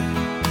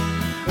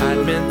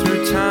I'd been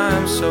through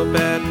times so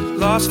bad,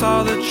 lost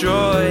all the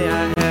joy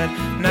I had.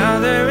 Now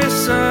there is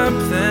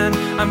something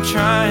I'm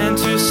trying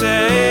to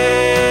say.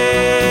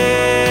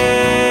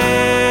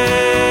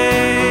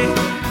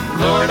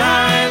 Lord,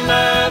 I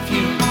love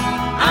you,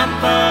 I'm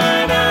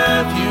part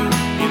of you.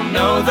 You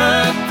know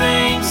the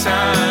things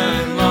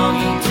I'm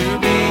longing to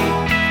be.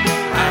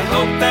 I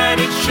hope that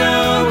it's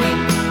showing.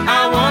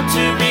 I want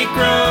to be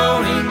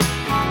growing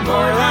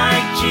more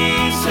like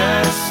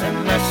Jesus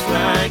and less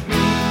like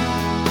me.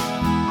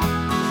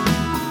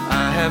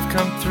 I have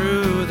come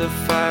through the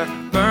fire,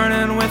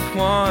 burning with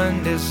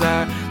one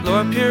desire.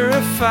 Lord,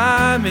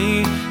 purify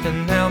me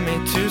and help me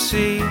to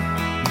see.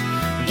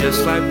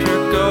 Just like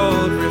pure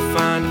gold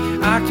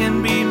refined, I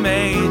can be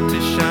made to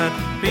shine.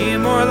 Be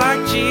more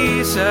like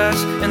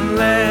Jesus and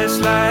less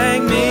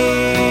like me.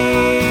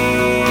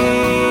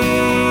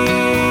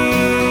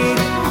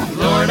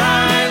 Lord,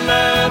 I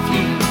love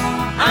you,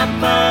 I'm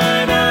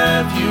part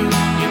of you.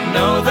 You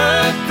know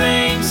the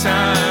things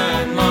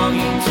I'm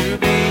longing to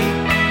be.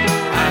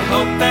 I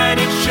hope that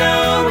it's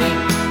showing.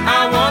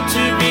 I want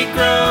to be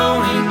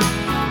growing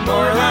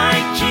more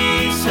like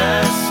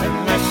Jesus and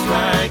less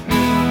like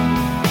me.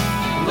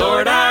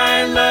 Lord,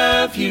 I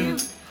love you,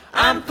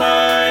 I'm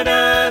part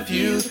of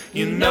you.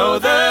 You know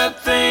the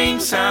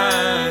things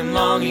I'm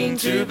longing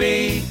to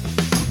be.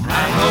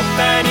 I hope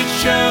that it's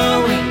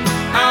showing.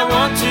 I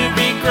want to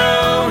be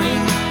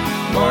growing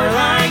more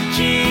like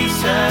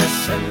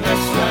Jesus and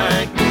less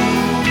like me.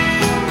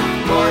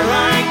 More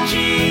like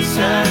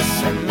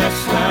Jesus and less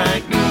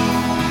like me.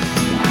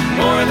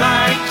 More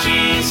like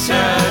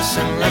Jesus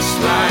and less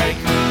like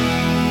me.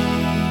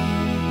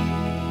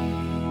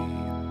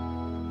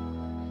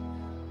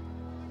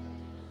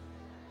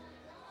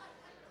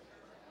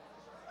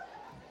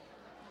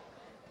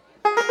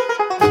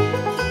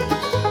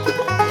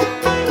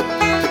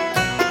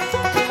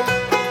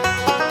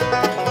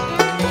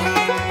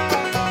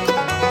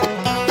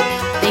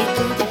 They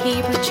threw the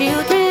Hebrew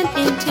children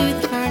into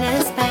the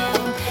furnace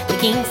bound. The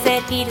king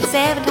said he'd it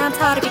 7 times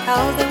harder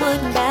because they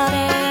wouldn't bow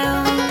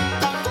down.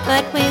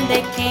 But when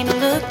they came and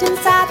looked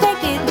inside, they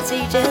didn't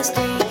see just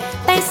 3.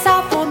 They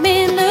saw 4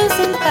 men loose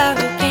in the fire.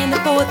 Who can the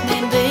 4th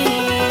man be?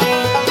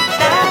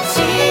 That's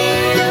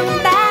him,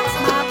 that's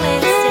my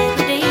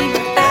blessed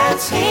Redeemer.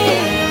 That's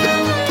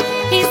him,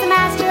 he's the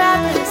master of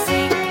the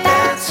sea.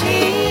 That's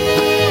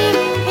him,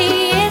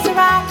 he is the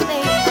rock of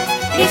ages.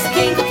 He's the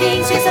King of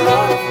kings, he's the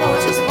Lord of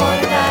lords. He's the one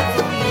who died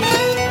for me.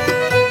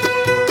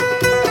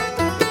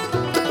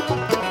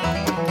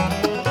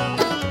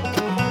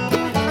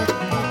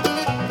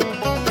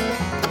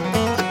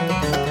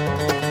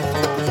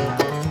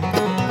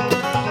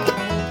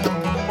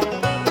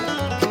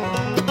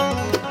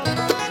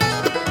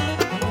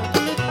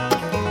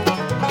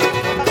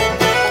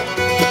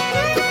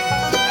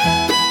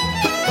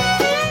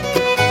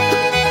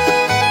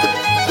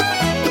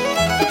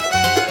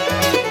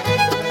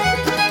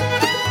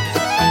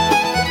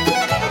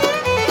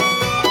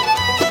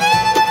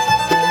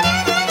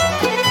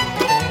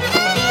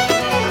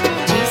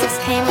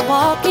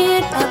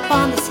 Walking up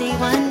on the sea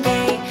one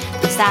day,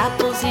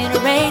 disciples in a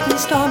raging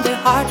storm, their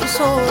hearts were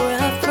sore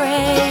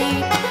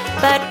afraid.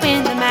 But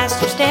when the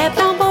master stepped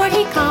on board,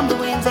 he calmed the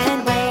winds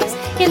and waves.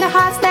 In their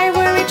hearts they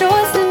were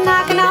rejoicing,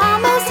 I can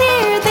almost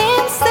hear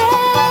them say,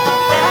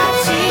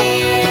 that's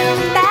him,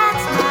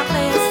 that's my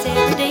blessed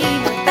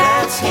Redeemer.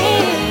 That's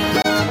him,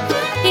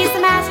 he's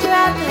the master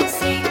of the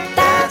sea.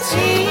 That's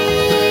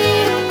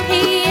him,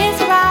 he is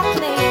the rock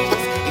of ages.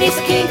 He's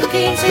the King of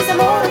kings, he's the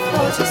Lord of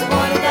lords. He's the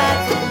one who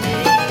died for me.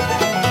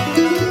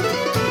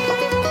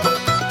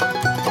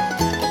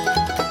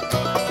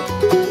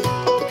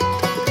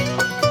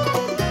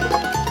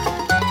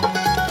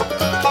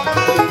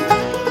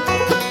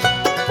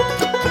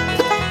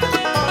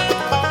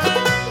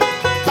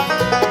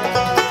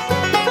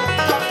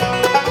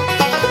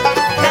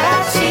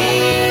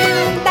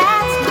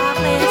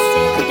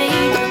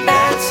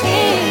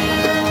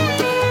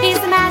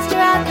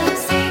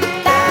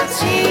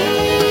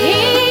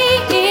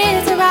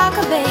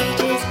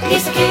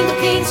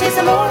 He's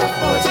the Lord of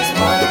lords, he's the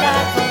one who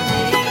died for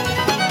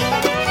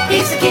me.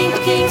 He's the King of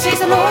kings, he's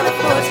the Lord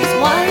of lords, he's the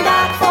one who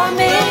died for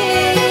me.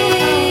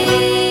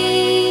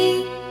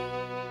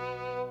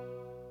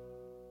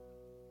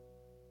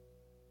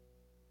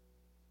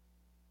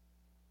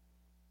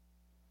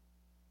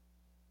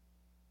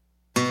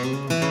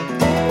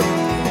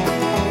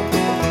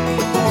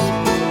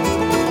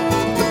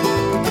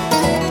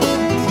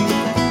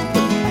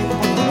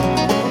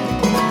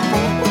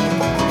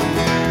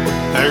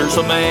 There's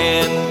a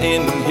man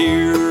in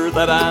here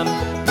that I'm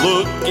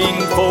looking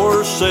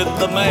for, said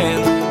the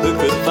man who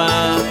could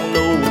find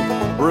no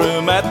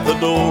room at the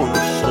door.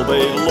 So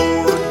they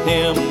lowered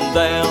him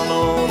down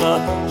on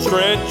a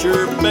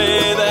stretcher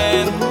bed,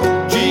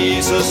 and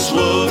Jesus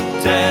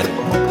looked at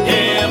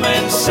him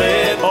and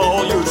said,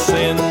 all your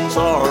sins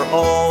are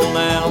all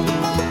now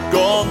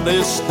gone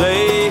this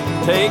day.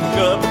 Take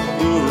up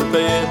your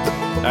bed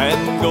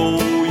and go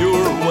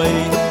your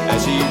way.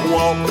 As he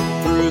walked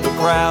through the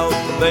crowd,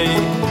 they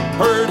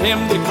heard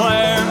him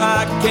declare,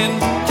 I can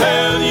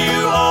tell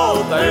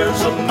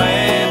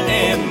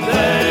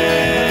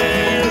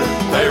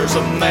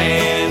There's a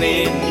man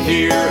in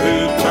here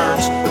who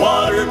turns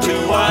water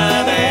to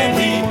wine, and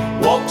he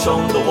walks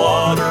on the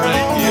water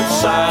and gives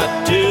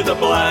sight to the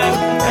blind,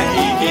 and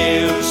he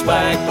gives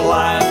back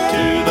life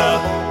to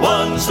the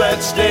ones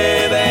that's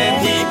dead,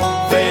 and he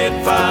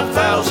fed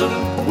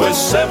 5,000 with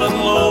 7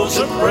 loaves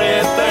of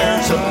bread.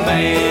 There's a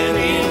man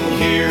in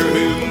here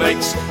who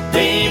makes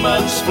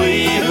demons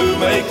flee, who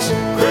makes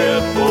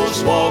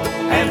cripples walk,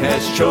 and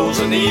has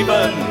chosen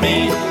even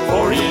me,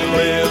 for he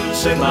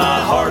lives in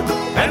my heart,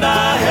 and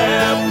I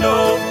have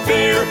no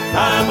fear.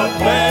 I'm a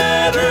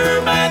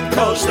better man,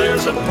 'cause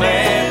there's a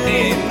man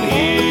in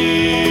here.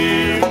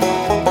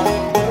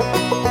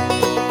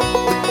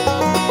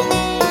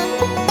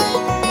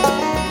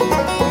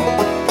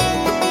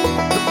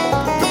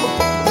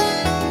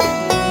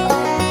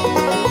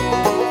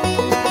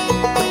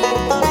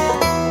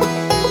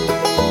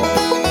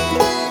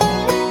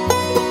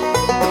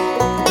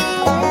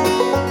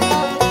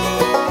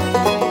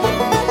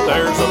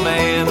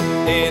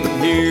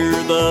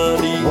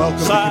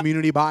 Welcome to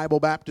Community Bible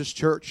Baptist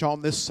Church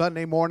on this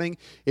Sunday morning.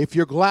 If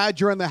you're glad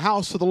you're in the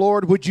house of the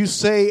Lord, would you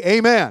say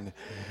amen?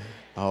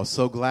 Oh,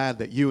 so glad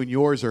that you and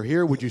yours are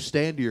here. Would you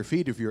stand to your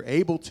feet if you're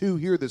able to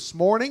here this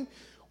morning?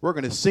 We're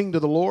going to sing to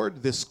the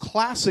Lord this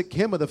classic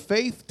hymn of the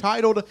faith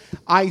titled,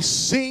 I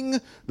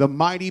Sing the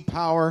Mighty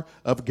Power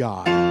of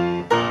God.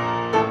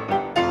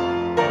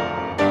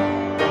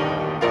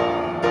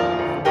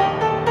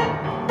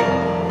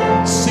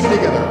 Sing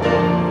together.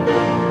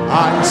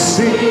 I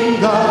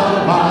sing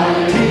the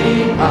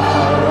mighty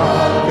power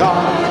of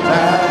God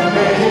that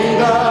made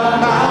the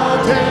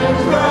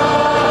mountains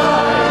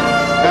rise,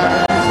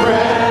 that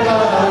spread the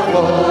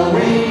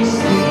flowing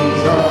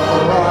seas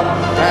abroad,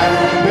 and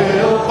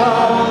built the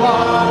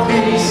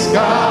lofty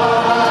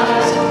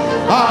skies.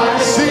 I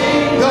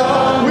sing the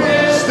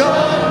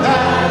wisdom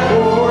that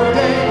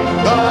ordained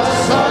the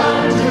sun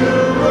to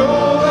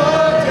rule the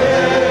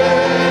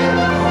day.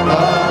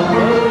 The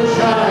moon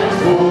shines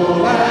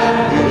full and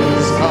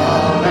his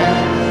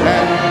command,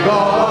 and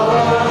all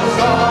the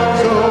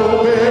stars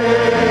obey.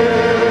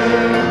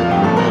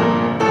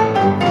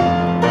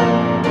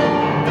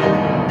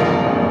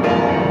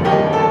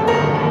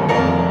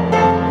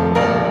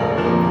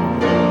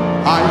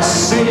 I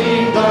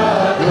sing the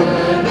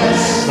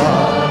goodness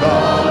of the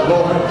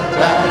Lord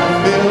that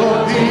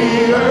filled the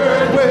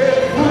earth with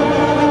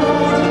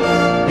food.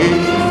 He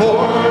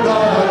formed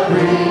the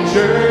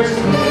creatures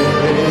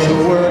with his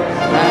word,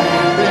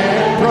 and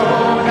then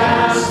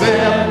pronounced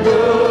them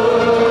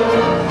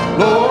good.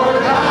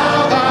 Lord, how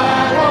thy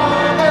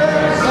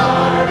wonders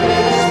are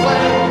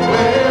displayed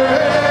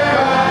where'er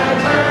I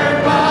turn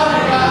my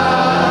eye.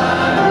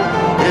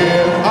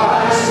 If I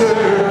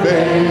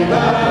survey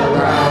the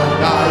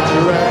ground I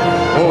tread,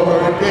 or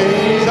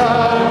gaze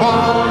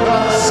upon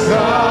the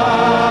sky,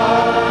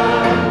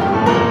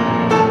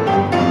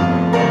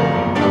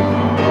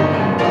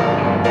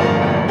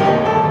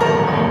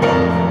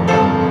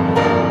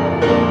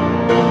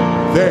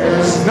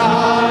 there's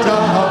not a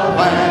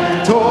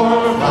plant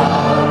or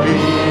flower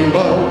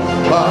below,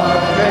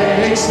 but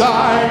makes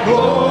thy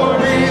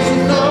glories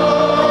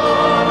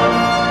known.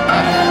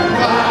 And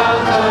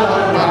clouds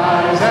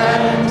arise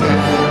and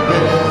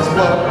tempests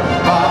blow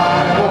by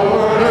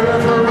order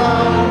from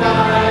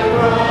thy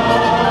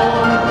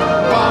throne,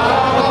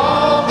 while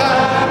all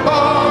that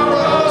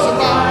borrows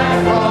life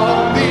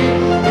from thee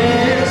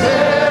is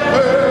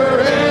ever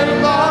in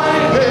thy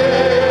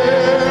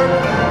care.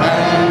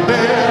 And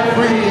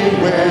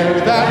everywhere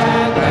that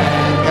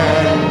man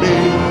can be,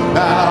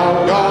 thou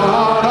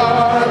God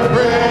art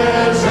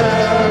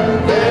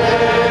present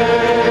there.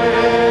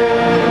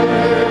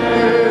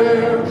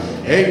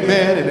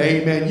 Amen and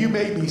amen. You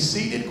may be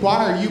seated.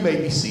 Choir, you may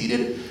be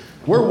seated.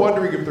 We're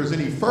wondering if there's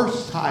any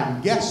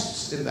first-time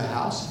guests in the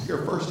house. If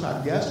you're a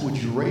first-time guest, would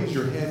you raise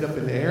your hand up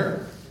in the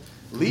air?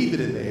 Leave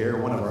it in the air.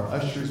 One of our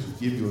ushers will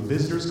give you a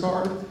visitor's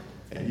card,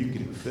 and you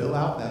can fill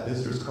out that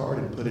visitor's card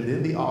and put it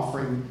in the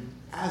offering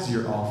as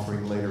your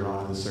offering later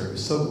on in the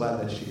service. So glad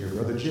that you're here.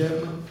 Brother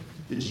Jim,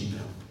 did you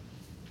know?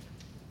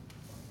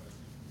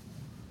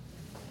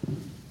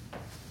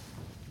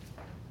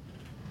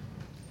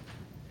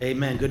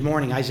 Amen. Good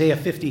morning. Isaiah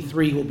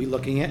 53 we'll be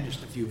looking at,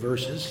 just a few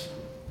verses.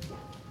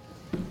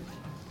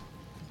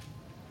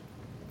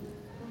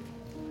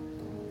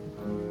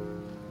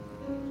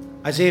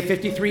 Isaiah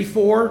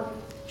 53:4,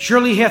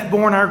 surely he hath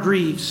borne our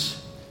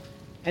griefs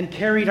and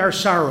carried our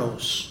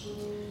sorrows.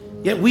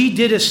 Yet we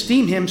did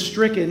esteem him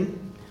stricken,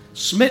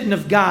 smitten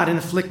of God, and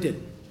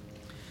afflicted.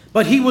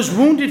 But he was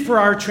wounded for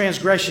our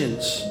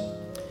transgressions.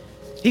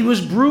 He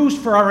was bruised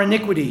for our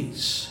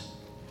iniquities.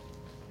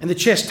 And the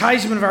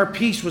chastisement of our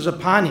peace was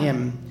upon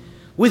him.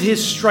 With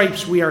his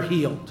stripes we are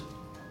healed.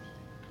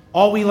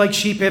 All we like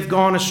sheep have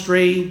gone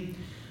astray.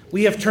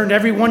 We have turned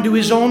every one to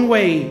his own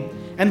way.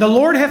 And the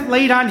Lord hath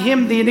laid on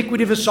him the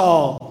iniquity of us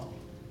all.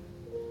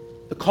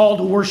 The call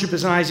to worship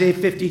is in Isaiah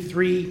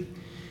 53.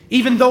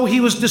 Even though he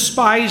was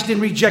despised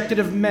and rejected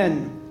of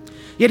men,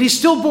 yet he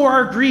still bore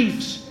our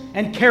griefs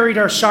and carried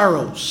our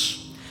sorrows.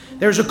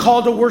 There's a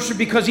call to worship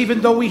because even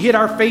though we hid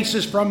our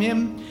faces from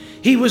him,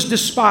 He was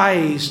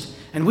despised,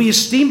 and we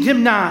esteemed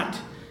him not.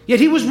 Yet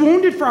he was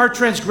wounded for our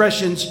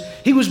transgressions.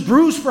 He was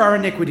bruised for our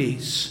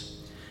iniquities.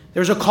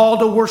 There's a call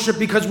to worship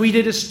because we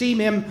did esteem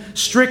him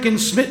stricken,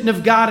 smitten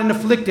of God, and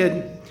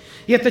afflicted.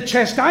 Yet the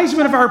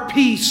chastisement of our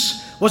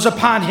peace was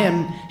upon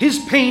him. His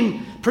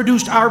pain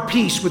produced our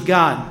peace with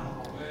God.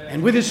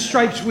 And with his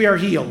stripes we are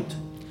healed.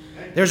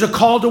 There's a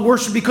call to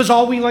worship because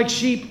all we like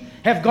sheep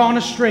have gone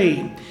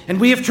astray, and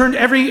we have turned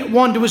every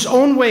one to his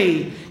own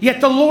way.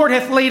 Yet the Lord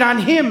hath laid on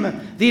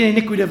him the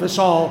iniquity of us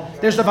all.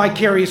 There's the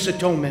vicarious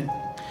atonement.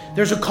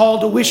 There's a call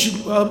to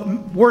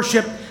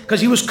worship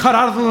because he was cut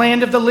out of the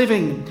land of the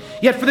living.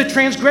 Yet for the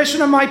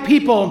transgression of my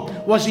people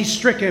was he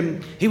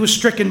stricken. He was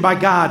stricken by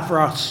God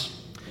for us.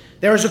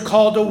 There is a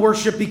call to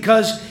worship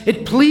because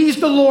it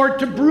pleased the Lord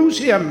to bruise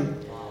him.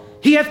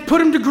 He hath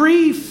put him to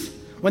grief.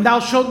 When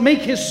thou shalt make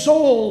his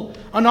soul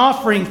an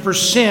offering for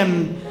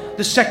sin.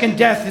 The second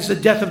death is the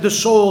death of the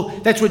soul.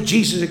 That's what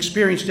Jesus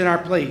experienced in our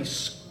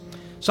place.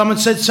 Someone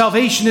said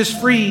salvation is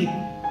free,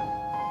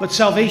 but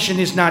salvation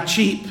is not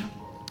cheap.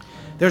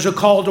 There's a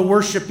call to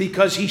worship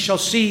because he shall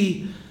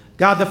see,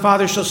 God the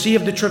Father shall see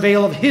of the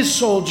travail of his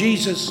soul,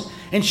 Jesus,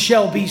 and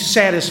shall be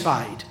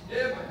satisfied.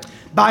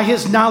 By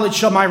his knowledge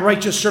shall my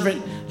righteous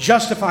servant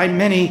justify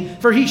many,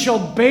 for he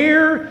shall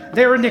bear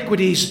their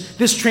iniquities.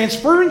 This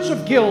transference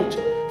of guilt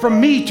from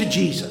me to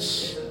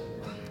Jesus.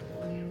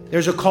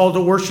 There's a call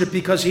to worship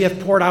because he hath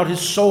poured out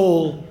his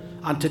soul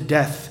unto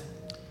death.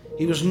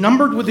 He was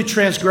numbered with the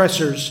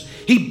transgressors.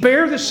 He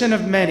bare the sin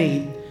of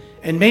many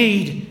and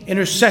made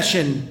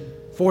intercession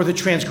for the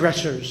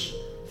transgressors.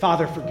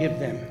 Father, forgive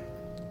them.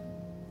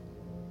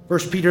 1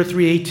 Peter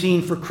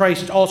 3:18, for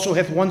Christ also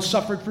hath once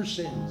suffered for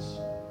sins,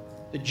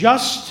 the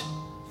just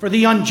for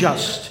the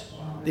unjust,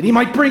 that he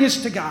might bring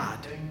us to God.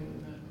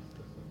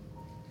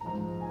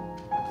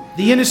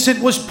 The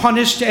innocent was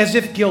punished as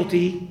if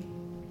guilty,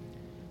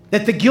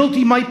 that the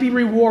guilty might be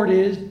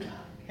rewarded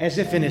as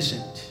if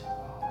innocent.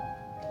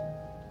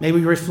 May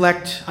we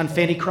reflect on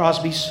Fanny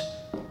Crosby's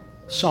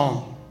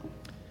song.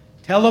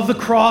 Tell of the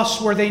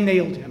cross where they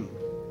nailed him,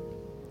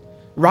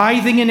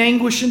 writhing in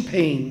anguish and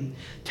pain.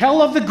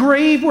 Tell of the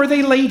grave where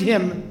they laid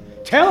him.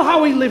 Tell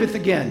how he liveth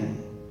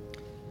again.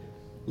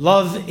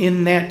 Love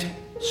in that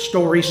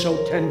story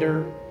so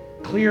tender,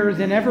 clearer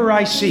than ever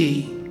I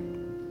see.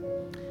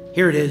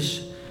 Here it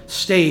is.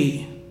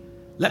 Stay,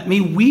 let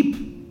me weep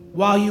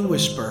while you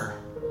whisper,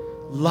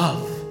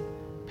 love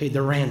paid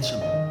the ransom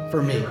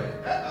for me.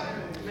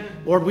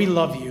 Lord, we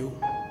love you,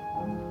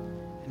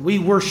 and we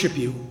worship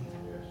you,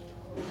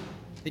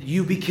 that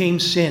you became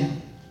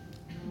sin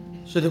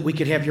so that we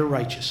could have your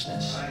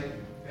righteousness.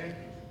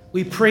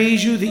 We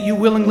praise you that you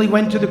willingly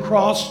went to the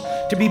cross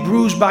to be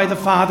bruised by the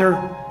Father,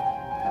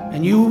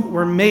 and you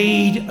were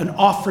made an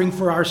offering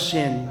for our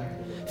sin.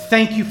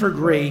 Thank you for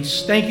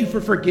grace. Thank you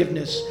for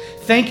forgiveness.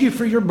 Thank you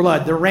for your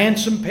blood, the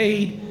ransom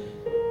paid,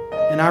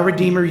 and our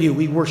Redeemer, you.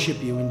 We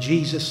worship you in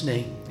Jesus'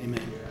 name. Amen.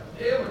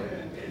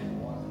 Amen.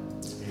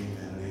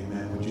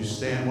 Amen. Would you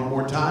stand one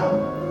more time?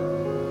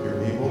 Your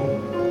people.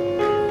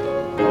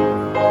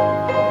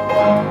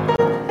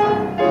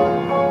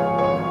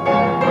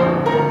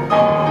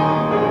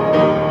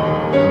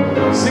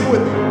 Sing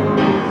with me.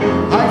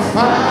 I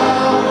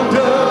found a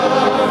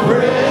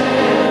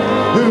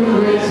friend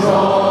who is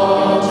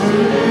all to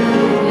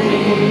me.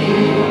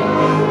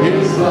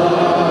 His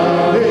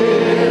love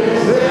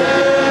is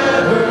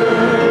ever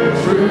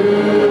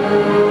true.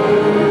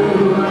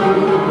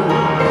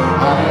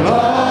 I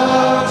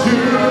love to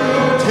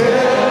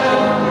tell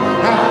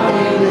how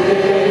he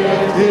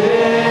lifted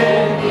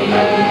me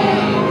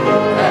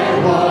and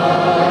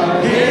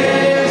what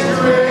his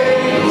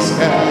grace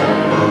can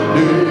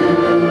do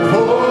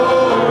for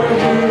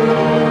you.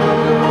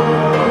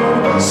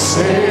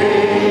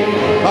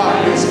 Saved by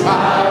his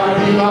power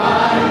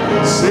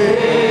divine,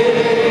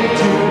 saved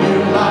to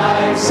new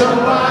life.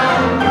 Somebody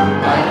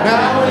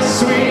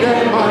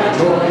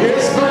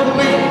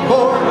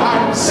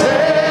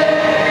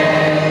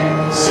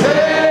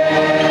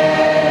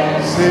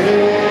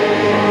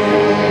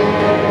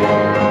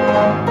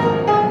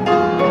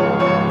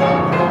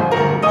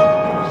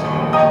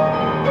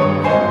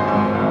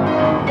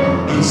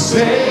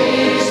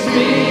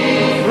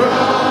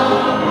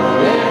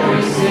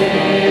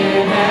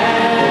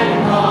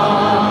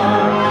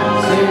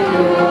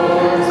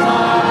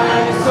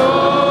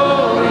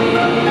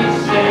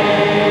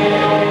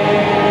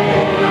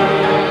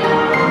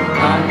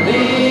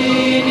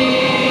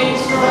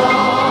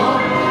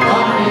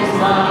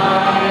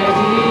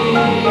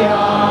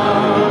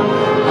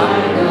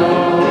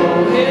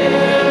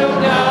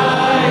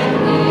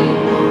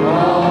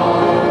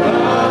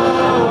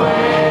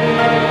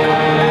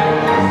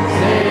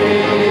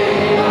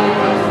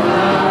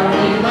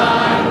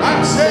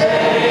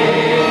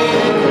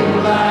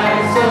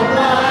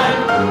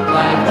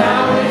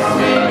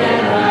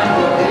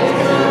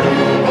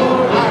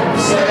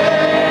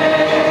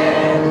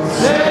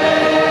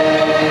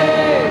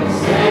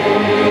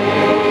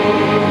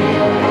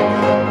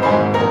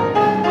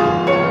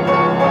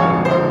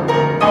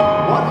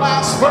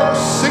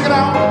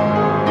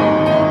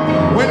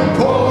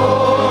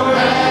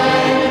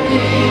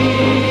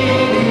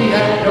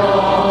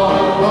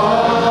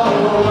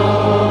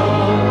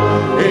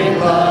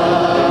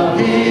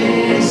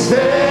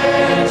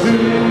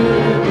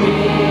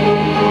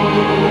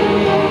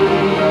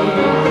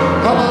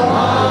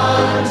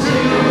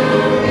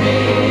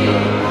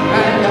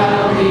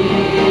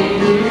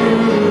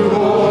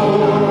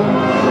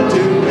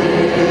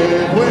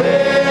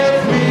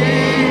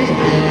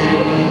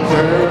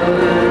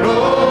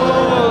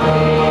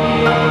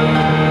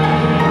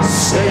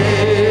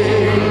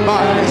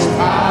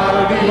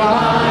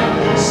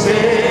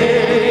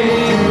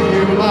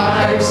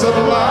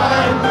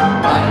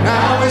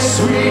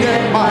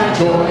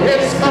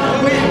is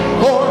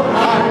complete, for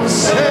I'm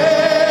saved.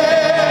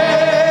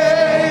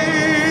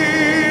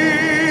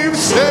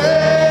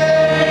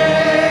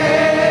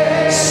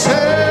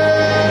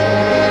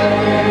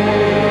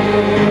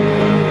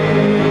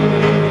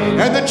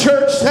 And the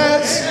church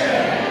says,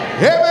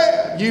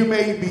 amen. You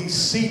may be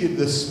seated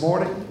this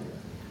morning.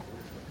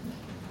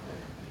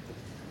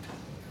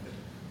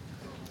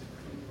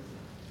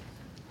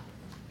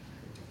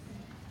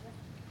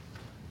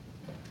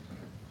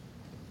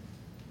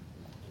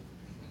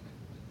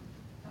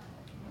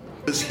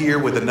 Is here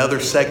with another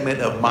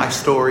segment of My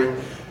Story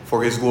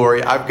for His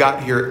Glory. I've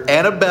got here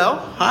Annabelle.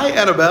 Hi,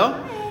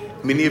 Annabelle.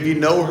 Many of you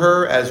know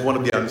her as one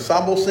of the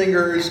ensemble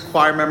singers,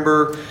 choir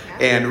member,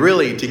 and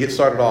really, to get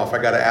started off,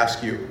 I got to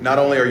ask you, not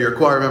only are you a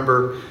choir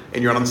member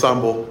and you're an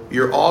ensemble,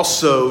 you're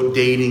also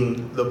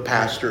dating the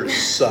pastor's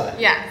son.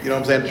 Yeah. You know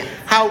what I'm saying? Yeah.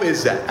 How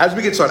is that? As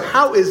we get started,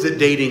 how is it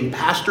dating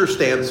Pastor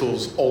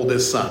Stansel's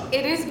oldest son?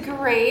 It is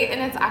great, and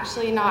it's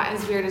actually not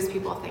as weird as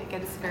people think.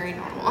 It's very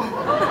normal.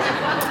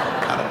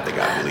 I don't think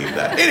I believe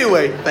that.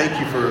 Anyway, thank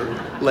you for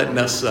letting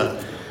us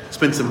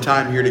spend some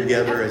time here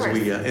together as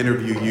we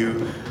interview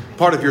you.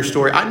 Part of your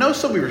story. I know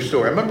some of your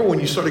story. I remember when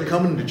you started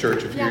coming to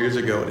church a few years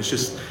ago, and it's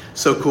just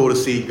so cool to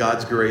see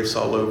God's grace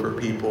all over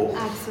people.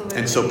 Absolutely.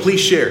 And so please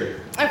share.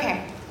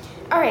 Okay.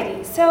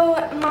 Alrighty. So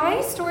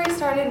my story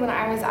started when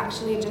I was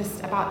actually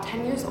just about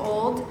 10 years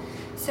old.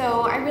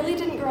 So I really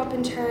didn't grow up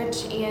in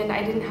church, and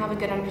I didn't have a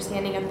good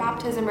understanding of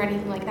baptism or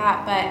anything like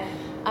that. But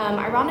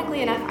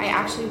ironically enough, I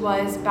actually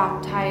was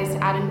baptized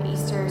at an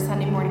Easter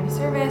Sunday morning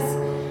service.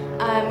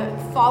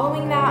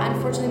 Following that,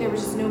 unfortunately, there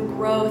was just no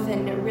growth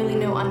and really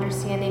no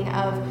understanding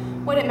of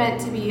what it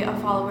meant to be a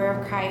follower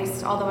of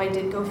Christ, although I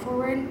did go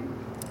forward.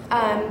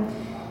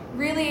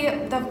 Really,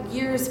 the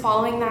years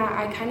following that,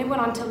 I kind of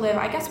went on to live,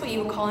 I guess, what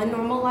you would call a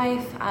normal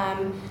life.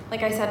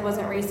 Like I said,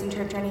 wasn't raised in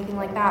church or anything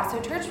like that.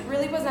 So church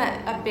really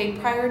wasn't a big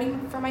priority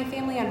for my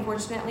family,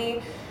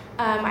 unfortunately.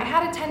 I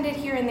had attended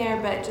here and there,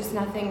 but just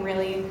nothing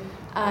really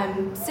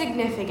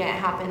significant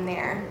happened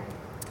there.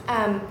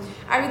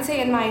 I would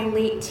say in my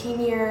late teen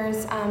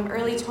years,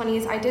 early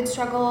 20s, I did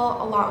struggle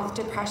a lot with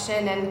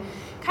depression and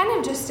kind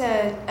of just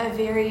a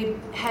very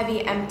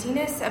heavy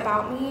emptiness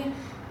about me.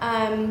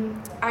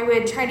 I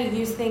would try to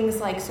use things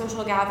like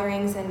social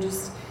gatherings and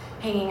just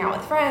hanging out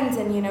with friends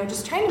and,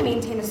 just trying to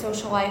maintain a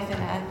social life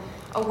and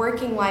a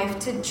working life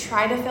to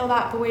try to fill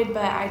that void,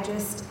 but I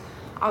just,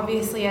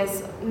 obviously,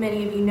 as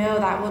many of you know,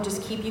 that will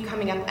just keep you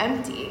coming up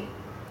empty.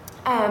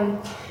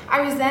 I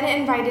was then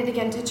invited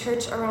again to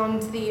church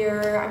around the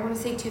year, I want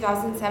to say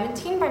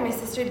 2017, by my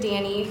sister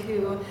Danny,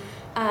 who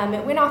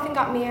went off and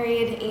got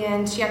married,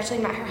 and she actually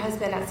met her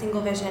husband at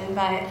Single Vision.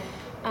 But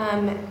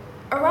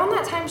around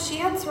that time, she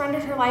had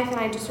surrendered her life, and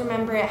I just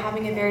remember it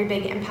having a very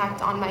big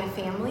impact on my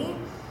family.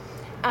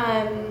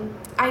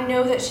 I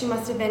know that she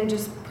must have been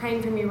just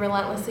praying for me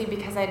relentlessly,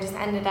 because I just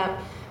ended up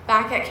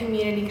back at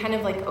community kind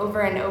of like over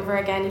and over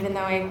again, even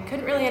though I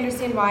couldn't really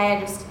understand why. I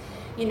just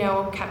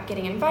kept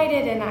getting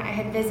invited, and I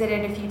had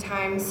visited a few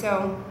times.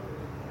 So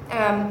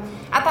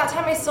at that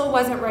time, I still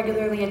wasn't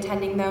regularly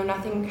attending, though.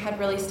 Nothing had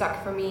really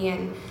stuck for me,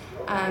 and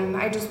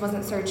I just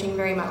wasn't searching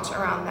very much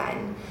around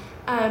then.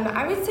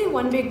 I would say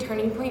one big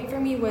turning point for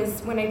me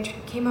was when I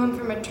came home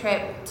from a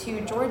trip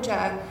to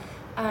Georgia.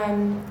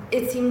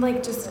 It seemed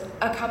like just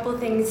a couple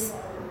things,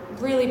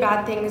 really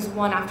bad things,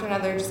 one after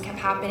another, just kept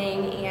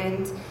happening,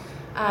 and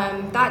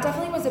that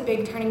definitely was a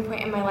big turning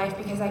point in my life,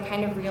 because I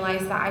kind of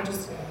realized that I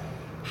just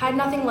had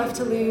nothing left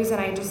to lose, and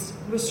I just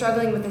was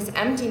struggling with this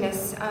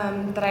emptiness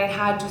that I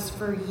had just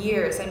for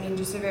years. I mean,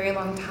 just a very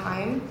long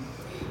time.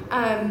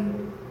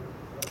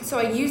 So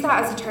I used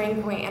that as a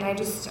turning point, and I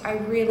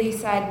really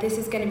said, this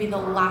is going to be the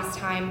last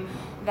time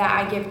that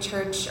I give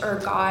church or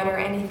God or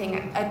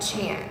anything a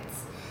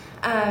chance.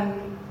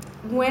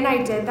 When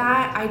I did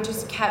that, I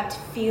just kept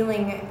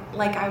feeling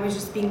like I was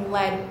just being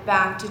led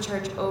back to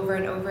church over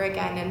and over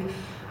again, and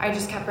I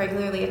just kept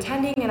regularly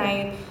attending,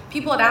 and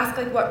people had asked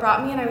like what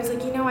brought me, and I was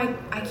like,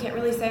 I can't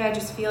really say. I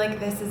just feel like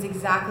this is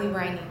exactly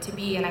where I need to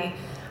be, and I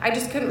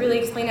just couldn't really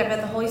explain it,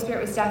 but the Holy Spirit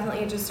was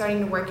definitely just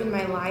starting to work in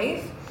my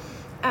life.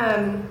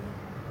 And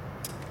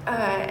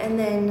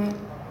then,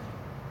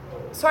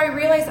 so I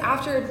realized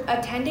after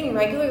attending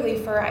regularly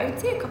for, I would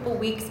say a couple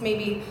weeks,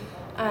 maybe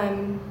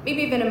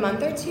even a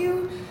month or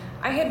two,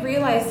 I had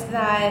realized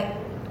that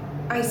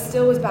I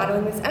still was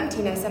battling this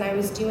emptiness, and I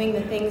was doing the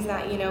things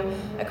that,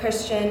 a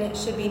Christian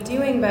should be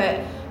doing,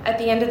 but at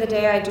the end of the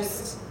day, I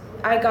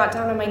got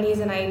down on my knees,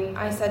 and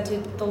I said to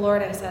the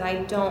Lord, I said,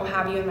 I don't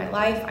have you in my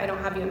life, I don't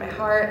have you in my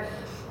heart,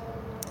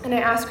 and I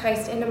asked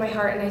Christ into my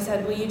heart, and I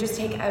said, will you just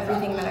take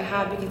everything that I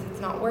have, because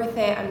it's not worth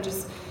it, I'm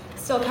just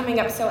still coming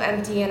up so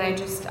empty, and I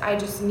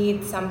just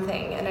need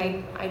something, and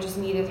I just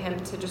needed Him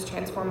to just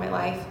transform my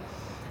life.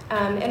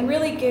 And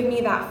really give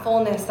me that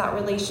fullness, that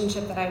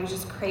relationship that I was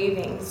just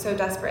craving so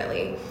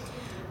desperately.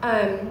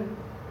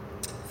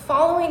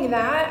 Following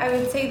that, I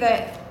would say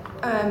that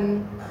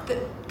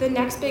the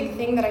next big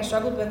thing that I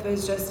struggled with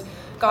was just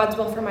God's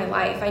will for my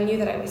life. I knew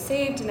that I was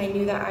saved, and I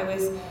knew that I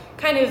was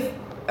kind of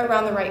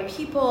around the right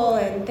people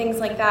and things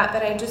like that,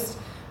 but I just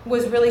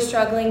was really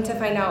struggling to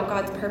find out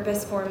God's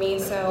purpose for me.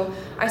 So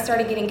I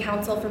started getting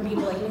counsel from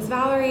people like Miss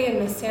Valerie and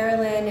Miss Sarah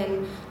Lynn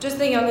and just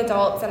the young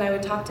adults, and I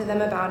would talk to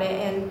them about it.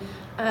 And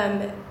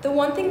the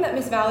one thing that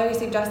Miss Valerie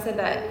suggested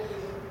that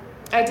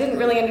I didn't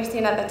really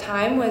understand at the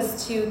time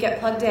was to get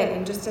plugged in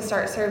and just to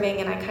start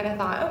serving. And I kind of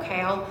thought,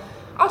 okay,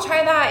 I'll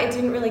try that. It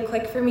didn't really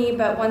click for me,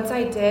 but once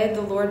I did,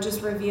 the Lord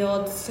just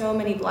revealed so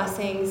many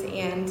blessings,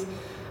 and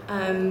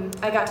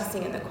I got to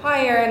sing in the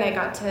choir,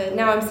 and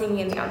now I'm singing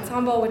in the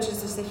ensemble, which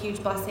is just a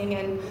huge blessing,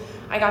 and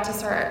I got to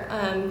start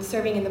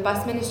serving in the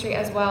bus ministry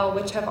as well,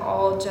 which have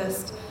all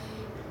just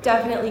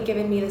definitely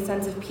given me the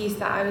sense of peace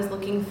that I was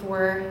looking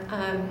for.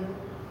 I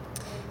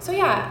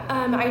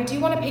do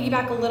want to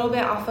piggyback a little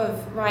bit off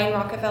of Ryan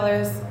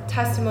Rockefeller's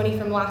testimony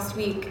from last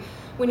week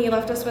when he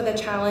left us with a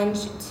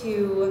challenge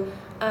to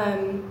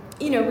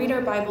read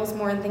our Bibles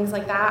more and things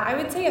like that. I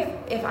would say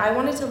if I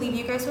wanted to leave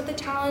you guys with a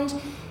challenge,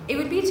 it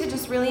would be to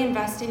just really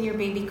invest in your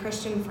baby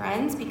Christian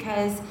friends,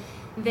 because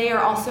they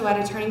are also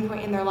at a turning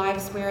point in their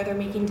lives where they're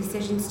making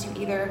decisions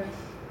to either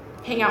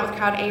hang out with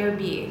crowd A or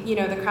B,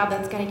 the crowd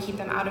that's going to keep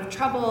them out of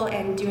trouble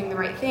and doing the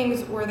right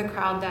things, or the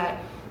crowd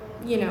that,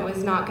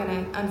 is not going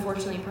to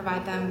unfortunately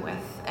provide them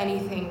with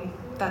anything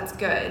that's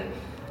good.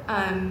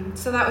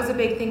 So that was a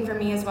big thing for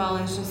me as well,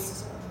 is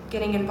just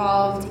getting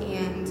involved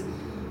and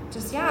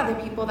just, the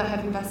people that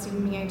have invested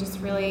in me. I just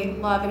really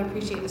love and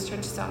appreciate this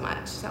church so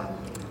much. So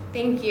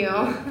thank you.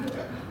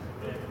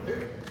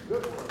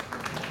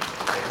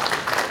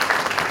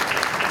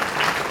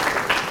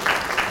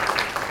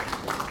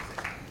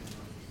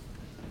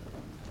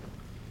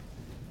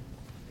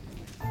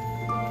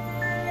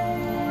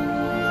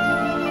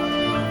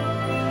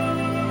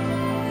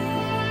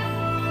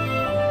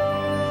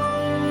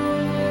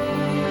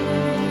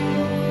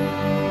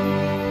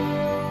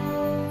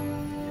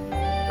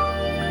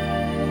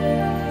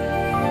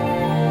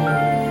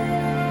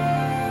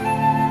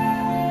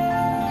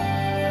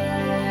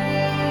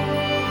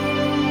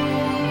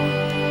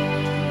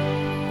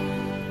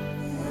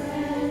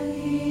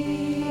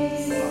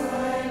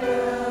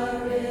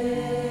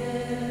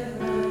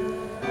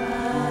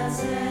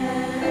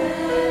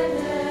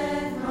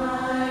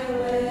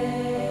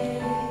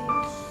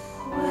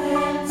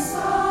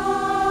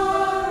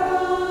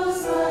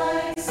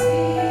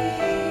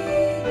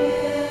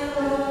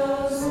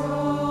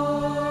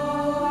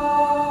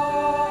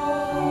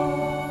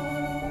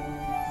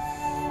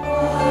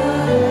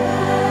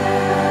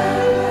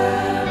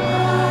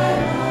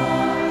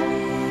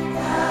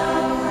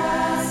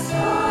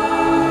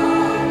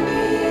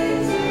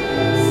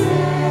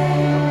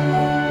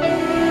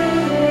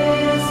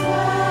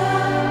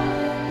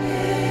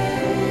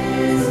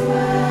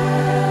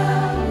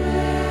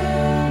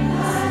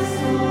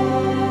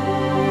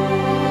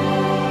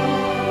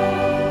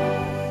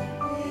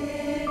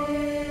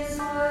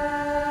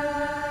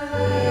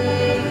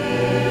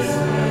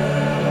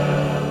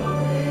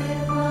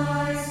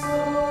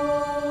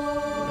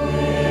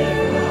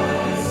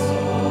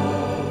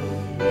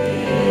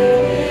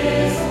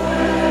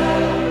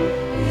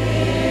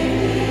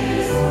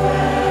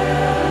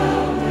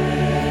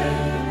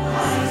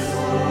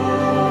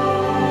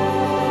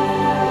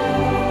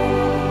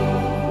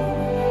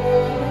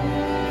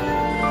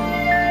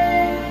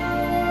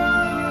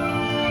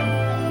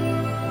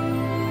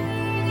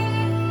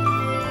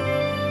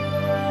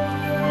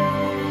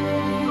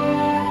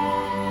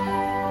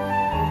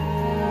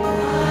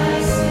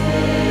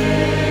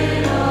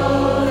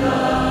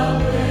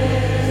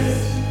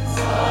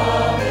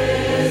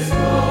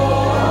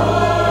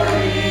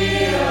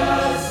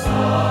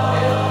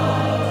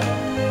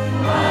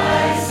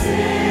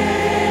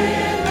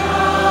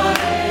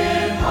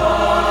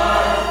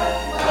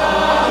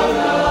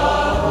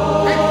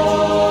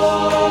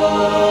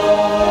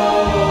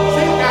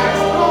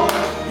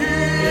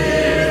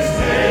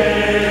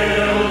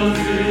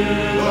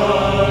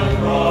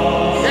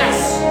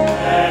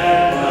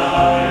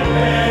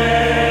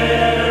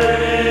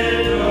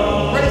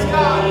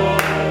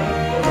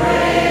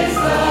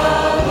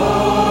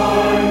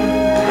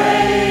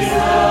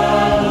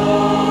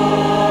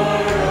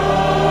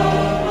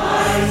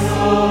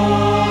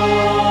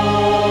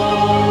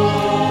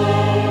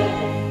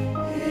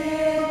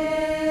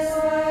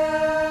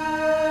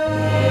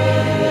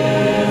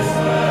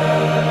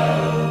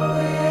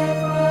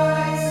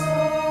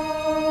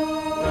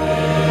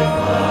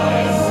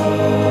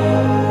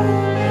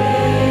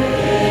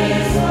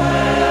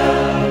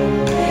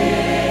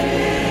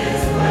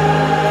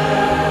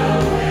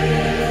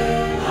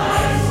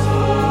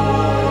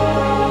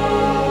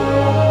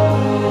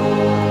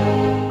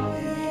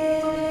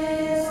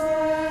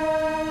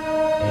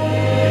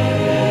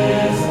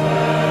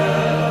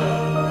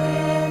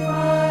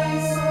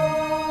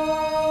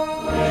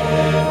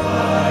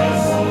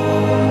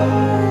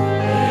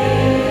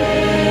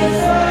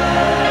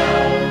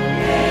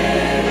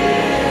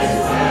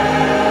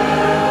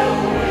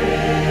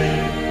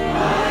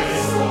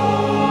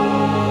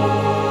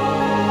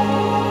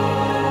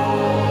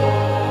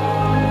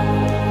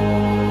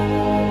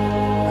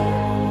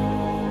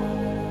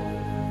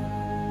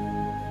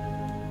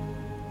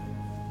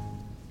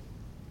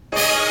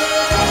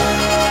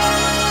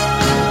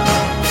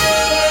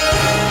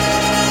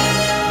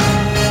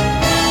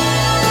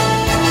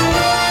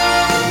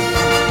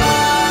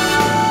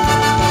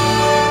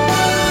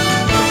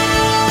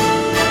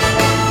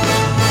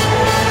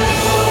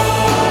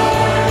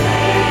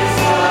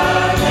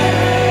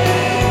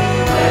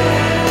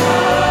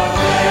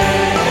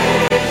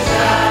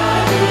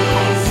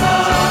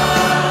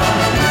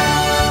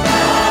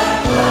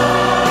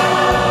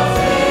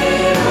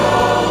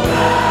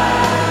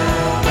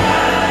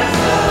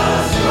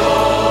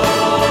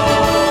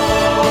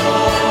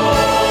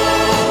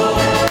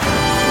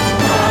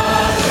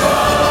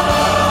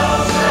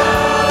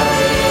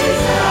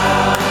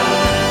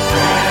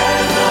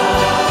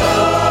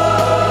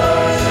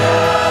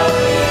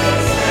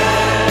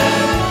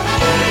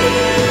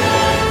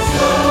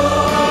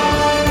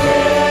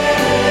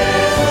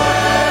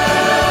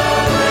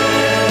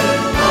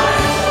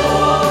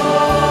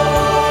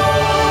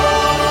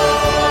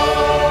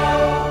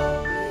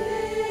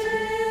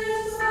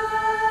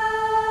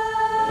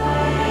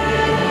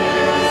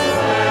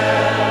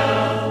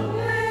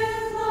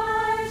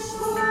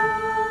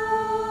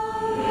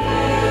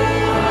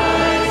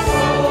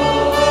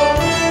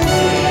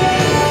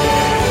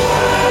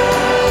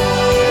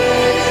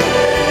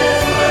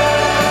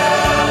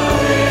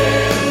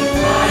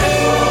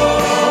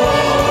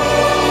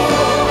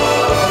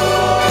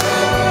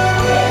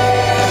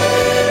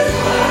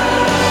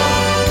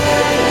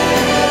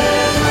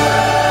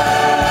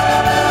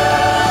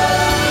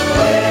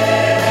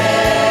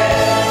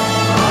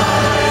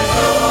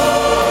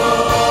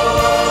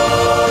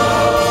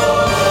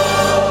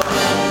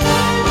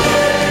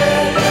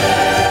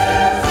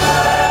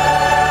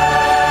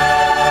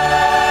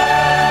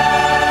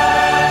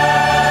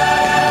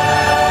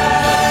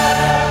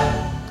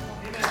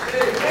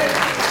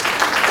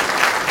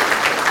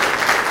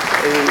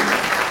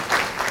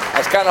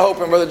 kind of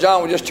hoping Brother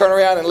John would just turn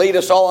around and lead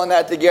us all in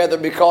that together,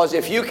 because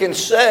if you can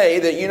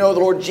say that you know the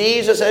Lord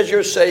Jesus as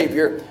your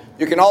Savior,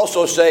 you can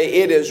also say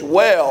it is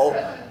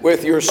well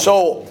with your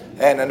soul.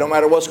 And no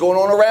matter what's going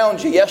on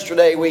around you,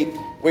 yesterday we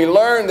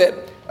learned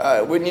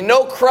that when you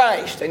know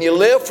Christ and you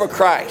live for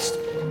Christ,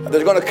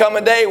 there's going to come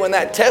a day when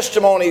that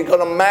testimony is going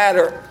to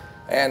matter.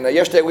 And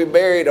yesterday we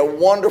buried a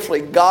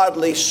wonderfully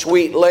godly,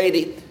 sweet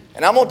lady.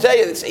 And I'm going to tell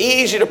you, it's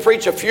easy to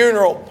preach a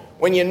funeral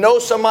when you know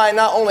somebody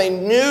not only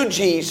knew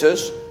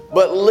Jesus,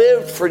 but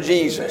lived for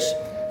Jesus.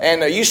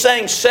 And you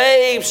sang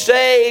saved,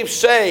 saved,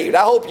 saved.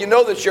 I hope you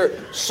know that you're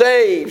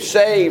saved,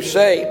 saved,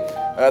 saved.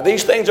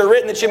 These things are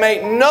written that you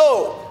may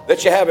know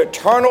that you have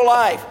eternal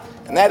life.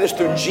 And that is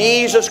through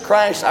Jesus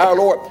Christ our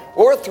Lord.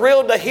 We're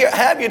thrilled to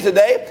have you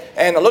today,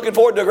 and looking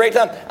forward to a great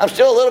time. I'm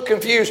still a little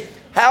confused.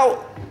 How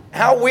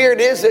weird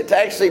is it to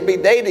actually be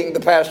dating the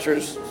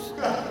pastors?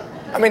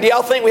 I mean, do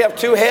y'all think we have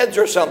two heads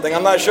or something?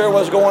 I'm not sure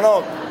what's going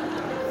on.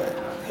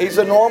 He's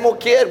a normal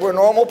kid. We're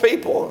normal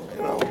people,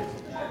 you know.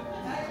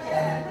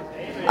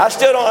 I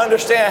still don't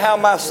understand how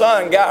my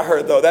son got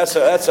her, though.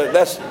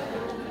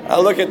 I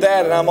look at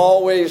that and I'm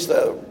always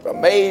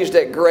amazed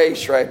at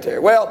grace right there.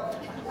 Well,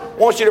 I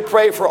want you to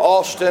pray for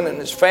Austin and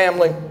his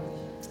family.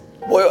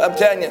 Boy, I'm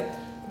telling you,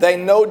 they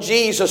know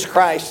Jesus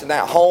Christ in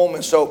that home.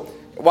 And so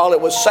while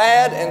it was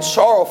sad and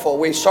sorrowful,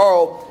 we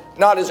sorrow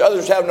not as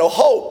others have no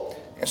hope.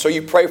 And so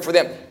you pray for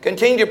them.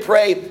 Continue to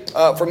pray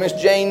for Miss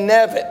Jane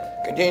Nevitt.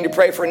 Continue to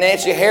pray for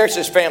Nancy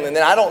Harris's family. And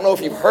then I don't know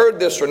if you've heard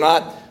this or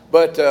not,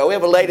 but we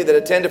have a lady that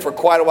attended for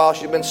quite a while.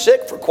 She's been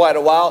sick for quite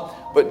a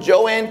while. But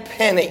Joanne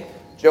Penny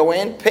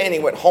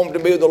went home to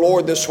be with the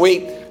Lord this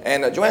week.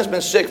 And Joanne's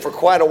been sick for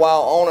quite a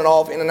while, on and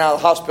off, in and out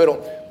of the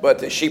hospital.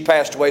 But she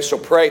passed away, so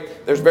pray.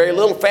 There's very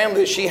little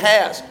family that she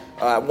has.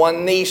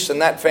 One niece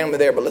and that family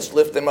there, but let's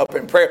lift them up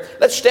in prayer.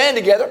 Let's stand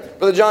together.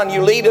 Brother John,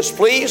 you lead us,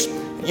 please.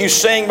 You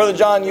sing, Brother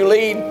John, you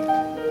lead.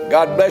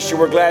 God bless you.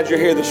 We're glad you're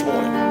here this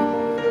morning.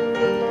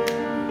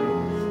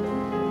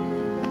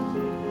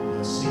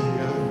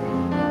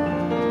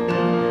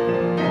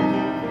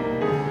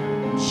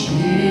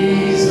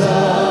 Jesus,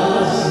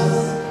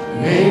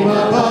 name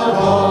above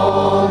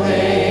all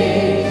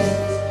names,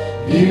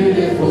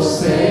 beautiful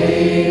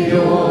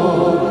Savior,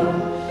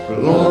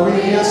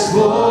 glorious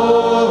Lord,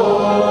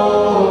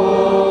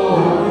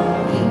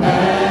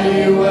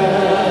 Emmanuel,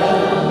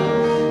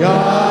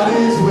 God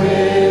is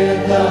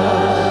with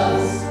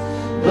us,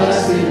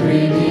 blessed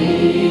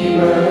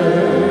Redeemer,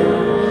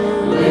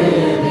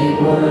 living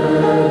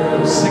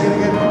Word. Sing it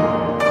again.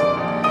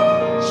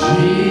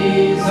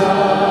 Jesus,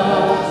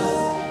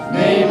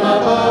 name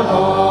above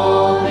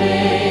all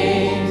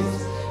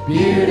names,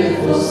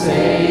 beautiful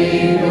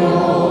Savior,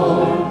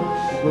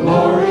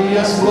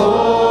 glorious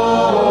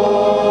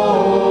Lord,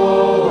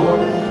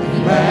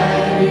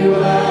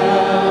 Emmanuel,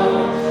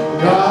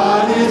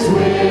 God is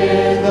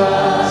with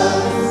us,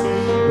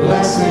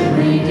 blessed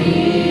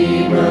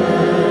Redeemer,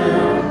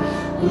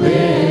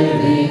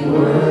 living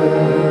Word.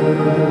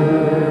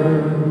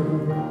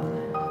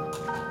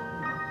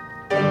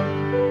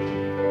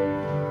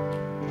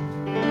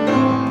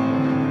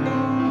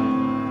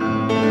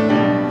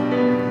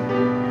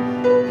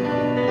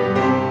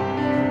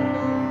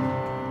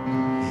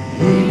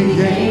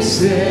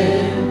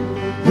 Sin,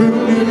 who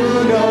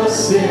knew no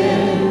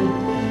sin,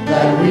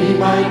 that we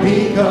might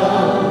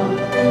become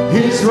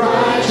his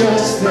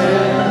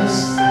righteousness.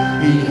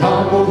 He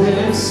humbled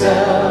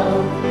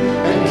himself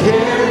and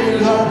carried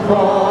the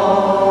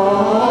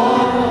cross.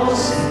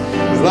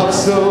 Love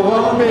so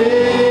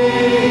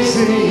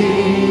amazing,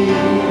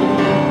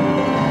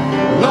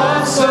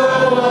 love so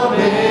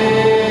amazing.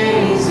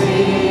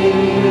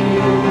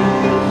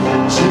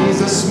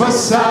 Jesus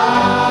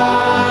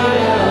Messiah,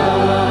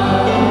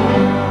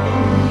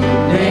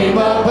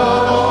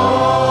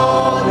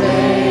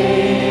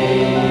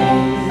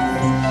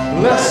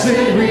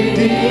 blessed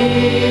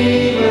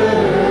Redeemer,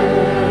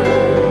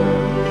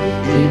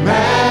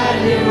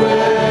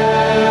 Emmanuel,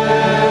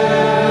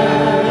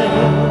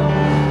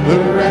 the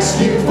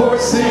rescue for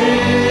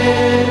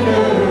sinners,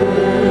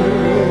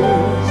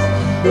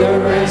 the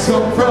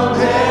ransom from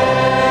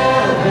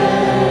heaven,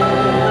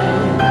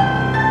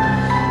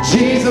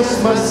 Jesus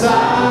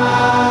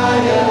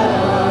Messiah,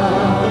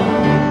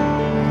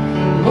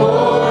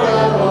 Lord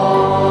of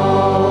all.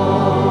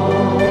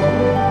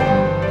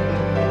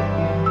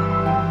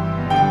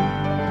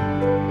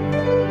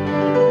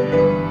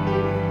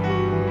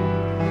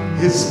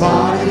 His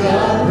body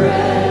the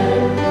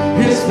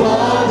bread, his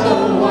blood the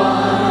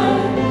wine,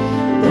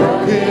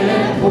 broken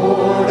and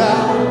poured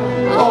out,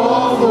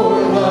 all for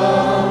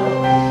love.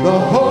 The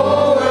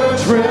whole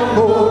earth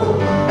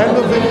trembled and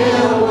the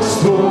veil was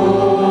torn.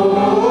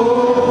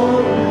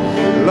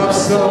 Love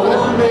so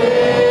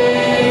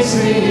amazing,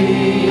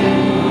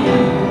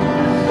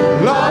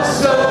 love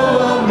so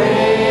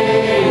amazing.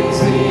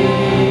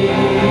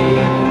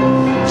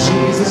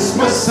 Jesus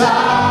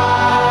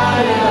Messiah,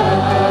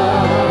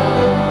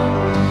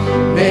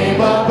 name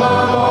above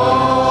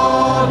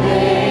all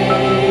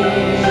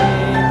names,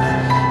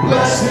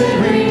 blessed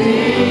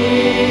Redeemer,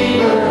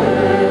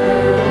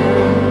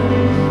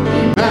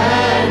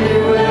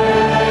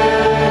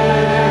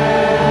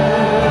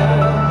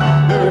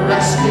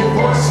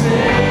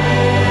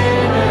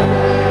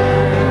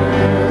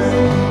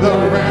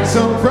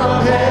 ransom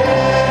from heaven.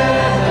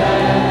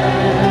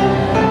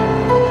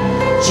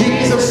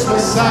 Jesus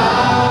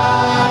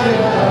Messiah,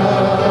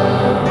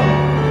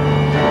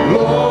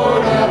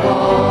 Lord of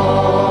all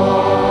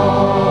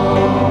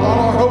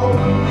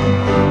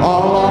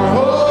our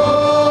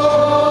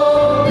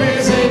hope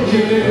is in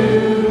you.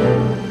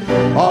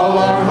 All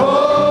our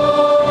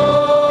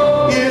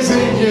hope is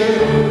in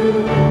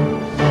you.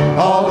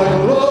 All the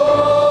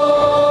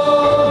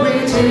glory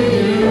to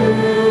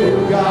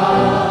you,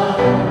 God,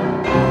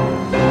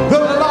 the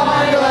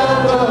light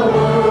of the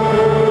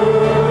world.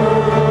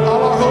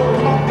 All our hope,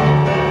 come on.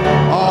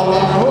 All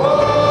our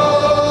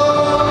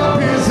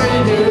hope is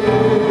in you.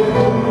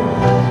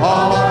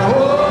 All our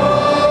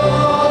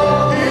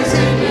hope is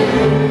in you.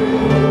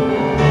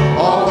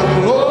 All the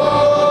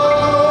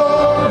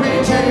glory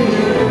to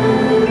you,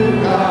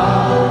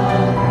 God,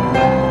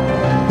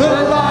 the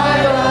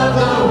light of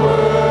the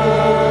world.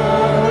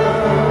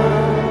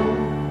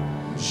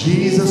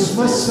 Jesus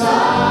Messiah,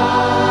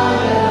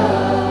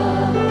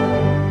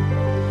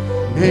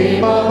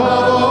 name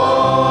above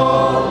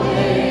all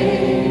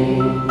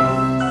names,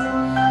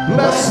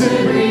 blessed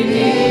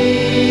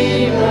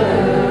Redeemer,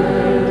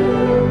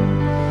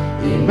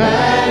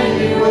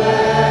 Emmanuel,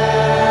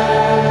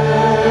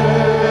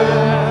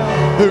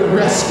 the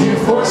rescue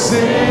for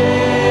sinners,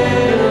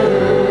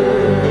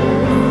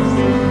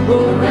 the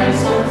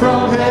ransom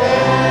from heaven.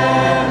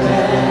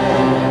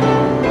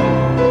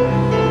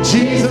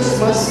 Jesus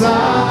Messiah,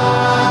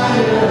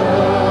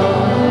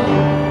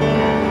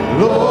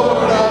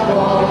 Lord of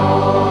all.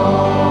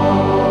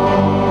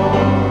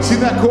 See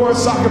that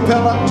chorus a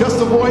cappella? Just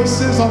the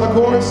voices on the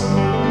chorus.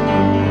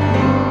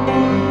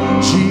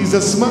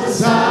 Jesus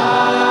Messiah,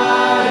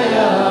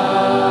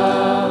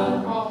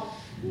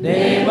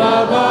 name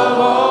above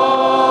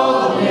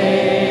all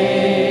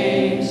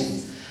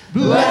names,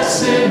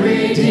 blessed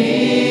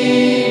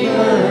Redeemer,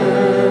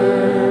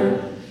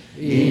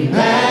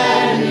 Emmanuel,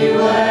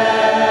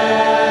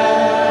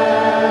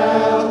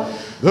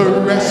 the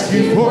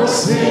rescue for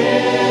sinners,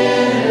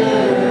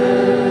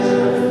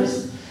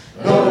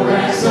 the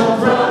ransom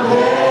from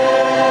heaven.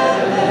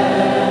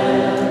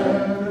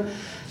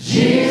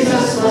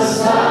 Jesus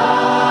Messiah,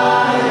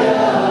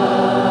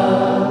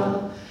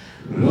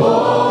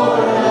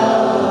 Lord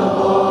of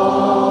all.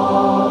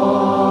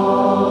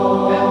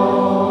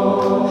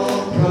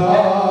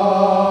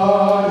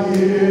 God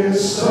is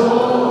so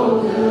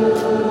good.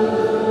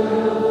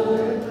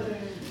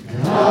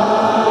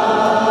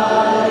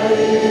 God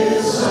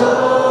is so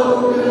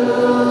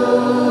good.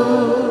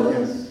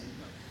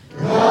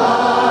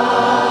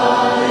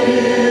 God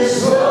is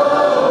so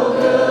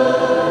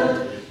good.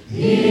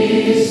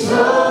 He's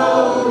so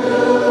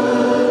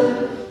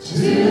good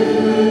to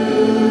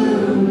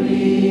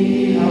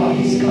me. Oh,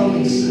 he's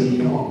coming soon.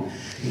 Come on.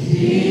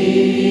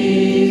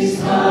 He's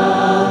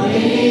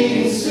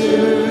coming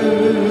soon.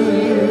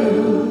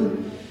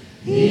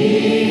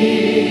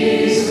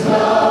 He's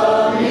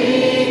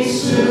coming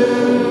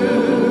soon.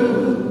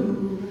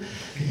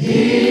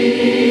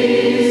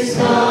 He's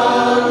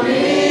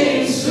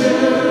coming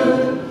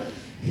soon.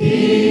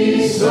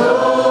 He's so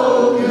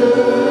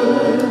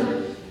good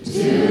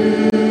to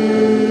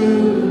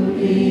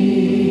me.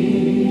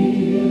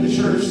 The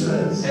church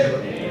says,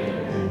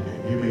 Amen.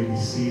 You may be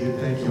seated.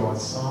 Thank you,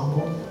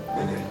 ensemble,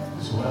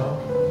 as well.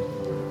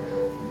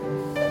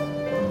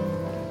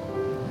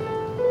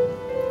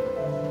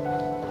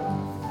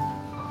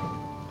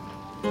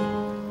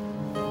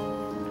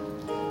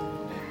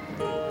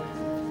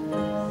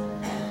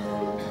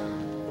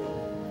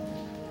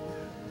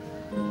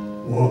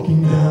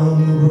 Walking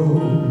down the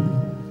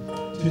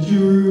road to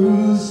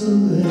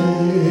Jerusalem,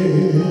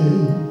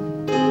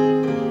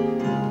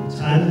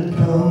 time had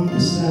come to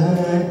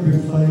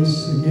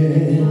sacrifice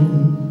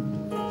again.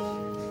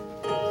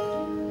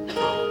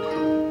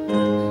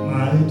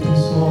 My two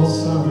small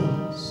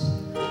sons,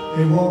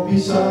 they walk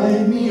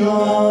beside me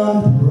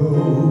on the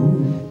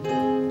road.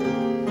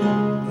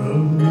 The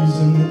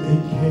reason that they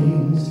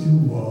came is to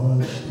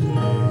watch the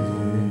rain.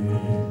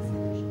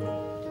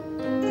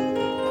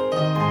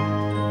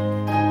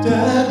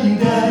 Daddy,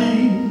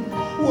 Daddy,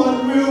 what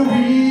will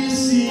we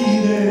see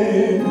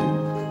there?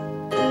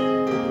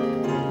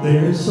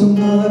 There's so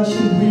much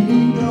that we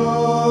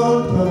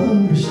don't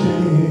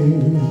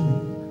understand.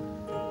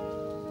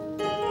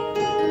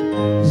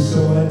 So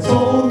I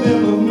told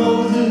them of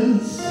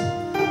Moses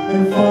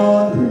and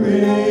Father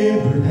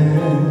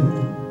Abraham.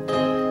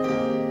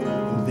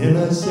 And then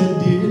I said,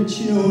 dear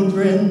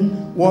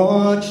children,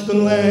 watch the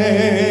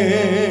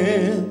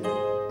land.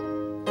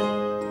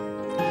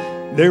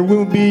 There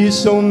will be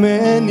so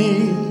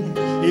many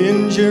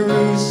in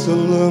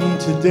Jerusalem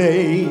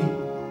today.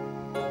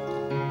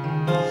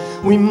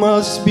 We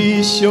must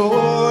be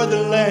sure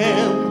the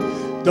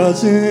Lamb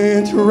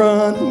doesn't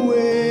run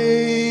away.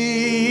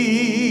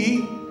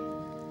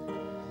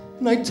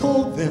 And I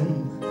told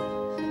them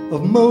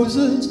of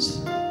Moses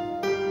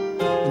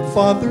and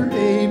Father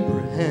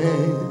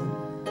Abraham.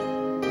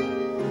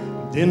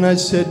 Then I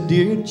said,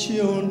 dear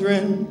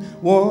children,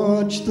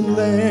 watch the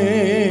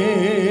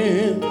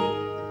land.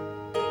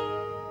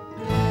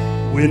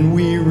 When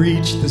we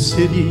reached the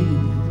city,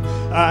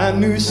 I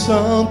knew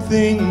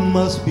something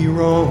must be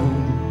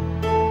wrong.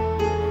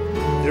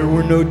 There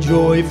were no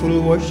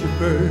joyful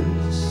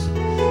worshipers,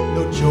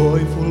 no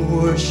joyful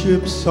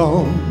worship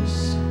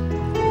songs.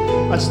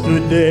 I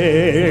stood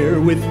there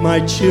with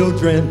my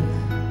children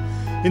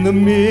in the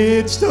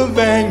midst of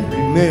angry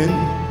men.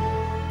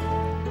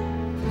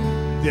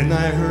 Then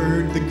I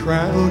heard the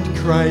crowd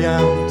cry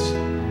out,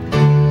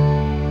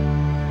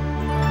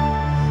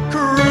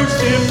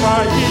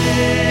 "Crucify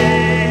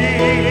him!"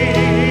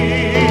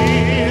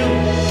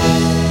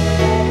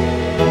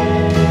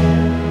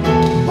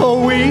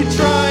 Oh, we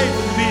tried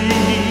to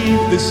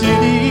leave the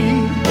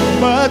city,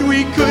 but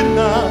we could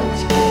not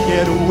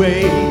get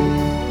away.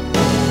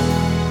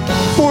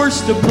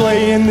 Forced to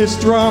play in this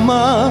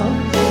drama,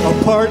 a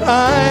part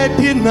I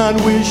did not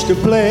wish to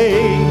play.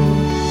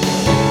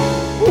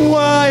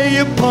 Why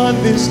upon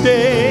this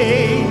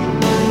day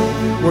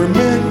were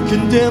men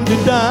condemned to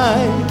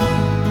die?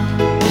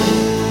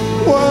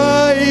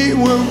 Why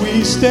were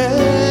we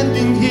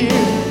standing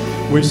here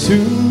where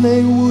soon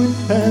they would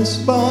pass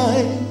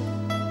by?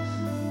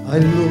 I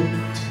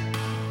looked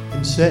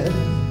and said,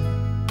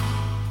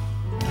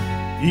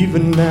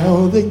 even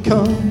now they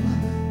come.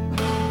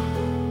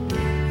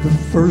 The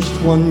first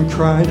one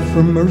cried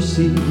for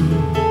mercy,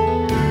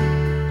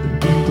 the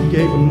people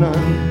gave him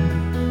none.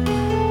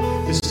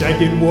 The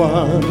second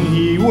one,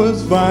 he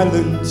was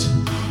violent,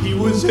 he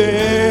was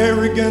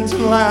arrogant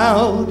and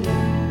loud.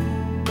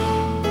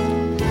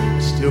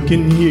 Still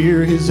can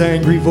hear his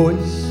angry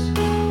voice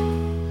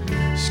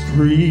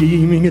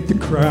screaming at the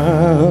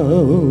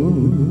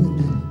crowd.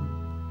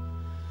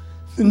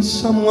 Then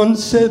someone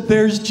said,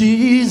 "There's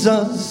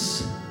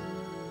Jesus."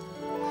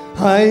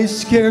 I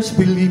scarce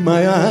believe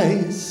my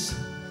eyes.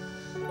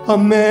 A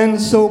man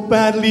so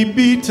badly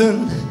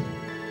beaten,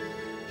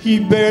 he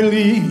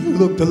barely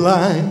looked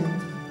alive.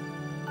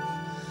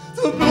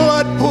 The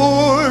blood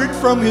poured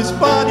from his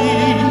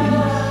body,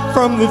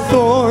 from the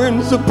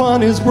thorns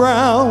upon his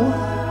brow,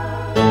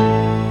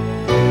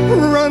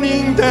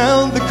 running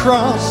down the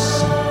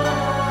cross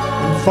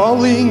and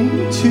falling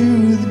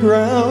to the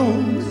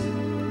ground.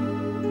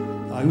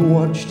 I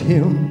watched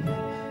him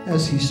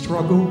as he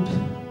struggled.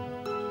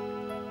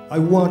 I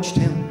watched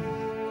him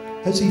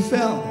as he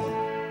fell.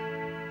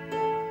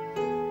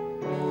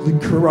 The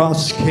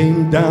cross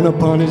came down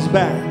upon his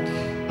back.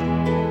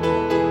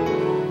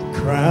 The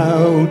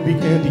crowd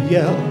began to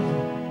yell.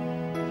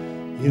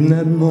 In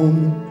that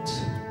moment,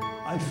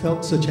 I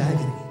felt such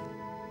agony.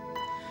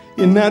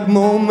 In that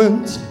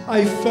moment,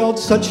 I felt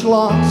such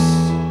loss.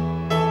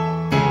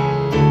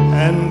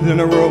 And then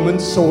a Roman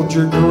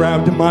soldier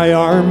grabbed my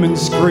arm and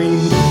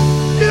screamed,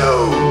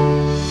 "You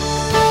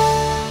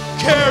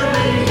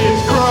carry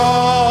his cross."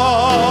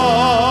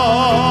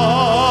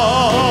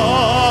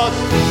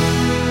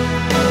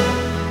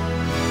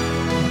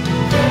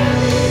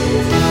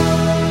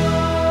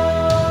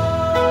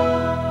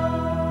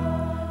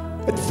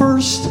 At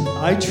first,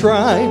 I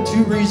tried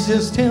to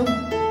resist him.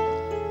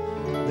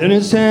 Then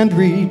his hand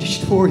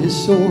reached for his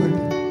sword.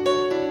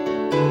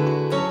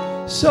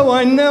 So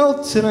I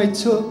knelt and I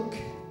took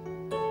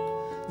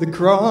the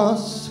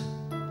cross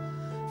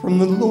from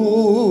the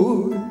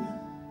Lord.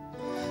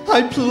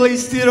 I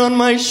placed it on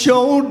my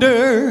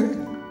shoulder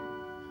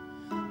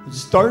and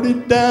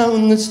started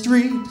down the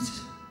street.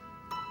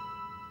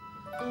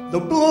 The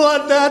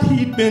blood that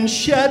he'd been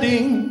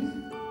shedding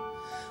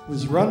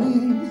was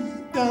running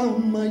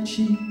down my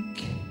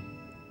cheek.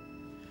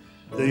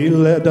 They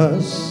led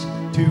us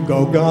to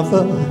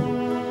Golgotha.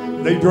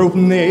 They drove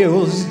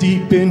nails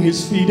deep in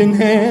his feet and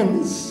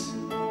hands.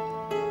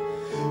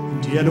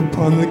 And yet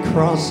upon the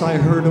cross I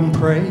heard him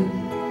pray,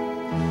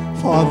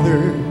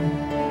 "Father,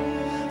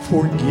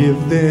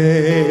 forgive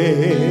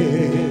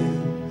them."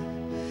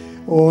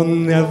 Oh,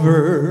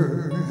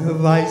 never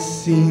have I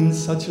seen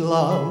such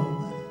love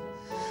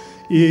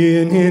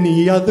in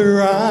any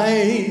other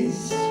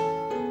eyes.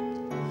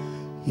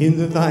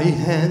 In thy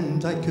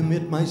hand I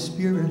commit my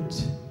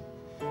spirit,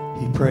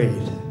 he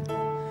prayed,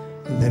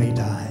 and then he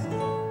died.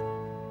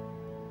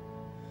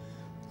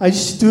 I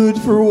stood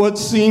for what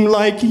seemed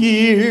like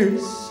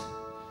years.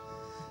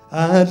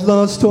 I'd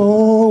lost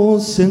all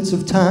sense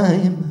of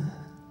time.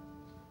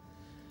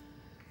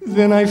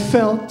 Then I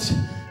felt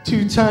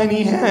two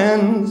tiny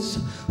hands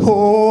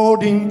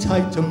holding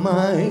tight to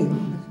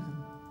mine.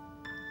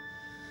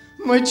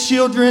 My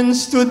children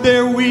stood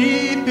there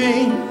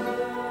weeping.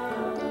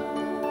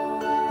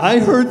 I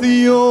heard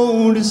the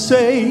oldest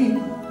say,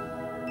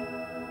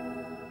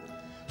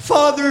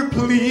 "Father,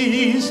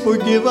 please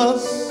forgive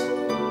us."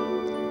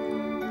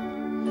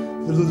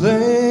 The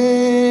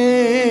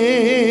lamb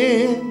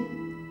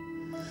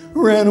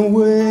ran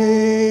away.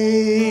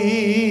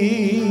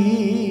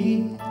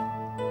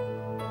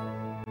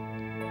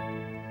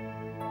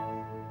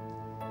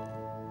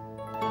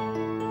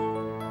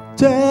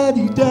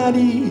 Daddy,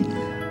 Daddy,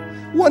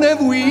 what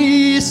have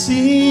we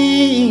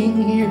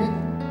seen here?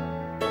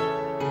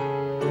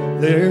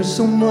 There's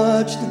so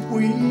much that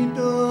we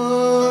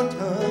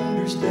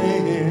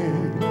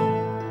understand.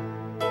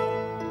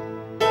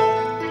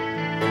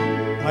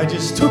 I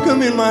just took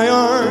him in my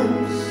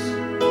arms.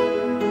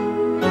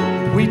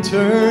 We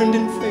turned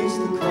and faced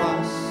the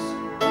cross.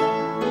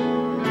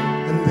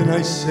 And then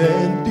I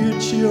said, dear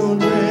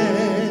children,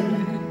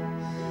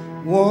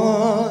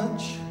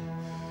 watch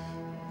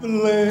the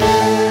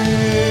Lamb.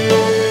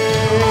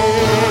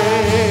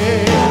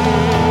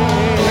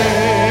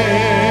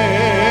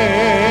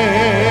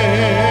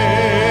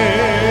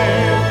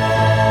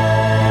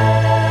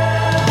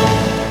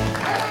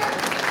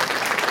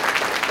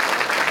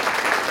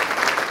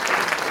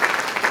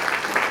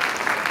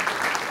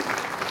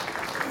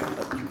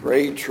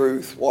 Great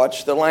truth.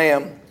 Watch the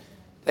Lamb.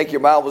 Take your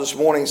Bible this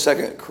morning,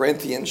 2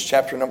 Corinthians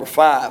chapter number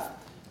 5.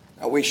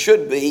 Now we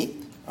should be,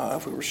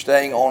 if we were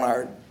staying on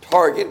our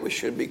target, we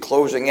should be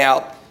closing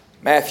out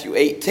Matthew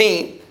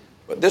 18.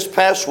 But this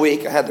past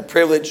week I had the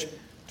privilege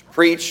to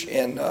preach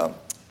in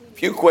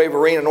Fuquay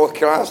Arena, North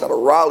Carolina. It's out of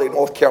Raleigh,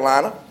 North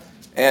Carolina.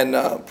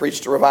 And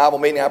preached a revival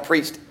meeting. I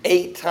preached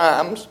 8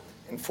 times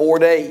in 4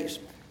 days.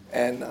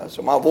 And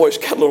so my voice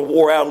got a little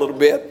wore out a little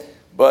bit.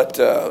 But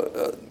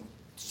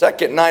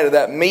second night of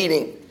that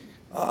meeting,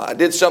 I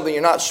did something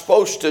you're not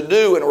supposed to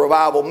do in a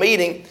revival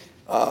meeting.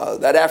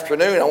 That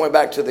afternoon, I went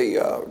back to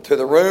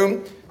the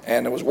room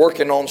and I was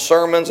working on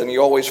sermons. And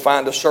you always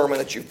find a sermon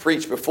that you've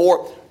preached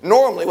before.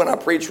 Normally, when I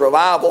preach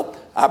revival,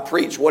 I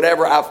preach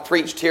whatever I've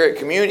preached here at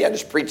Community. I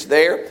just preach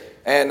there,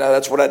 and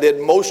that's what I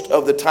did most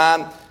of the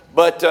time.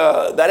 But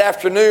that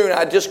afternoon,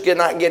 I just did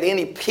not get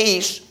any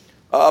peace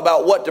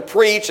about what to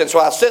preach, and so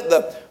I sent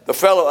the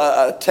fellow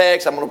a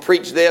text. I'm going to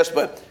preach this,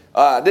 but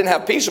I didn't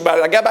have peace about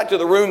it. I got back to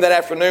the room that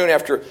afternoon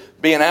after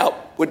being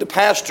out with the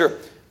pastor,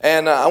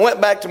 and I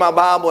went back to my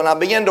Bible and I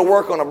began to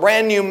work on a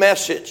brand new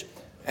message,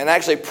 and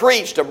actually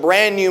preached a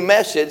brand new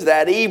message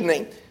that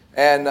evening,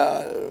 and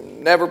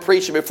never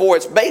preached it before.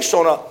 It's based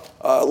on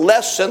a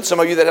lesson. Some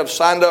of you that have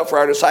signed up for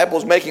our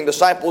Disciples Making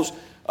Disciples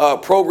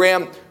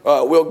program,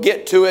 we'll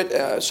get to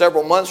it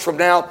several months from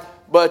now.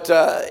 But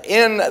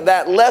in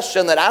that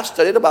lesson that I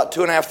studied about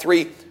 2.5,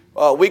 3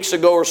 weeks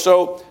ago or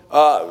so,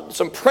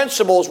 some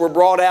principles were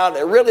brought out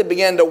that really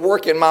began to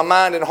work in my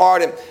mind and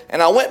heart.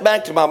 And I went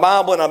back to my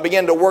Bible and I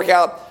began to work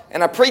out,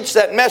 and I preached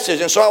that message.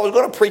 And so I was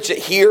going to preach it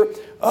here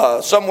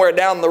somewhere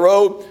down the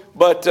road.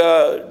 But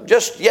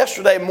just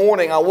yesterday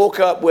morning, I woke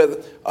up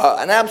with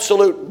an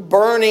absolute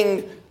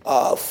burning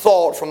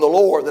thought from the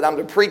Lord that I'm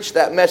to preach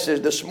that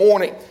message this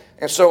morning.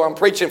 And so I'm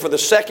preaching for the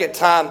second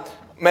time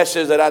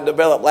message that I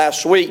developed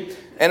last week.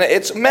 And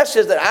it's a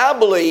message that I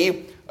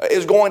believe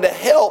is going to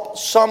help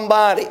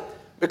somebody,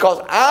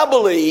 because I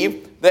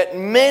believe that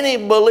many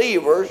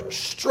believers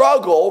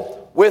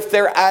struggle with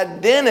their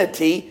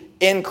identity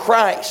in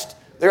Christ.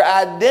 Their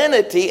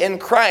identity in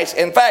Christ.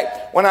 In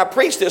fact, when I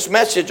preached this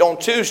message on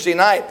Tuesday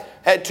night,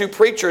 I had 2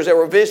 preachers that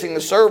were visiting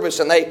the service,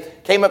 and they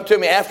came up to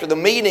me after the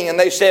meeting and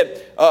they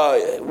said,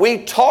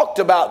 we talked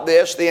about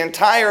this the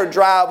entire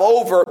drive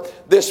over,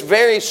 this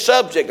very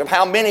subject of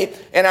how many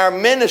in our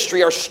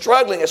ministry are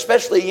struggling,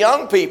 especially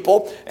young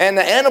people. And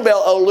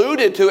Annabelle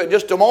alluded to it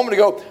just a moment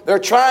ago. They're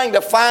trying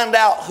to find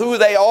out who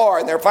they are,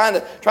 and they're trying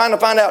to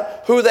find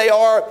out who they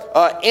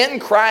are in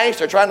Christ.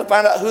 They're trying to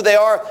find out who they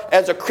are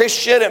as a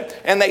Christian,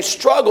 and they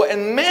struggle.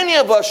 And many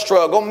of us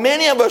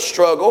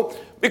struggle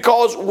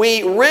because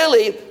we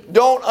really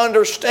don't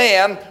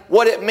understand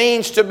what it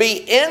means to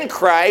be in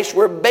Christ.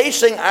 We're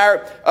basing our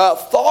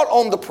thought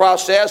on the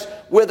process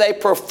with a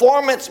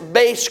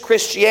performance-based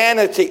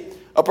Christianity.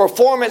 A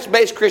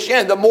performance-based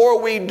Christianity. The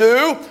more we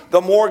do, the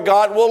more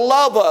God will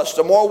love us.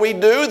 The more we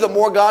do, the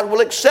more God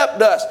will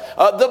accept us.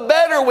 The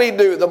better we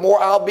do, the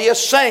more I'll be a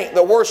saint.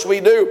 The worse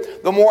we do,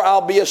 the more I'll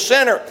be a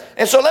sinner.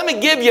 And so let me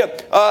give you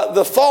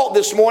the thought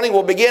this morning.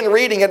 We'll begin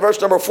reading at verse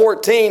number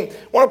 14. I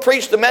want to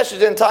preach the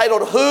message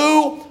entitled,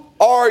 Who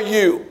Are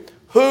You?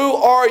 Who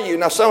are you?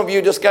 Now, some of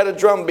you just got a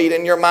drum beat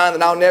in your mind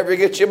and I'll never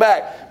get you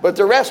back. But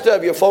the rest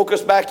of you,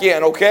 focus back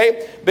in,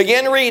 okay?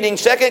 Begin reading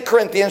 2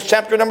 Corinthians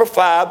chapter number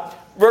 5,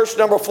 verse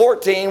number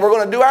 14. We're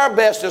going to do our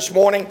best this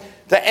morning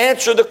to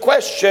answer the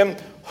question,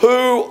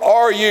 who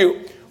are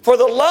you? For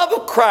the love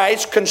of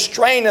Christ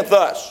constraineth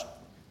us,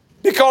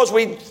 because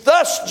we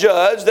thus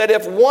judge that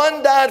if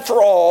one died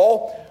for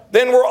all,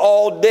 then we're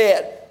all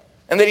dead.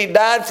 And that he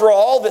died for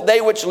all, that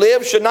they which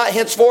live should not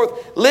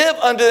henceforth live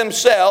unto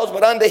themselves,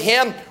 but unto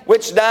him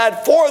which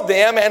died for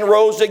them and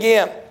rose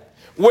again.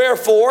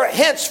 Wherefore,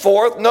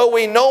 henceforth know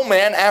we no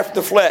man after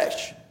the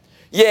flesh.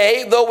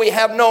 Yea, though we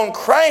have known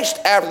Christ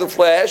after the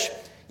flesh,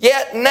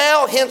 yet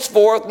now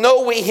henceforth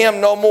know we him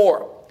no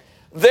more.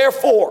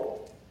 Therefore,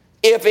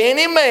 if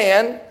any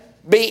man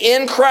be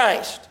in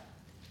Christ,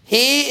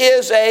 he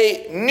is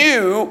a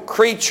new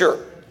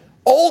creature.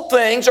 Old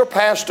things are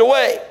passed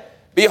away.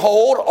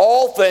 Behold,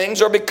 all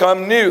things are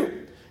become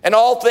new. And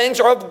all things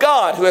are of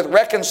God, who hath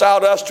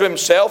reconciled us to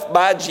himself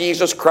by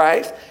Jesus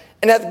Christ,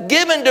 and hath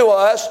given to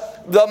us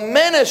the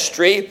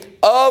ministry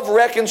of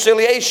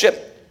reconciliation.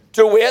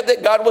 To wit,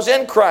 that God was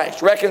in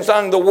Christ,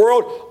 reconciling the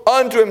world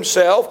unto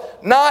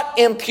himself, not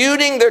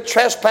imputing their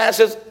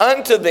trespasses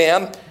unto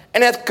them,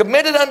 and hath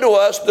committed unto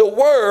us the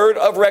word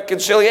of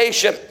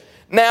reconciliation.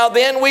 Now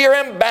then, we are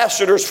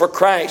ambassadors for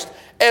Christ,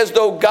 as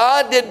though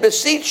God did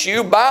beseech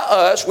you by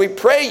us, we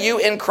pray you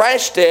in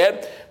Christ's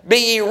stead,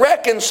 be ye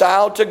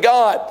reconciled to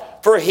God.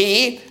 For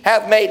he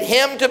hath made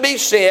him to be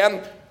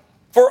sin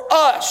for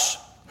us,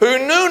 who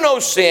knew no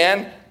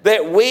sin,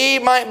 that we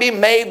might be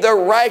made the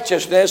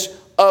righteousness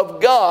of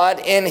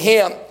God in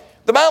him.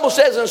 The Bible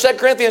says in 2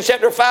 Corinthians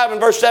chapter 5 and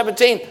verse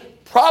 17,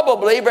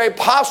 probably, very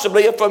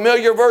possibly a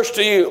familiar verse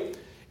to you.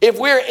 If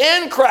we're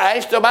in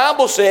Christ, the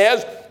Bible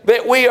says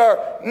that we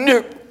are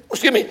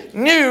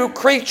new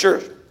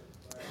creatures.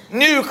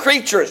 New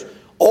creatures.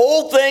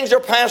 Old things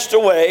are passed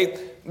away.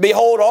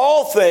 Behold,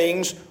 all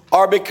things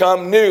are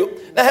become new.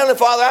 Now, Heavenly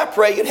Father, I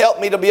pray you'd help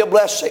me to be a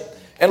blessing.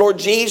 And Lord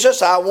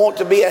Jesus, I want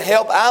to be a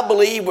help. I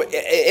believe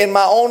in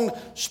my own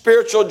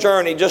spiritual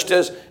journey, just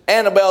as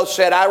Annabelle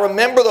said, I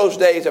remember those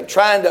days of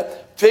trying to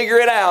figure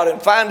it out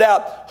and find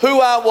out who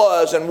I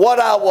was and what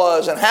I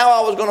was and how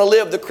I was going to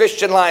live the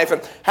Christian life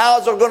and how I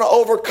was going to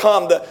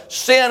overcome the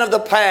sin of the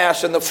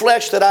past and the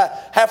flesh that I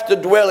have to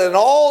dwell in. And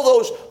all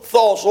those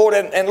thoughts, Lord,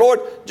 and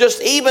Lord,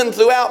 just even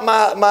throughout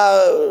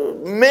my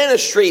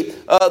ministry,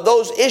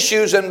 those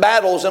issues and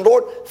battles. And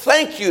Lord,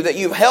 thank you that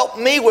you've helped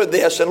me with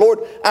this. And Lord,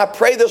 I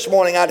pray this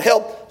morning I'd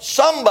help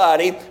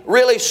somebody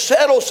really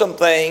settle some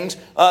things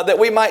that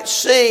we might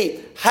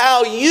see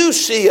how you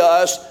see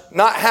us,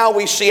 not how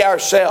we see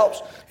ourselves.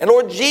 And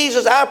Lord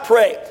Jesus, I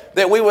pray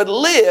that we would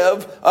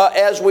live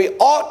as we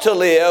ought to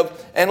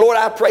live. And Lord,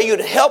 I pray you'd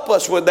help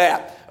us with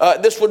that.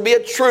 This would be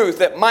a truth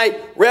that might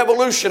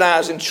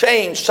revolutionize and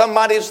change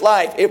somebody's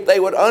life if they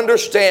would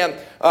understand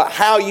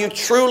how you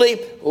truly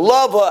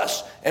love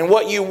us and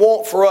what you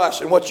want for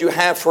us and what you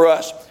have for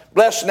us.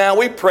 Bless now,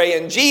 we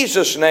pray in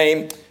Jesus'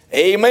 name.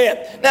 Amen.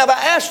 Now, if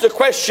I ask the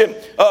question,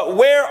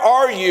 where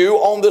are you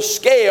on the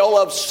scale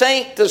of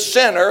saint to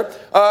sinner,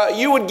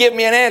 you would give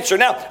me an answer.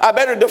 Now, I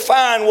better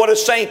define what a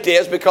saint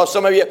is because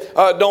some of you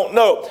don't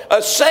know.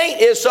 A saint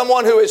is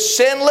someone who is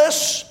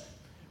sinless,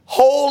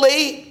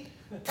 holy,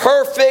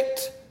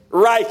 perfect,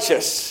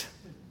 righteous.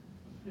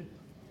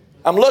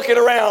 I'm looking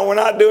around. We're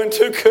not doing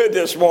too good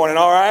this morning,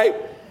 all right?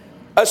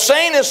 A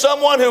saint is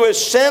someone who is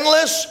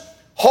sinless,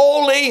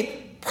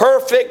 holy,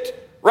 perfect,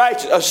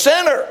 righteous. A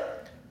sinner,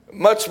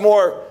 much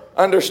more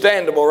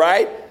understandable,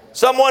 right?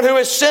 Someone who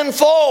is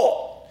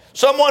sinful,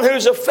 someone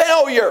who's a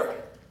failure,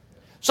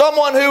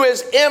 someone who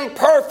is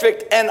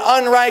imperfect and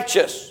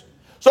unrighteous.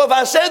 So if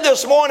I said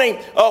this morning,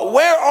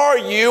 where are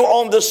you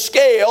on the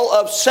scale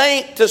of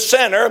saint to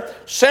sinner,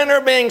 sinner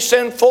being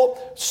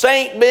sinful,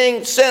 saint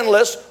being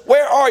sinless,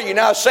 where are you?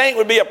 Now, a saint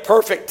would be a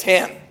perfect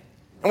 10,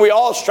 and we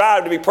all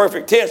strive to be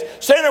perfect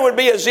 10s. Sinner would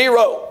be a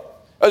 0.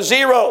 A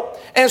 0.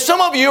 And some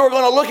of you are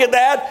going to look at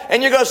that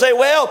and you're going to say,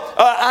 well,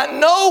 I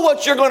know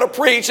what you're going to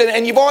preach,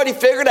 and you've already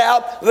figured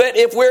out that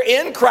if we're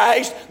in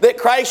Christ, that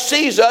Christ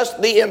sees us,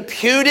 the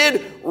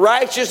imputed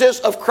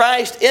righteousness of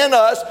Christ in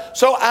us.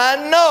 So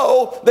I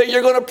know that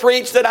you're going to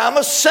preach that I'm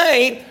a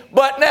saint,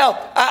 but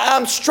now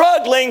I'm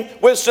struggling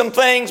with some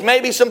things,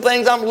 maybe some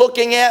things I'm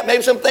looking at,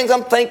 maybe some things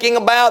I'm thinking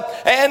about.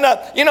 And,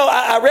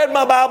 I read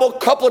my Bible a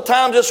couple of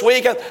times this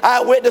week.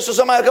 I witnessed to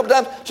somebody a couple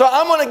of times. So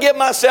I'm going to give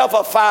myself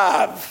a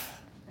 5.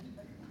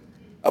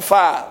 A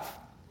 5.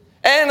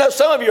 And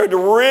some of you are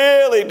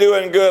really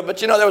doing good, but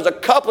there was a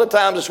couple of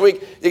times this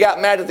week you got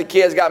mad at the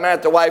kids, got mad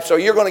at the wife, so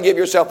you're going to give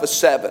yourself a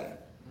 7,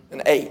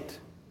 an 8.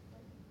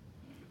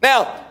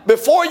 Now,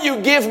 before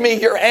you give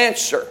me your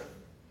answer,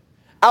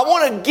 I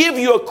want to give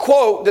you a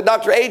quote that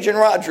Dr. Adrian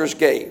Rogers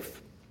gave.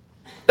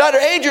 Dr.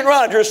 Adrian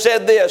Rogers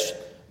said this,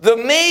 "The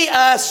me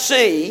I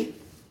see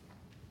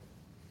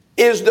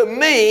is the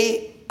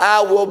me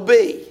I will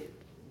be.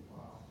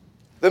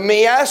 The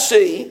me I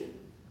see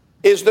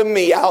is the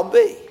me I'll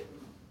be."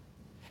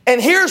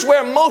 And here's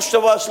where most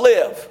of us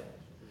live.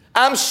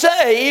 I'm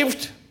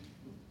saved,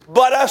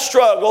 but I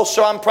struggle,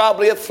 so I'm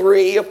probably a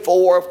 3, a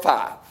 4, a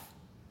 5.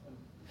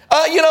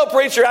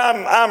 Preacher,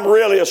 I'm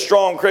really a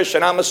strong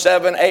Christian. I'm a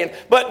 7, 8,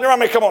 but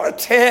come on, a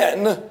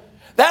 10.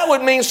 That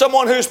would mean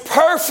someone who's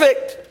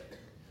perfect,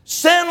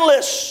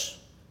 sinless,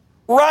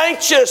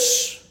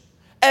 righteous,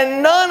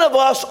 and none of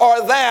us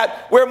are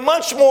that. We're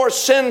much more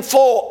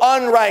sinful,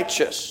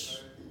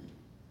 unrighteous.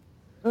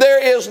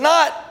 There is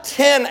not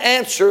 10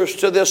 answers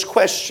to this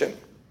question.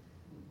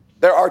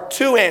 There are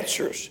 2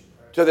 answers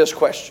to this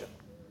question.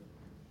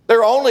 There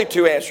are only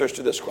 2 answers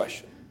to this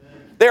question.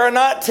 There are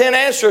not 10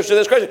 answers to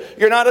this question.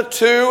 You're not a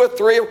 2, a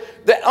 3.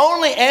 The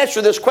only answer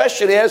to this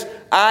question is,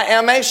 I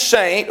am a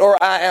saint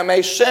or I am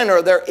a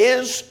sinner. There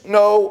is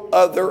no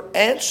other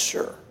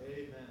answer.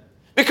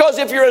 Because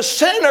if you're a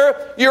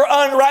sinner, you're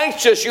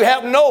unrighteous. You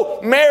have no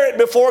merit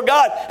before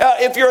God.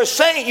 If you're a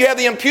saint, you have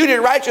the imputed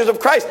righteousness of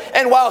Christ.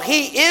 And while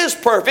He is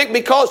perfect,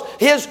 because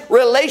His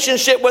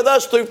relationship with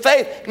us through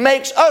faith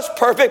makes us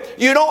perfect,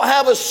 you don't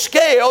have a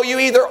scale. You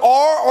either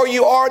are or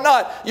you are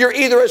not. You're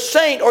either a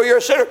saint or you're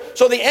a sinner.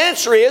 So the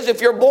answer is, if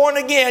you're born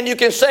again, you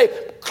can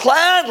say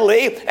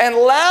gladly and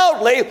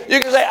loudly, you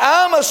can say,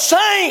 I'm a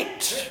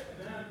saint.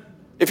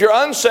 If you're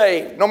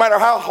unsaved, no matter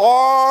how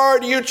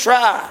hard you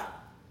try,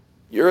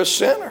 you're a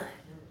sinner.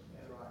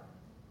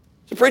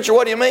 So, preacher,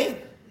 what do you mean?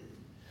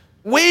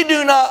 We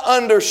do not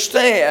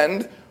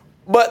understand,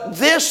 but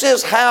this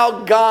is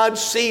how God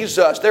sees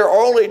us. There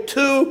are only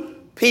two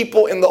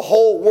people in the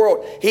whole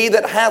world. He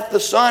that hath the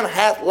Son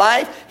hath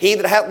life. He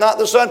that hath not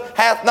the Son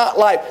hath not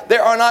life.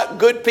 There are not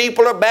good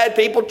people or bad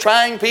people,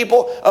 trying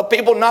people,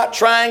 people not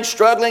trying,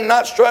 struggling,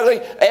 not struggling,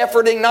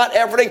 efforting, not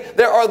efforting.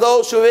 There are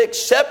those who have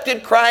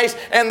accepted Christ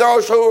and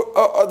those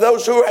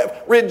who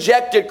have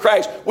rejected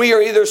Christ. We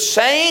are either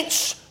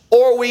saints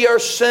or we are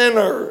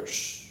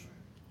sinners.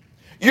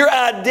 Your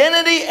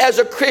identity as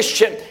a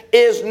Christian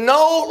is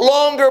no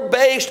longer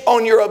based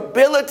on your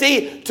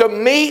ability to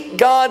meet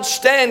God's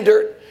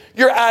standard.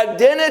 Your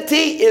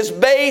identity is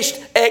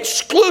based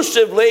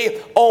exclusively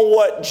on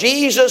what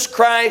Jesus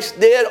Christ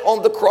did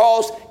on the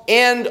cross.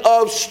 End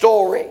of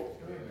story.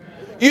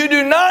 You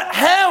do not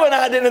have an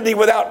identity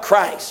without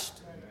Christ.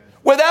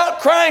 Without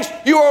Christ,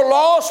 you are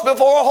lost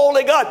before a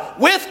holy God.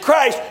 With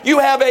Christ, you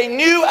have a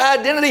new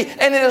identity,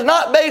 and it is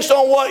not based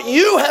on what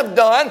you have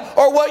done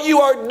or what you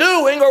are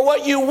doing or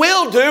what you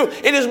will do.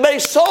 It is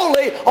based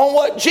solely on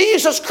what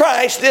Jesus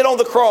Christ did on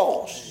the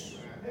cross.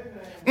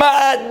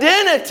 My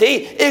identity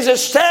is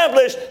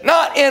established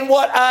not in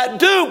what I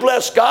do,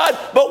 bless God,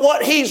 but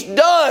what He's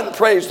done,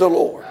 praise the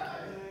Lord.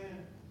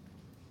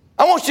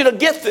 I want you to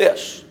get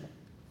this.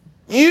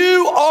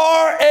 You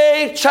are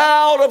a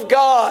child of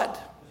God.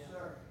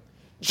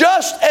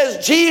 Just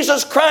as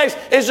Jesus Christ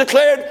is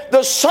declared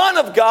the Son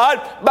of God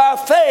by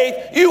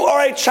faith, you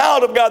are a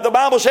child of God. The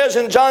Bible says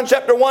in John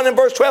chapter 1 and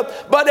verse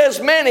 12, but as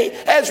many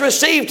as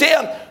received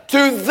Him,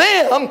 to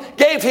them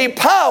gave He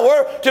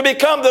power to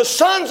become the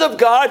sons of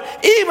God,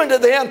 even to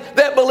them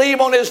that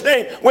believe on His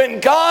name. When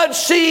God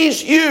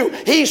sees you,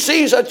 He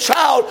sees a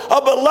child,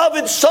 a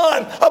beloved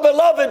son, a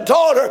beloved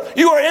daughter.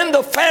 You are in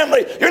the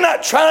family. You're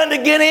not trying to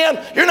get in.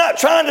 You're not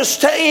trying to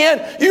stay in.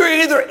 You're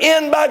either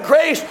in by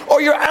grace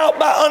or you're out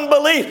by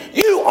unbelief.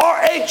 You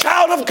are a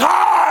child of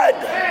God.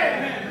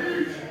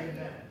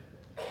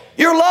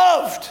 You're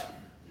loved.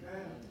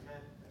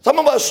 Some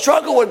of us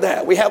struggle with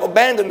that. We have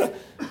abandonment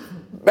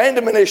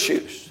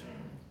issues.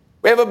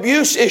 We have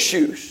abuse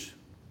issues.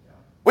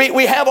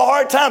 We have a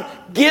hard time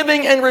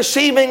giving and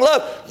receiving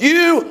love.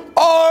 You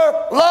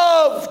are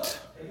loved.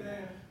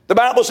 The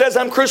Bible says,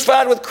 I'm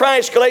crucified with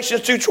Christ,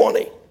 Galatians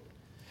 2:20.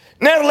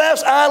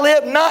 Nevertheless, I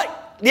live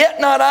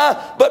yet not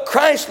I, but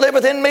Christ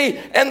liveth in me.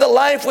 And the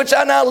life which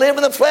I now live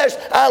in the flesh,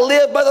 I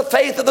live by the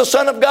faith of the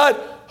Son of God,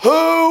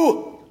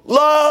 who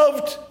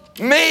loved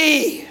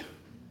me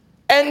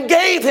and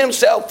gave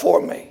Himself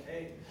for me.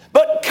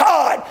 But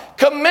God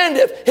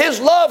commendeth His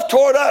love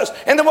toward us,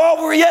 and that while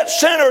we were yet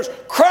sinners,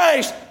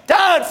 Christ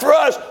died for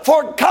us.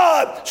 For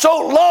God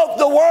so loved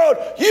the world.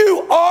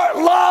 You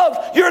are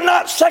loved. You're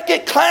not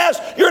second class.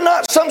 You're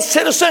not some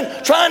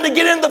citizen trying to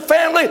get in the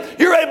family.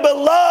 You're a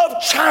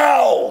beloved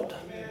child.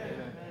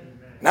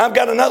 Now I've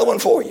got another one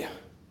for you.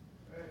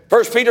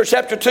 1 Peter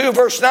chapter 2,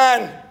 verse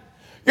 9.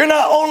 You're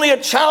not only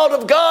a child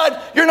of God,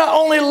 you're not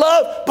only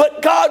loved,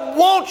 but God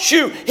wants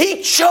you.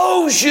 He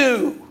chose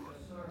you.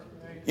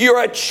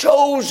 You're a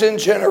chosen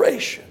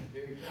generation,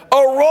 a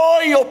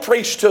royal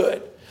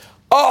priesthood,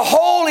 a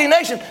holy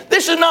nation.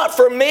 This is not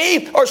for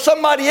me or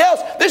somebody else.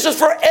 This is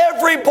for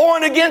every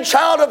born-again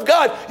child of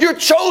God. You're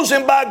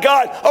chosen by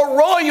God, a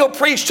royal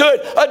priesthood,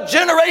 a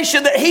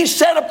generation that He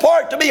set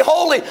apart to be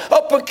holy,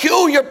 a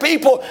peculiar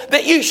people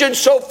that you should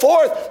show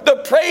forth the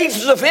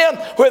praises of Him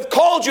who hath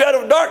called you out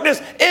of darkness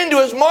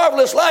into His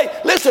marvelous light.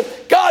 Listen,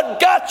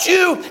 God got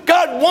you.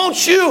 God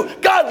wants you.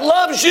 God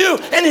loves you.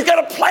 And He's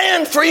got a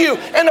plan for you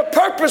and a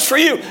purpose for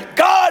you.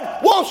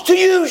 God wants to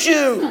use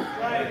you.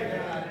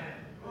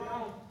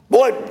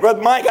 Boy,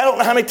 Brother Mike, I don't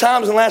know how many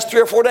times in the last 3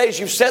 or 4 days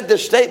you've said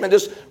this statement,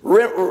 just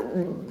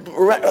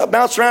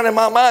bounce around in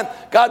my mind.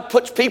 God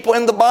puts people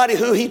in the body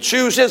who He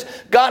chooses.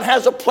 God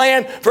has a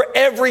plan for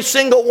every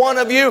single one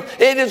of you.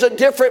 It is a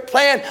different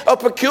plan, a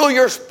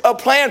peculiar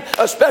plan,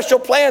 a special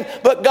plan.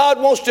 But God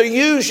wants to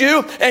use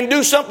you and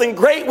do something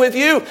great with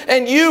you.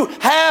 And you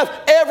have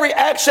every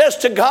access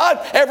to God,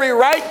 every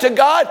right to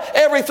God,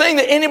 everything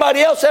that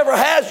anybody else ever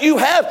has, you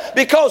have,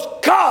 because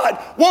God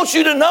wants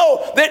you to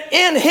know that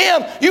in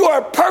Him you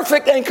are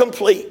perfect and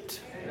complete.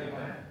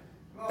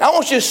 I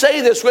want you to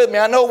say this with me.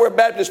 I know we're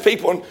Baptist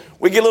people and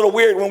we get a little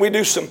weird when we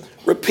do some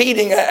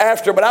repeating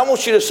after, but I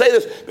want you to say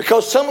this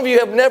because some of you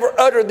have never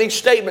uttered these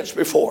statements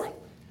before.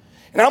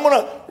 And I'm going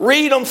to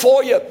read them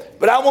for you,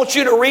 but I want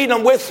you to read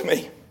them with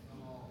me.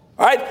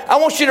 All right? I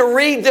want you to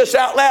read this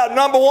out loud.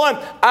 Number one,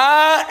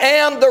 I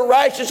am the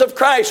righteousness of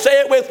Christ. Say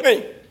it with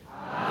me.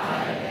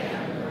 I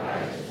am the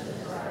righteousness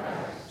of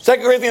Christ. 2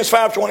 Corinthians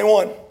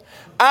 5:21.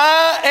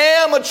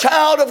 I am a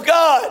child of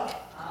God.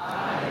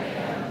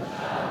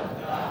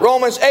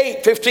 Romans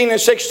 8:15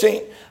 and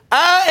 16.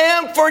 I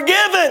am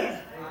forgiven.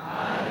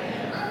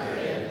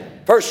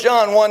 1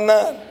 John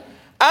 1:9.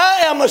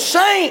 I am a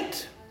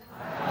saint.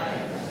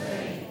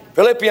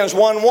 Philippians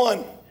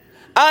 1:1.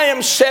 I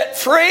am set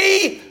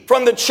free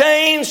from the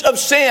chains of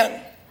sin.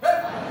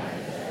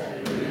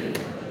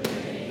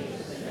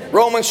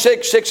 Romans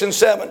 6:6 and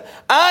 7.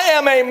 I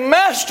am a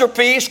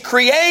masterpiece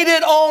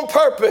created on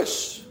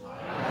purpose.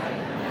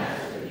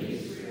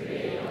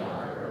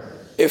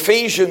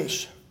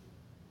 Ephesians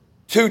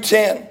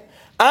 2:10.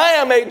 I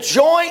am a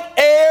joint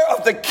heir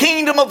of the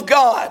kingdom of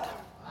God.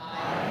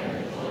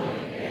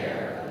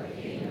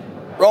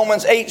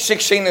 Romans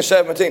 8:16 and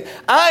 17.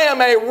 I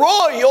am a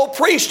royal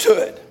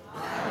priesthood.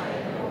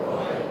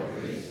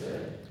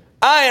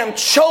 I am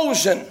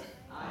chosen.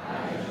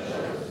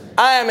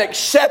 I am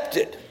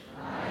accepted.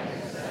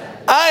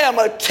 I am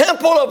a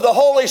temple of the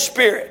Holy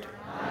Spirit.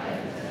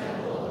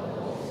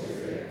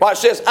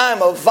 Watch this. I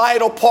am a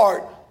vital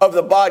part of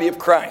the body of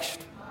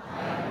Christ.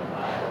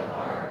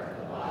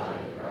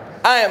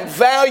 I am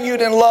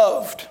valued and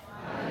loved.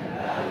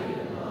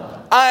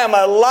 I am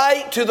a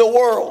light to the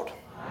world.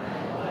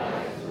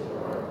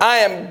 I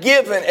am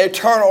given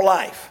eternal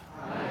life.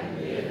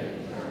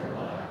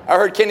 I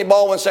heard Kenny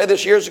Baldwin say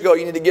this years ago.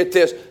 You need to get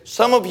this.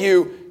 Some of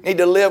you need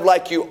to live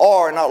like you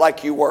are, not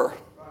like you were.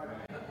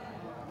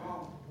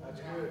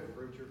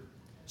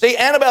 See,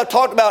 Annabelle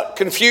talked about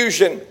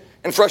confusion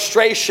and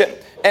frustration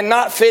and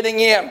not fitting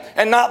in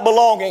and not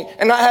belonging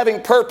and not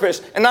having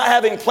purpose and not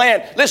having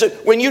plan. Listen,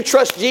 when you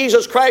trust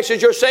Jesus Christ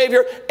as your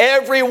Savior,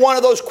 every one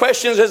of those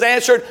questions is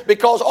answered,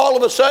 because all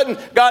of a sudden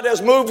God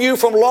has moved you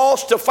from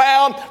lost to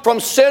found, from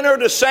sinner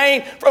to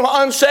saint, from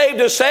unsaved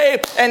to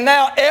saved, and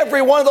now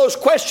every one of those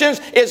questions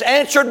is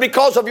answered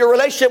because of your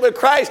relationship with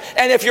Christ.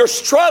 And if you're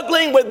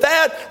struggling with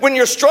that, when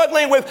you're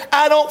struggling with,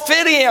 I don't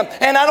fit in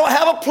and I don't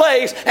have a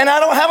place and I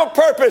don't have a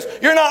purpose,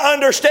 you're not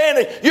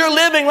understanding. You're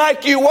living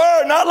like you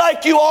were, not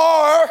like you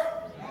are.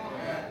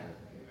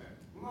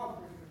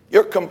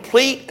 You're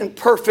complete and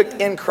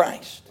perfect in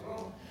Christ.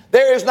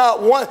 There is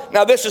not one,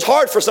 now this is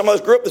hard for some of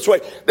us grew up this way.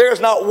 There is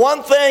not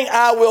one thing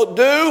I will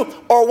do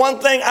or one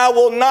thing I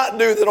will not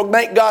do that will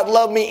make God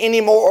love me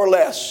any more or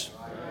less.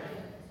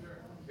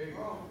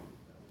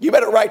 You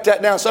better write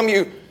that down. Some of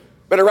you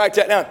better write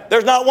that down.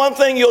 There's not one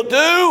thing you'll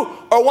do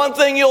or one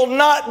thing you'll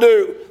not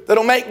do that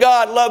will make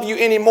God love you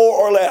any more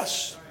or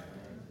less.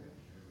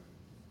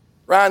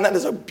 Ryan, that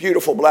is a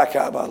beautiful black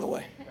eye, by the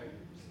way.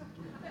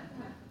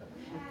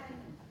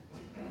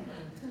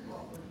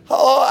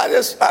 Oh, I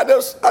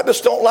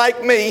just don't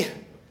like me.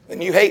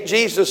 And you hate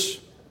Jesus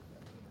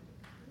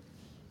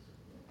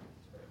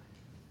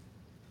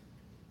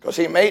because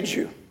He made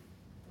you.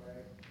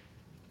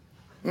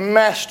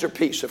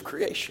 Masterpiece of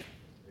creation.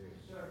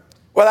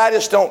 Well, I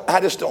just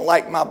don't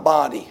like my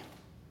body.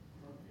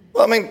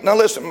 Well, I mean, now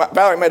listen,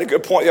 Valerie made a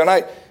good point the other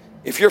night.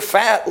 If you're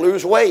fat,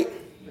 lose weight.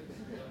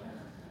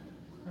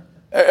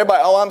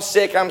 Everybody, oh, I'm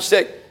sick.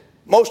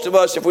 Most of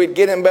us, if we'd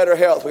get in better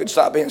health, we'd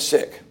stop being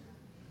sick.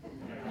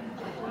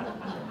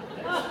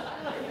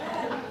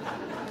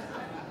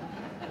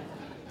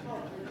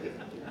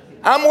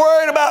 I'm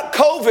worried about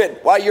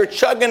COVID. While you're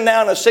chugging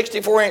down a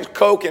 64-inch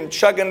Coke and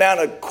chugging down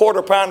a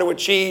quarter pounder with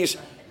cheese,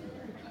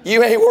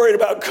 you ain't worried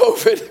about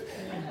COVID.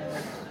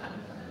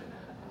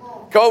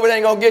 COVID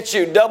ain't going to get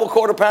you. Double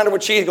quarter pounder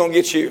with cheese going to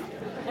get you.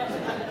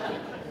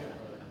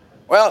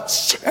 Well,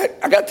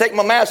 I got to take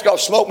my mask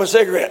off, smoke my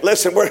cigarette.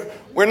 Listen,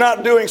 we're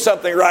not doing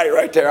something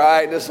right there, all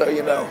right, just so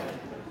you know.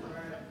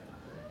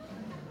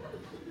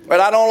 But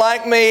I don't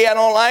like me. I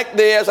don't like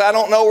this. I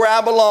don't know where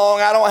I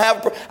belong.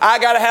 I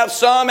got to have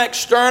some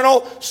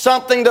external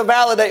something to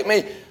validate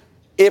me.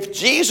 If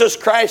Jesus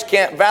Christ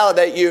can't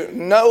validate you,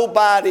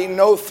 nobody,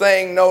 no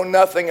thing, no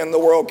nothing in the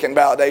world can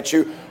validate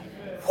you.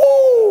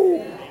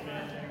 Woo!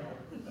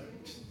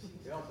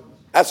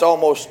 That's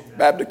almost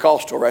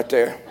Baptist-costal right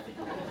there.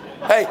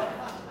 Hey,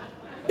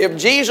 if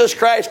Jesus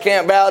Christ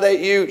can't validate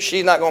you,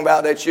 she's not going to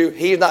validate you.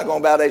 He's not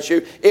going to validate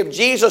you. If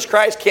Jesus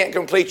Christ can't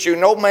complete you,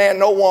 no man,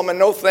 no woman,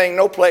 no thing,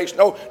 no place,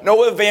 no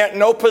event,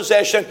 no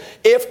possession.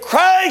 If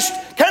Christ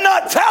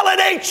cannot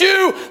validate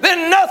you,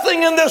 then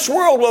nothing in this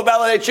world will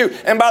validate you.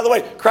 And by the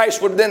way,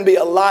 Christ would then be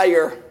a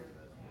liar,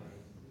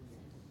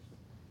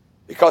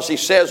 because He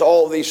says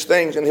all these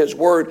things in His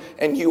Word,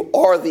 and you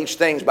are these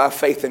things by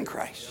faith in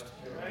Christ.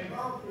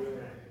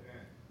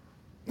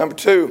 Number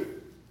 2,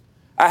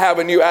 I have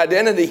a new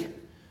identity.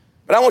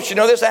 But I want you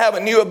to know this, I have a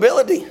new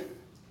ability.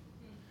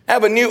 I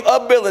have a new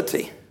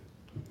ability.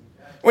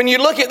 When you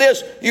look at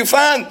this, you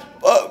find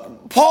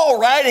Paul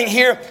writing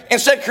here in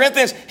 2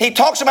 Corinthians, he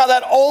talks about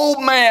that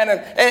old man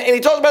and he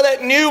talks about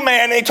that new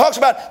man, and he talks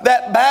about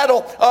that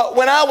battle.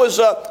 When I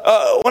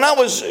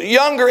was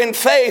younger in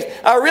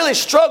faith, I really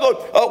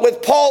struggled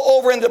with Paul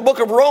over in the book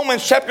of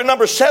Romans chapter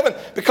number 7,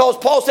 because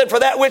Paul said, for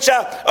that which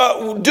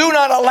I do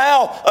not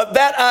allow,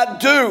 that I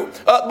do.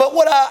 But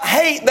what I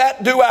hate,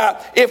 that do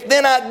I. If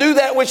then I do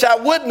that which I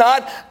would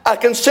not, I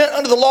consent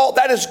unto the law,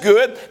 that is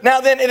good.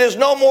 Now then, it is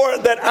no more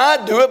that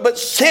I do it, but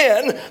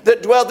sin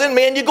that dwelleth in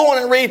me. And you go on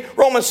and read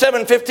Romans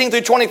 7:15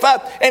 through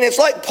 25. And it's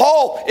like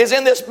Paul is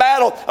in this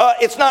battle.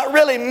 It's not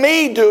really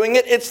me doing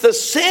it. It's the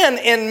sin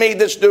in me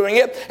that's doing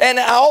it. And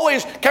I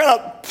always kind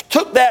of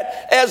took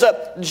that as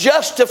a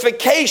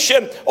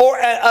justification or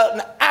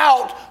an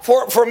out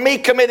for me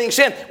committing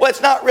sin. Well,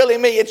 it's not really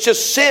me. It's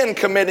just sin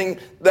committing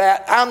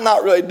that. I'm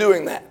not really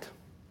doing that.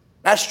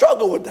 And I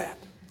struggle with that.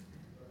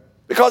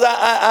 Because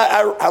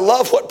I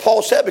love what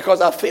Paul said,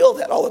 because I feel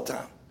that all the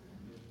time.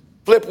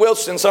 Flip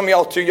Wilson, some of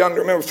y'all too young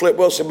to remember Flip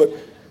Wilson, but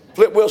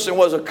Flip Wilson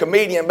was a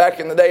comedian back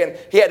in the day, and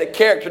he had a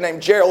character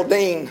named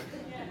Geraldine.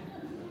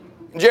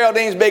 And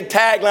Geraldine's big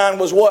tagline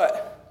was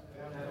what?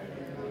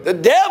 The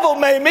devil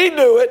made me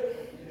do it.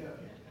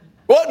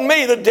 Wasn't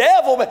me, the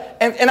devil.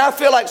 And I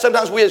feel like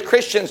sometimes we as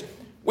Christians,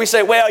 we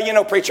say, well, you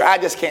know, preacher, I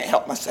just can't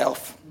help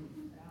myself.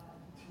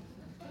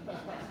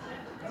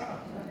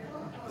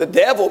 The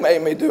devil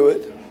made me do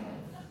it.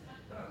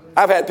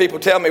 I've had people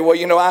tell me, well,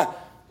 you know,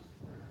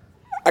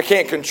 I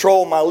can't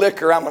control my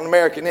liquor. I'm an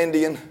American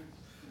Indian.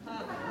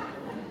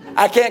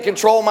 I can't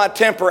control my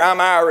temper. I'm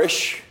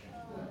Irish.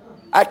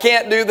 I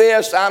can't do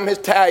this. I'm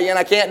Italian.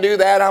 I can't do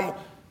that.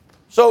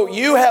 So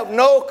you have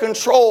no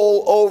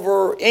control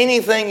over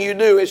anything you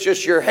do. It's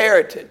just your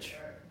heritage.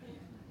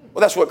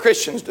 Well, that's what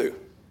Christians do.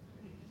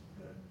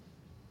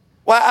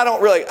 Well, I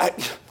don't really, I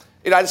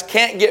just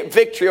can't get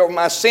victory over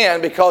my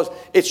sin because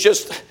it's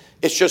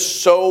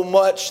just so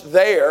much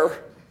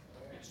there.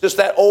 It's just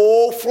that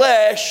old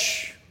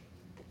flesh.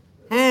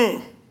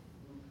 If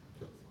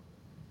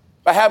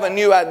I have a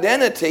new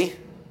identity,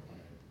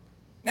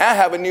 now I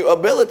have a new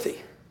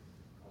ability.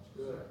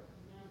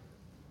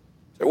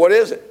 So what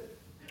is it?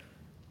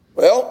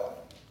 Well,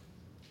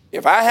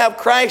 if I have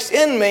Christ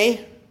in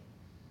me,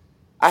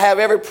 I have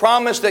every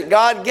promise that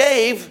God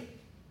gave.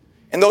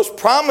 And those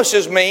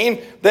promises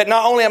mean that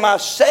not only am I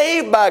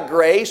saved by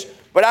grace,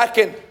 but I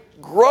can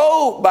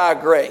grow by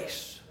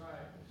grace.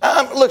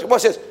 Look,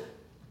 what's this?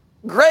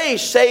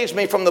 Grace saves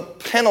me from the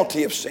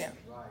penalty of sin.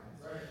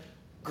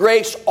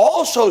 Grace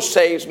also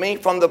saves me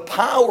from the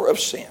power of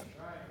sin.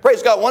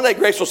 Praise God, one day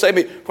grace will save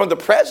me from the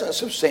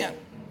presence of sin.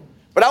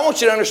 But I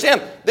want you to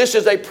understand, this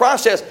is a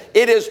process.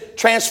 It is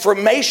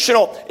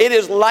transformational. It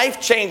is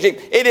life-changing.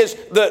 It is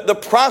the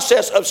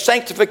process of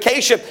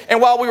sanctification.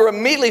 And while we were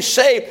immediately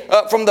saved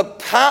from the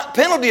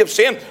penalty of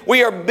sin,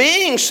 we are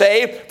being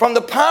saved from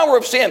the power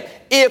of sin.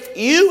 If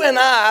you and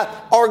I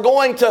are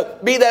going to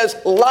be those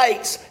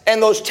lights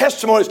and those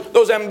testimonies,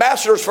 those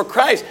ambassadors for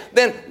Christ,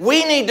 then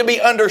we need to be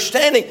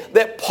understanding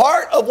that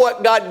part of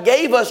what God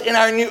gave us in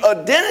our new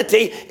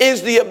identity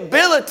is the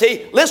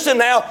ability, listen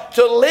now,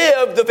 to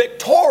live the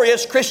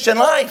victorious Christian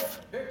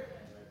life.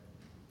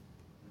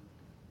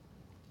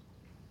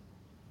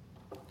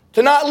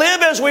 To not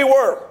live as we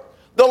were.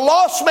 The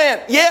lost man,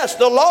 yes,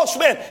 the lost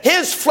man,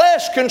 his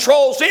flesh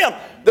controls him.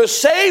 The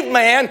saved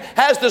man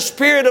has the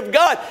Spirit of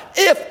God.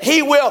 If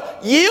he will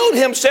yield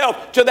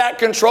himself to that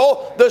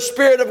control, the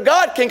Spirit of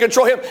God can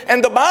control him.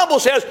 And the Bible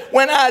says,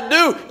 when I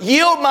do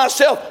yield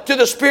myself to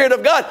the Spirit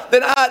of God,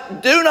 then I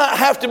do not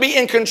have to be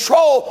in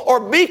control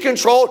or be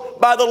controlled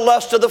by the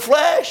lust of the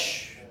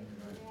flesh.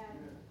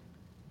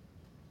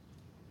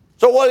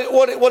 So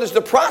what is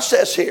the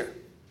process here?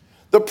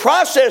 The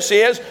process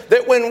is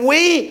that when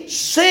we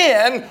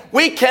sin,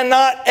 we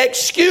cannot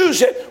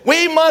excuse it.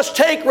 We must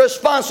take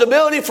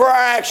responsibility for our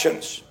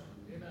actions.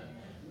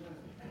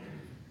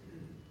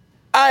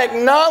 I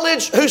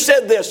acknowledge, who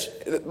said this?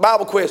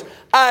 Bible quiz.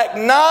 I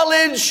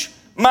acknowledge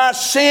my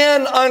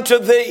sin unto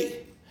thee.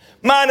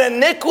 Mine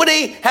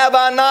iniquity have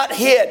I not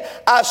hid.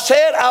 I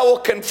said, I will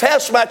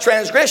confess my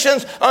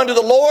transgressions unto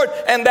the Lord,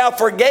 and thou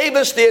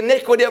forgavest the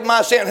iniquity of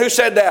my sin. Who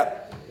said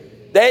that?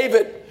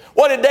 David.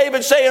 What did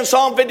David say in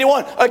Psalm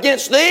 51?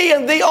 Against thee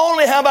and thee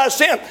only have I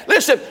sinned.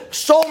 Listen,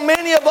 so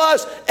many of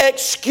us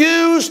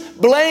excuse,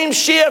 blame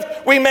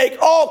shift. We make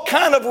all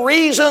kind of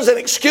reasons and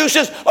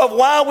excuses of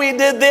why we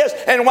did this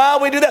and why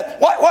we do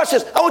that. Watch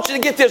this. I want you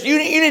to get this. You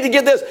need to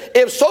get this.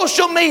 If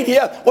social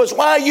media was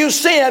why you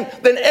sin,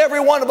 then every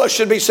one of us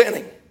should be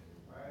sinning.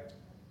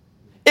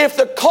 If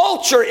the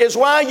culture is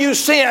why you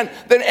sin,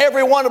 then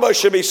every one of us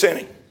should be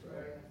sinning.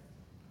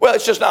 Well,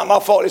 it's just not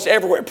my fault. It's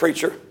everywhere,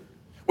 preacher.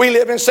 We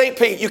live in St.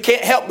 Pete. You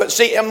can't help but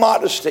see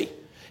immodesty.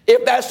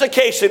 If that's the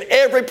case, then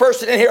every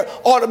person in here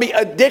ought to be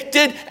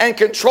addicted and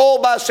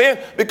controlled by sin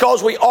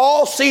because we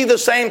all see the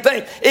same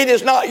thing. It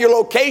is not your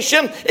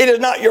location. It is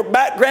not your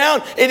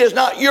background. It is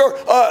not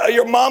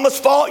your mama's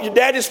fault, your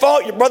daddy's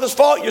fault, your brother's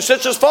fault, your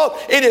sister's fault.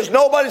 It is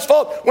nobody's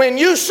fault. When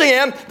you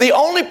sin, the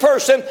only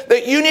person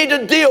that you need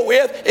to deal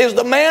with is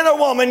the man or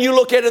woman you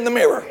look at in the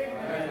mirror.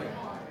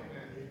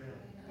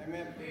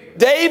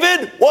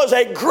 David was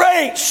a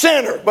great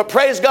sinner, but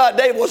praise God,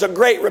 David was a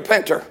great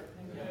repenter.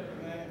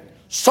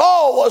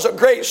 Saul was a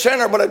great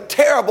sinner, but a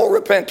terrible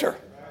repenter.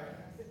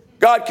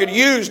 God could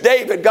use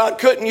David, God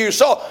couldn't use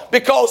Saul,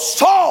 because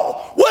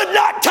Saul would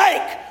not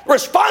take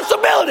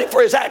responsibility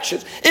for his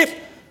actions.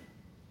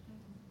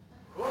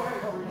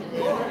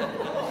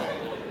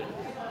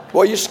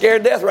 Boy, you're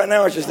scared to death right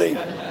now, aren't you, Steve?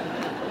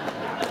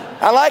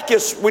 I like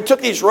this. We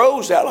took these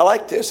rows out. I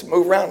like this.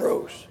 Move around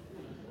rows.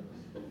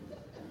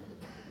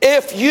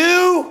 If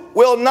you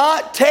will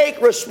not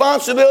take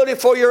responsibility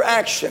for your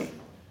action,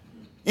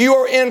 you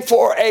are in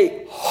for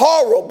a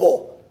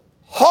horrible,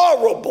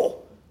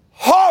 horrible,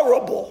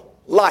 horrible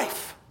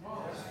life.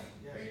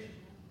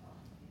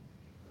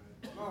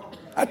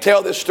 I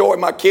tell this story.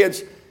 My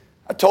kids,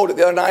 I told it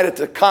the other night at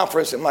the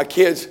conference, and my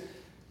kids,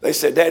 they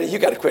said, Daddy, you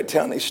got to quit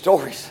telling these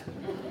stories.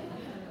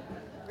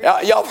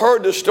 Y'all have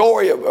heard the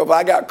story of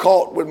I got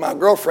caught with my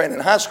girlfriend in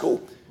high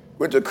school,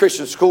 went to a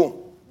Christian school.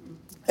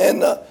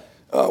 And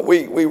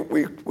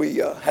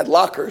we had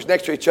lockers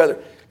next to each other.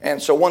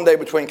 And so one day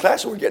between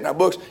classes, we were getting our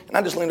books, and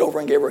I just leaned over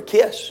and gave her a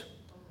kiss.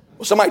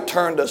 Well, somebody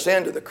turned us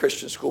into the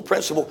Christian school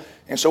principal,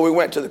 and so we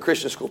went to the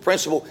Christian school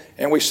principal,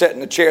 and we sat in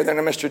the chair there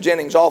in Mr.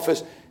 Jennings'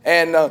 office,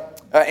 and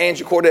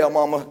Angie Cordell,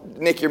 Mama,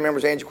 Nikki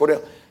remembers Angie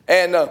Cordell,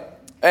 and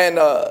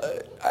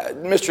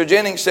Mr.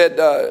 Jennings said,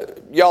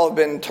 y'all have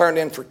been turned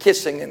in for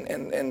kissing,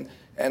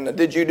 and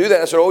did you do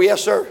that? I said, oh,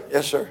 yes, sir.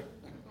 Yes, sir.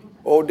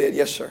 Oh, did.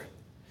 Yes, sir.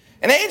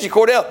 And Angie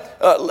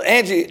Cordell,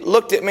 Angie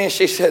looked at me and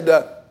she said,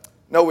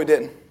 no, we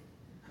didn't.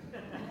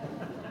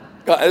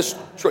 God, it's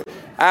true.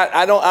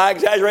 I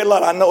exaggerate a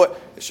lot. I know it.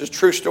 It's just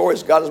true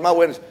stories. God is my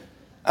witness.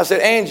 I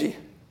said, Angie,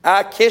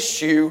 I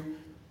kissed you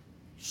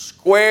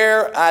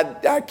square.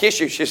 I kissed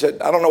you. She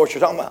said, I don't know what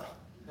you're talking about.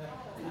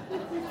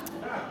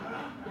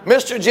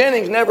 Mr.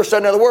 Jennings never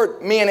said another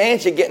word. Me and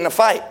Angie get in a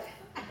fight.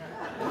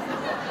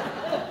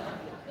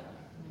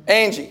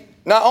 Angie,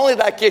 not only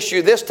did I kiss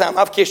you this time,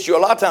 I've kissed you a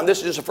lot of times. This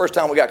is just the first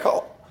time we got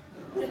caught.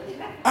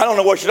 I don't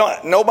know what you're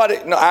doing. No,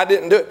 I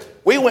didn't do it.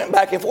 We went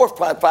back and forth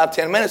for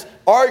 5-10 minutes,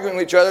 arguing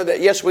with each other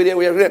that yes, we did,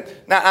 we did.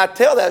 Now, I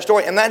tell that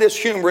story, and that is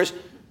humorous.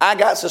 I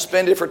got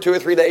suspended for 2 or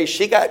 3 days.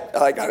 She got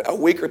like a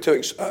week or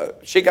two.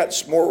 She got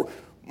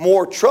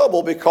more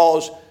trouble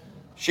because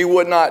she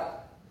would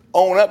not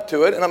own up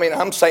to it. And I mean,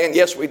 I'm saying,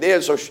 yes, we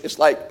did. So it's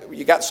like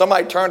you got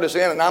somebody turned us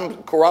in, and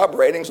I'm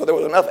corroborating, so there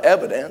was enough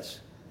evidence.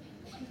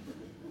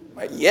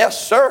 Like,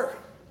 yes, sir.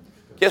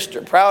 Kissed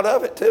her. Proud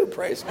of it, too.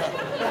 Praise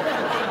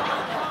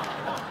God.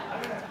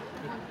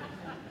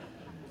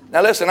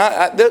 Now, listen,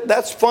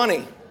 that's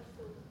funny.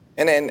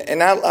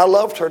 And I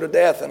loved her to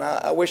death, and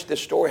I wish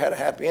this story had a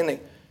happy ending.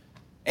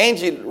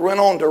 Angie went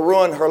on to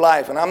ruin her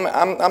life, and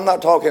I'm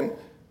not talking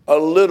a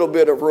little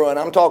bit of ruin.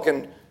 I'm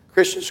talking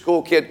Christian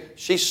school kid.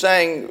 She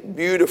sang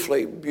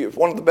beautifully.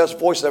 One of the best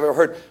voices I've ever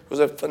heard. Was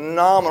a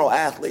phenomenal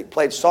athlete.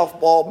 Played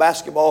softball,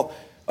 basketball,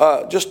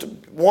 just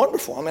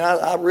wonderful. I mean,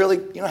 I really,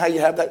 you know how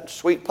you have that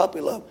sweet puppy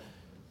love.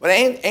 But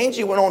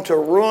Angie went on to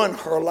ruin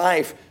her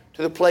life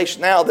to the place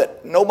now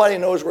that nobody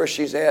knows where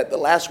she's at. The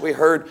last we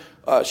heard,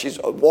 she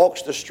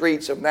walks the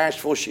streets of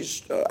Nashville.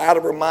 She's out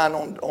of her mind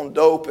on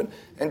dope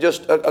and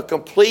just a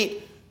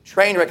complete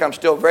train wreck. I'm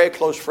still very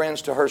close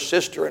friends to her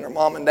sister and her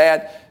mom and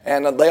dad,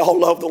 and they all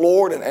love the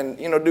Lord and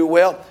you know, do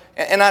well.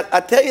 And I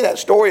tell you that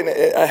story,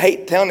 and I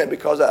hate telling it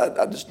because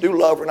I just do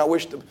love her, and I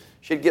wish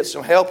she'd get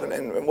some help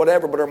and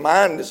whatever, but her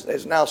mind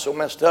is now so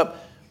messed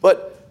up.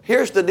 But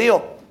here's the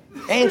deal.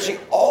 Angie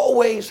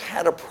always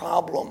had a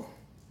problem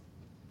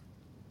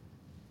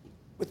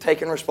with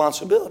taking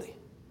responsibility.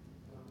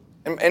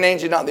 And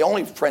Angie's not the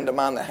only friend of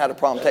mine that had a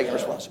problem taking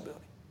responsibility.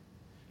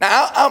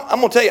 Now, I'm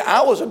going to tell you,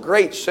 I was a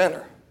great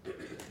sinner.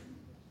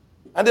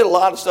 I did a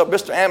lot of stuff.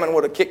 Mr. Ammon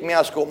would have kicked me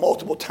out of school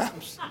multiple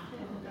times.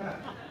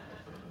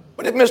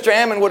 But if Mr.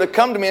 Ammon would have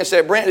come to me and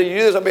said, Brent, did you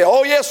do this? I'd be,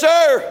 oh, yes,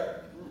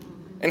 sir.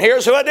 And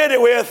here's who I did it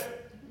with.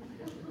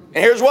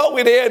 And here's what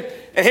we did.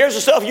 And here's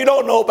the stuff you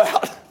don't know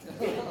about.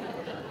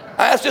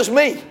 That's just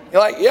me.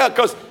 You're like, yeah,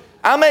 because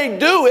I may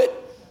do it,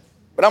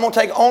 but I'm going to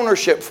take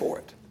ownership for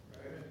it.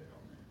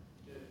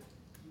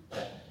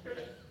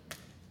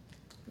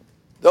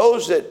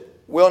 Those that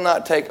will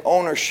not take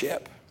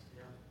ownership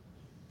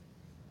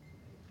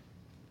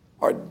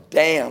are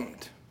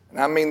damned. And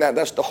I mean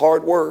that's the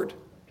hard word.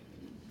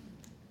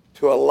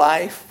 To a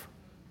life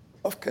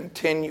of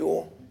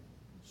continual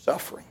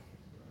suffering.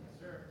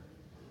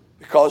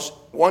 Because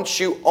once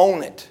you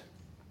own it,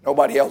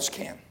 nobody else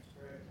can.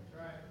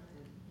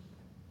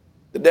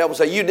 The devil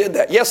say, you did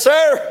that. Yes,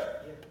 sir.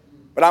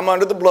 But I'm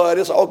under the blood.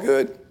 It's all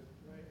good.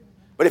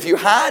 But if you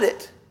hide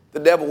it, the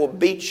devil will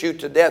beat you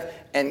to death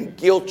and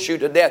guilt you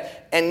to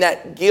death. And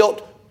that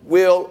guilt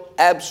will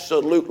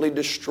absolutely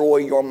destroy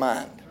your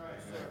mind.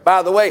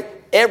 By the way,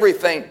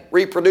 everything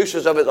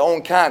reproduces of its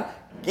own kind.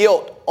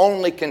 Guilt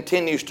only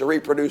continues to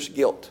reproduce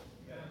guilt.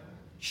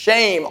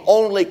 Shame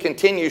only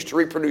continues to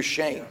reproduce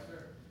shame.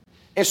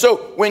 And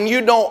so when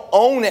you don't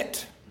own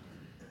it,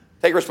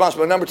 take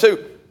responsibility. Number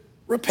 2,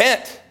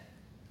 repent.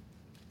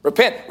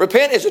 Repent.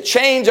 Repent is a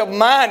change of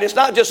mind. It's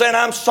not just saying,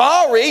 I'm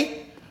sorry.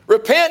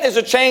 Repent is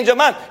a change of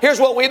mind. Here's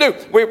what we do.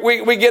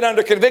 We get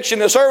under conviction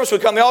in the service. We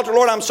come to the altar.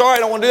 Lord, I'm sorry. I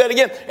don't want to do that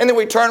again. And then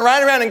we turn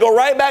right around and go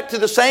right back to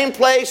the same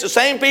place, the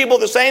same people,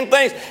 the same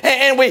things.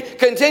 And we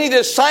continue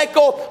this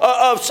cycle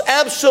of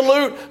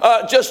absolute,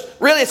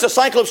 it's a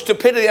cycle of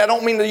stupidity. I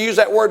don't mean to use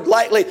that word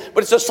lightly,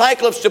 but it's a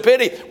cycle of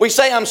stupidity. We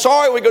say, I'm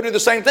sorry. We go do the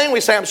same thing. We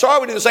say, I'm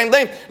sorry. We do the same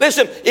thing.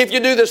 Listen, if you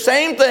do the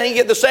same thing, you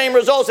get the same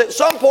results. At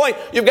some point,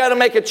 you've got to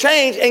make a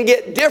change and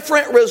get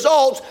different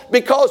results,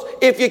 because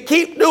if you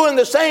keep doing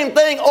the same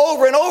thing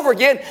over and over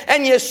again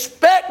and you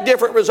expect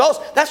different results,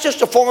 that's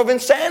just a form of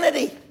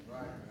insanity.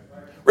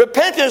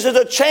 Repentance is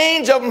a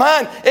change of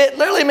mind. It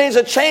literally means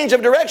a change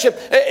of direction.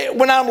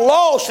 When I'm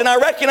lost and I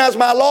recognize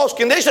my lost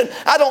condition,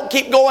 I don't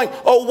keep going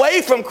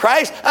away from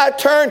Christ. I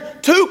turn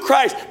to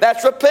Christ.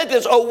 That's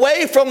repentance,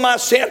 away from my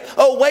sin,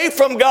 away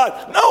from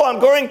God. No, I'm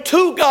going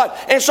to God.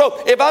 And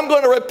so if I'm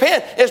going to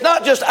repent, it's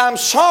not just I'm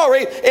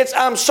sorry. It's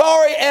I'm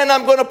sorry and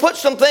I'm going to put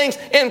some things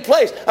in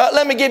place.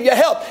 Let me give you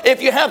help.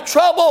 If you have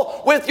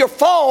trouble with your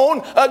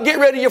phone, get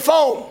rid of your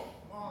phone.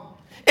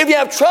 If you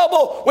have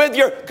trouble with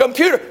your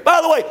computer,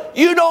 by the way,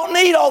 you don't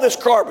need all this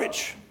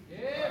garbage.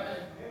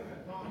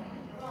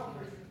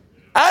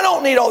 I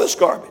don't need all this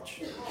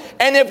garbage.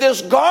 And if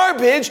this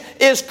garbage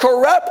is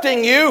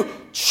corrupting you,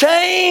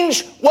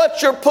 change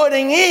what you're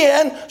putting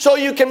in so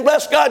you can,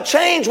 bless God,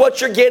 change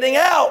what you're getting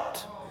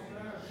out.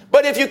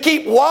 But if you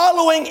keep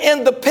wallowing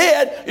in the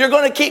pit, you're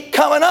going to keep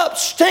coming up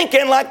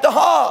stinking like the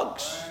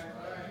hogs.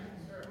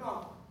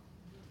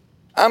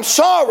 I'm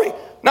sorry.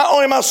 Not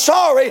only am I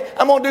sorry,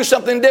 I'm going to do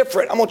something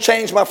different. I'm going to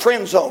change my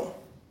friend zone.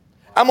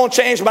 I'm going to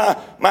change my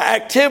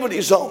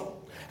activity zone.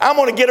 I'm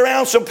going to get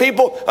around some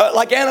people,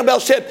 like Annabelle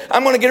said,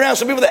 I'm going to get around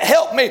some people that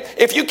help me.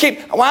 If you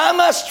keep, why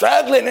am I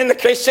struggling in the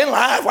Christian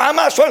life? Why am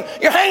I struggling?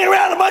 You're hanging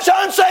around a bunch of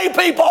unsaved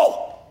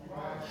people.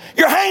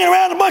 You're hanging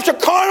around a bunch of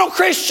carnal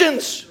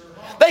Christians.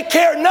 They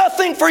care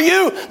nothing for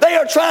you. They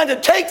are trying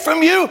to take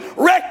from you,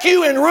 wreck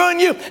you, and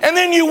ruin you. And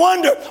then you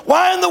wonder,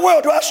 why in the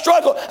world do I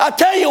struggle? I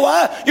tell you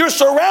why. You're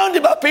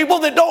surrounded by people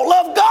that don't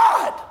love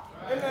God.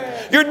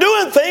 Amen. You're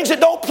doing things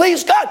that don't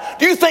please God.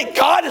 Do you think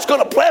God is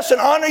going to bless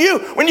and honor you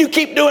when you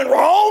keep doing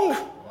wrong?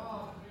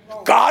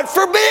 God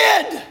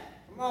forbid.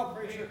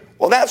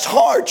 Well, that's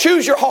hard.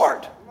 Choose your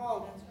heart.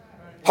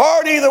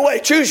 Hard either way.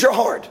 Choose your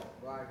heart.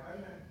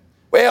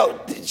 Well,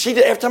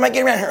 every time I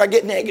get around her, I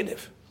get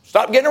negative.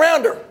 Stop getting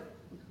around her.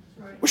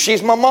 Well,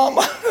 she's my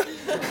mama.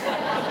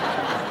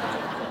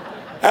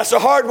 That's a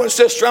hard one,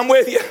 sister. I'm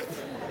with you.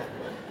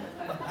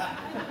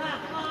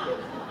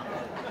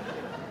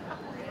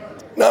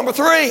 Number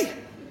 3,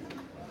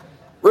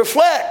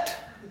 reflect.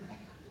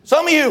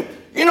 Some of you,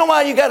 you know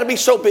why you got to be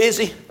so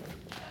busy?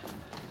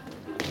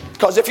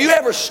 Because if you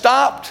ever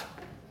stopped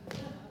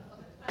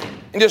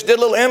and just did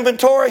a little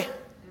inventory,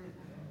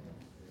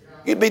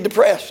 you'd be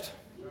depressed.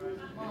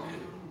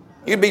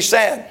 You'd be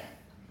sad.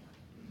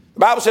 The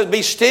Bible says,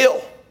 be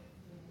still.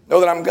 Know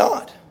that I'm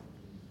God.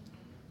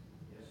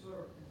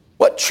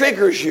 What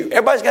triggers you?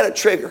 Everybody's got a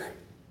trigger.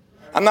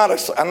 I'm not a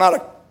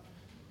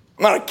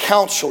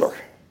counselor.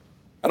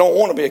 I don't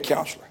want to be a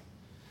counselor.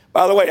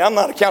 By the way, I'm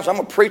not a counselor. I'm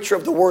a preacher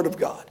of the Word of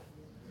God.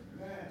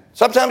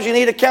 Sometimes you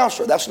need a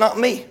counselor. That's not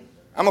me.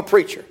 I'm a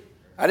preacher.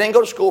 I didn't go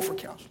to school for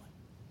counseling.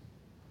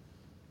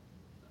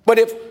 But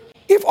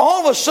if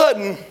all of a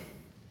sudden,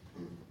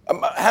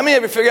 how many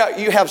of you figure out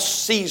you have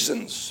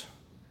seasons?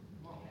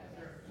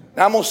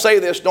 Now, I'm going to say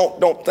this.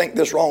 Don't think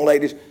this wrong,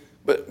 ladies.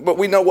 But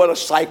we know what a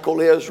cycle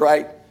is,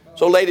 right?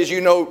 So, ladies,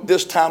 you know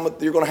this time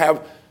you're going to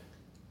have.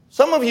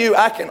 Some of you,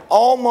 I can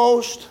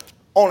almost,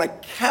 on a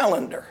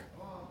calendar,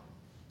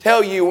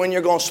 tell you when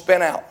you're going to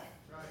spin out.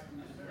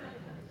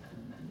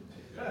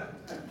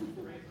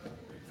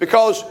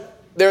 Because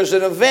there's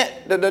an event.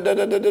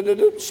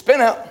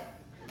 Spin out.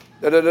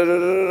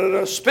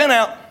 Spin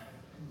out.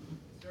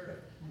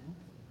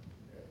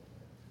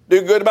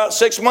 Do good about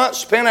 6 months,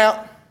 spin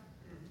out.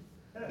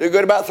 Do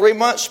good about 3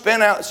 months,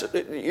 spin out.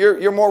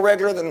 You're more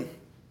regular than...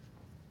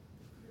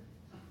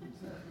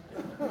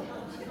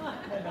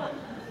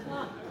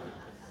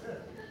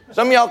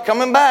 Some of y'all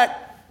coming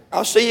back.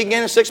 I'll see you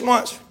again in 6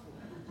 months.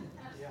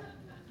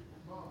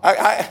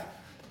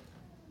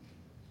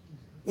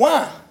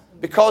 Why?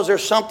 Because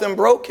there's something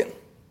broken.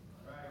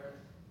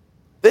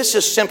 This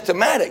is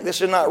symptomatic. This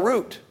is not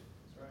root.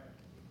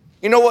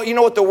 You know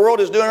what the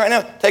world is doing right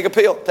now? Take a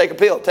pill, take a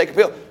pill, take a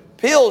pill.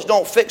 Pills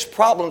don't fix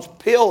problems.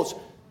 Pills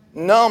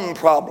numb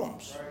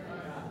problems.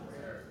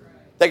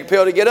 Take a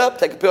pill to get up,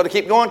 take a pill to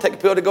keep going, take a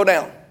pill to go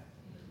down.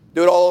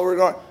 Do it all over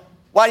again.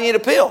 Why do you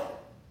need a pill?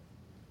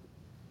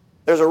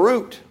 There's a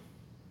root.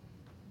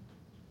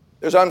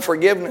 There's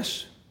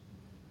unforgiveness.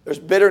 There's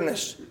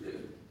bitterness.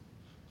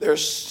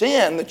 There's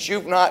sin that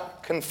you've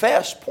not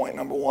confessed, point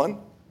number 1.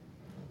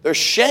 There's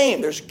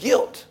shame. There's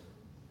guilt.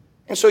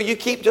 And so you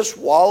keep just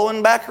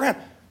wallowing back around.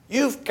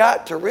 You've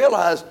got to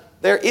realize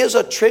there is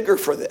a trigger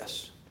for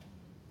this.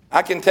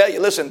 I can tell you,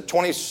 listen,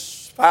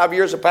 25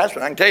 years of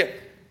pastoring, I can tell you,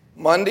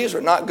 Mondays are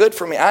not good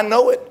for me. I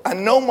know it. I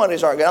know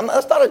Mondays aren't good.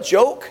 That's not a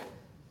joke.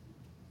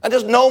 I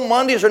just know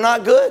Mondays are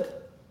not good.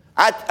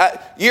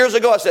 Years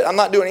ago, I said, I'm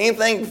not doing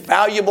anything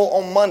valuable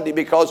on Monday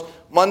because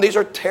Mondays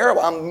are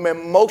terrible. I'm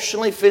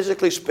emotionally,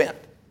 physically spent.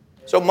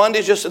 So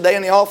Monday's just a day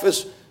in the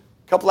office, a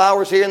couple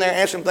hours here and there,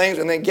 answering things,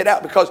 and then get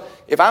out. Because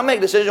if I make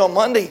a decision on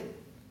Monday,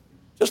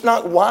 just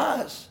not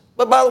wise.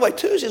 But by the way,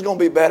 Tuesday's going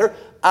to be better.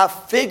 I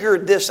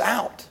figured this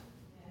out.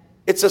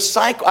 It's a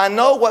cycle. I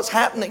know what's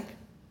happening.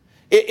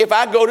 If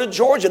I go to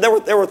Georgia,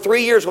 there were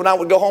 3 years when I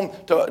would go home,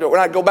 when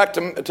I'd go back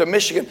to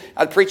Michigan.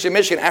 I'd preach in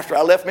Michigan after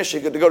I left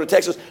Michigan to go to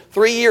Texas.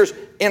 3 years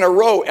in a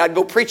row, I'd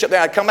go preach up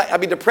there. I'd come back.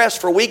 I'd be depressed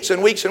for weeks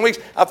and weeks and weeks.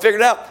 I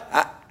figured out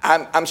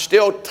I'm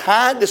still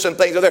tied to some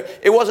things there.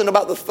 It wasn't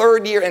about the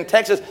third year in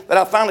Texas that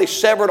I finally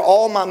severed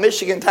all my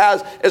Michigan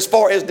ties as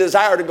far as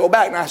desire to go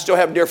back. And I still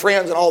have dear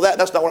friends and all that.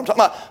 That's not what I'm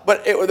talking about.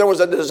 But there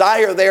was a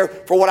desire there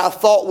for what I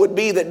thought would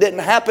be that didn't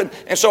happen.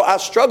 And so I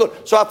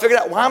struggled. So I figured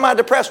out, why am I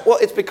depressed? Well,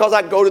 it's because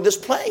I go to this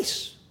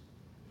place.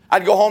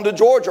 I'd go home to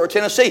Georgia or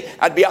Tennessee.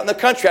 I'd be out in the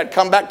country. I'd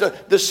come back to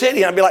the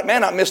city and I'd be like,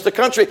 man, I miss the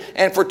country.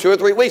 And for 2 or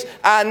 3 weeks,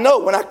 I know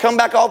when I come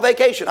back off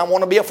vacation, I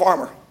want to be a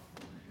farmer.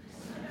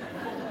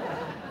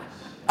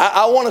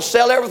 I want to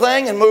sell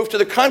everything and move to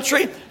the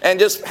country and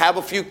just have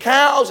a few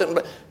cows.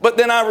 But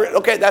then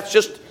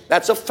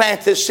that's a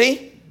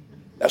fantasy.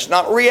 That's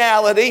not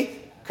reality.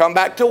 Come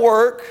back to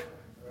work.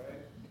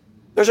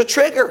 There's a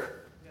trigger.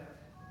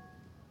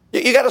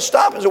 You got to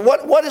stop and say,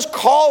 what is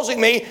causing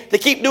me to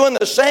keep doing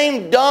the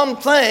same dumb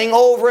thing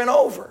over and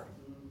over?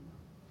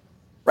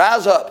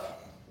 Rise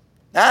up.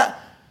 Now,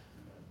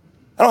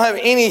 I don't have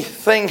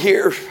anything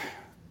here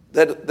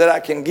that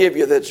I can give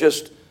you that's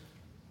just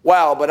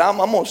wow, but I'm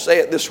going to say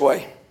it this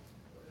way.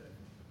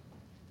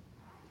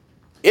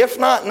 If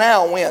not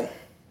now, when?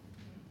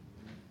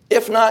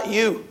 If not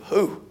you,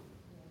 who?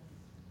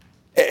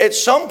 At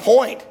some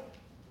point,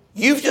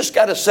 you've just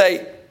got to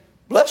say,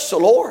 bless the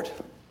Lord.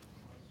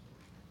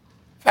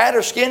 Fat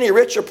or skinny,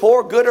 rich or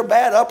poor, good or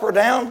bad, up or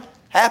down,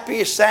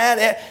 happy or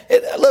sad.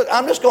 Look,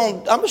 I'm just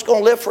going to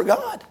live for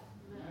God.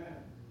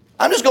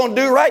 I'm just going to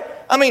do right.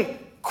 I mean,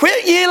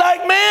 quit ye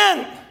like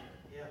men.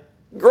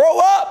 Grow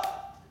up.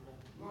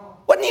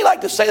 Wouldn't you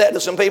like to say that to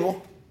some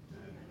people?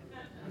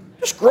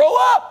 Just grow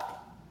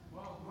up.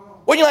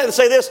 Wouldn't you like to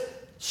say this?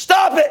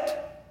 Stop it.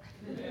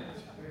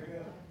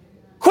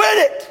 Quit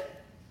it.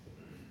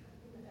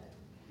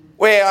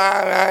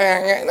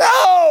 Well,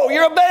 no,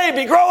 you're a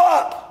baby. Grow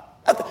up.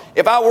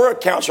 If I were a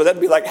counselor,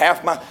 that'd be like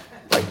half my...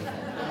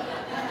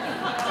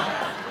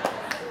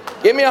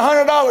 give me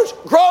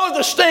 $100. Grow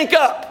the stink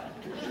up.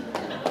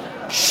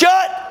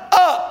 Shut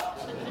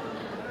up.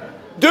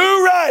 Do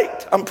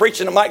right. I'm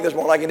preaching to Mike this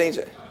morning like he needs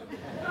it.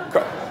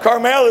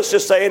 Carmel is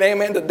just saying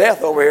amen to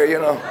death over here, you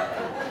know.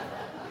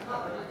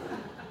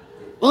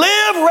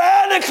 Live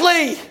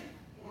radically.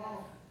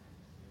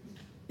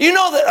 You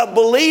know that a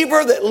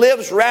believer that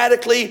lives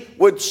radically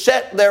would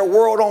set their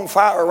world on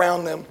fire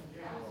around them.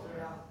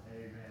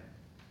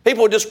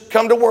 People would just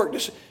come to work.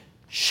 Just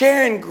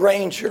Sharon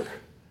Granger,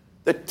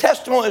 the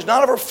testimony is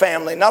not of her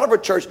family, not of her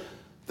church.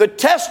 The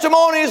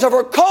testimonies of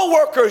her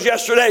co-workers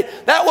yesterday.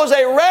 That was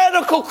a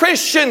radical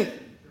Christian.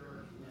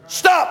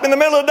 Stop in the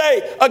middle of the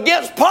day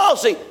against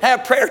policy.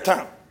 Have prayer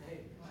time.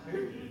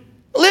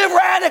 Live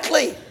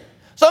radically.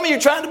 Some of you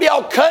are trying to be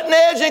all cutting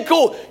edge and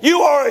cool.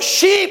 You are a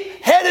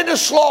sheep headed to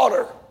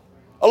slaughter,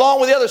 along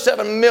with the other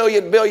 7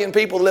 billion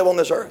people who live on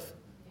this earth.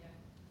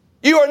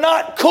 You are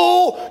not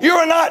cool. You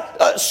are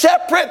not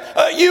separate.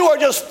 You are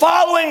just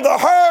following the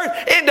herd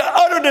into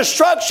utter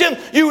destruction.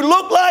 You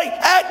look like,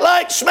 act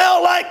like,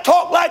 smell like,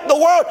 talk like the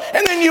world.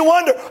 And then you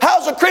wonder,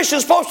 how's a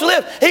Christian supposed to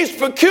live? He's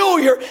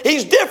peculiar.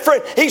 He's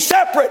different. He's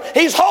separate.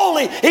 He's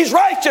holy. He's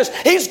righteous.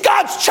 He's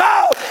God's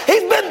child.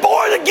 He's been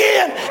born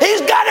again.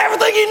 He's got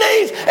everything he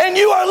needs. And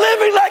you are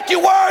living like you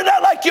were,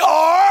 not like you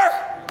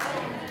are.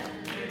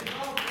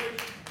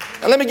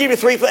 Now let me give you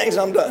 3 things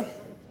and I'm done.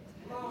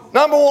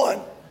 Number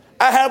 1.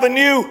 I have a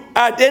new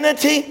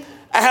identity,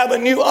 I have a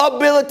new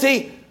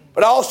ability,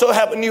 but I also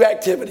have a new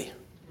activity.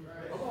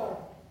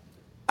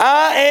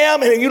 I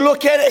am, and you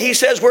look at it, he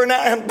says we're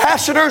now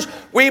ambassadors.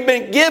 We've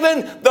been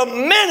given the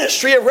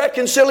ministry of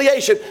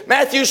reconciliation.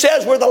 Matthew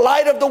says we're the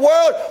light of the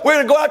world. We're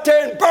going to go out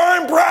there and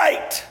burn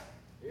bright.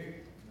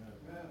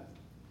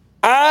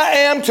 I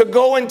am to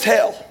go and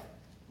tell.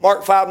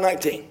 Mark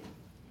 5:19.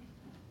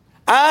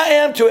 I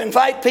am to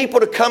invite people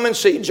to come and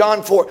see.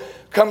 John 4.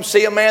 Come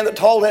see a man that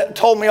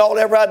told me all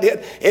ever I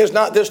did. Is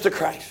not this the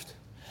Christ?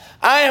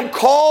 I am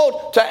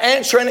called to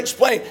answer and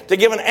explain, to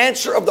give an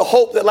answer of the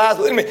hope that lies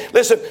within me.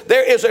 Listen,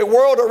 there is a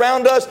world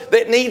around us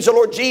that needs the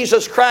Lord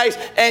Jesus Christ,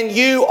 and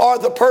you are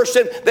the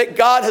person that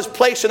God has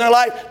placed in their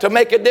life to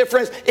make a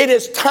difference. It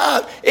is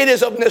time. It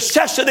is of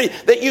necessity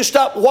that you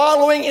stop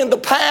wallowing in the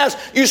past.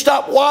 You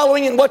stop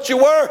wallowing in what you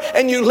were,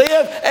 and you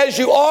live as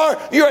you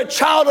are. You're a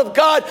child of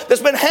God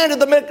that's been handed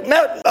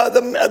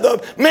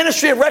the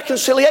ministry of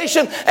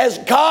reconciliation. As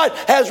God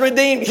has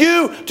redeemed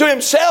you to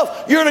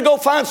himself, you're to go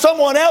find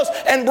someone else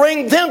and bring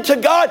them to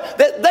God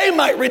that they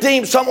might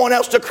redeem someone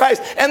else to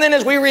Christ. And then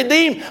as we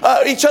redeem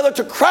each other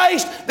to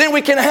Christ, then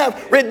we can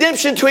have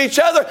redemption to each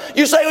other.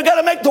 You say, we've got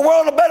to make the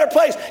world a better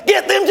place.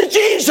 Get them to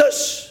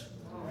Jesus.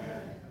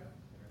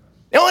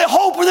 The only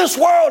hope for this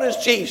world is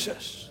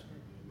Jesus.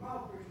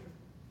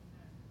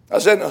 I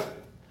was in a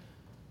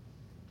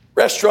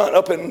restaurant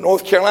up in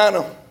North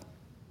Carolina.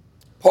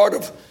 Part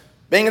of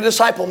being a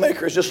disciple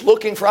maker is just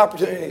looking for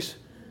opportunities.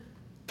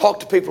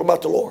 Talk to people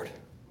about the Lord.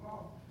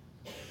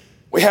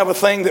 We have a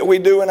thing that we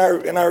do in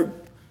our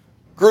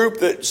group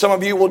that some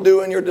of you will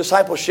do in your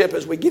discipleship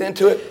as we get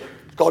into it.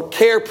 It's called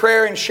Care,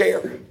 Prayer, and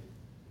Share.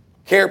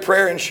 Care,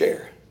 Prayer, and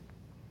Share.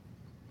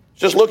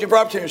 Just looking for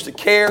opportunities to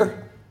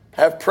care,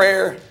 have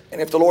prayer,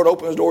 and if the Lord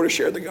opens the door, to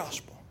share the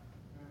gospel.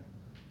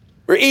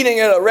 We're eating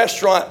at a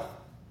restaurant,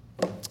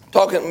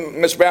 talking,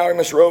 Miss Valerie,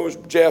 Miss Rose,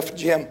 Jeff,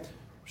 Jim,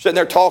 sitting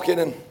there talking,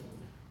 and the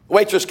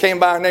waitress came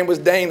by. Her name was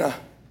Dana.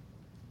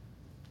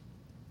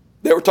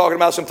 They were talking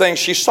about some things.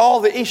 She saw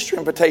the Easter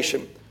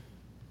invitation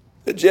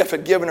that Jeff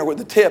had given her with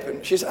the tip,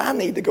 and she said, I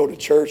need to go to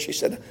church. She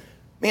said,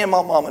 me and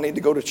my mama need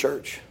to go to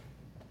church.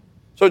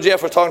 So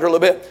Jeff was talking to her a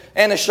little bit,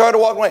 and they started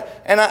walking away,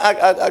 and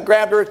I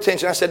grabbed her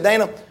attention. I said,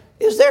 Dana,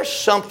 is there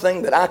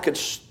something that I could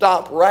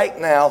stop right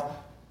now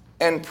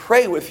and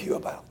pray with you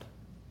about?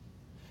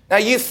 Now,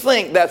 you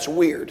think that's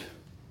weird.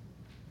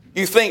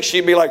 You think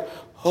she'd be like,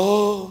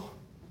 oh,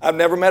 I've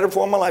never met her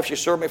before in my life. She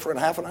served me for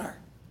half an hour.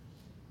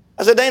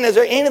 I said, Dana, is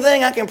there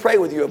anything I can pray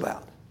with you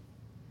about?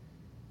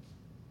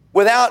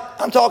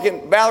 I'm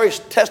talking, Valerie's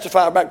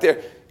testified back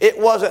there. It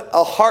wasn't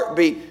a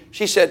heartbeat.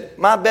 She said,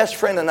 my best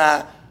friend and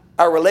I,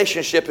 our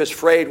relationship is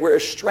frayed. We're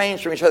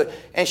estranged from each other.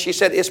 And she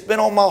said, it's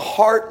been on my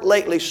heart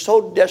lately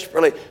so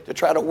desperately to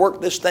try to work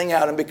this thing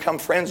out and become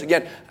friends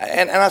again.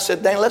 And I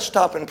said, Dana, let's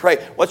stop and pray.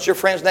 What's your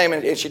friend's name?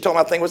 And she told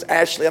me, I think it was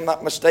Ashley,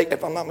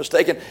 if I'm not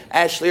mistaken,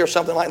 Ashley or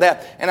something like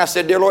that. And I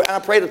said, dear Lord, and I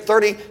prayed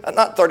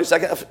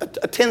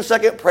a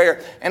 10-second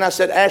prayer. And I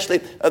said,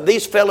 Ashley,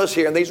 these fellas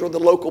here, and these were the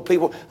local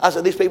people, I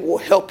said, these people will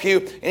help you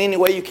in any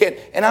way you can.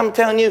 And I'm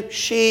telling you,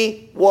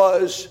 she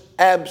was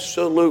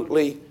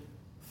absolutely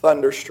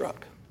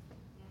thunderstruck.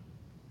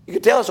 You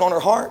can tell it's on her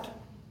heart.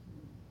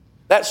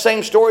 That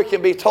same story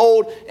can be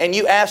told, and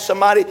you ask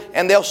somebody,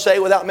 and they'll say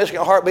without missing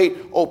a heartbeat,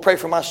 oh, pray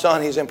for my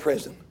son, he's in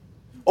prison.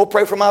 Oh,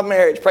 pray for my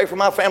marriage, pray for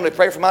my family,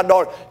 pray for my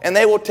daughter. And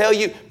they will tell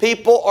you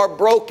people are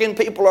broken,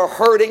 people are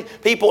hurting,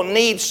 people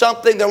need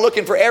something. They're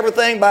looking for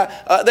everything.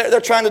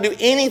 They're trying to do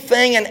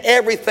anything and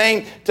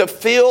everything to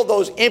fill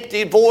those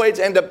empty voids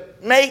and to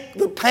make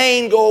the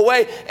pain go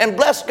away. And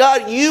bless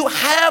God, you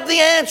have the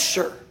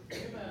answer.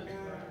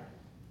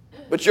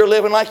 But you're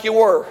living like you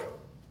were.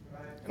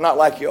 Not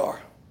like you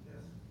are.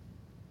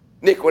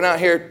 Nick went out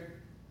here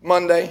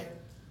Monday.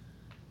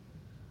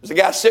 There's a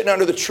guy sitting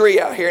under the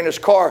tree out here in his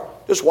car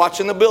just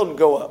watching the building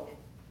go up.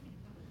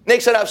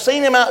 Nick said, I've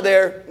seen him out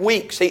there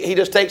weeks. He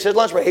just takes his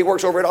lunch break. He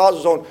works over at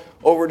AutoZone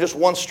over just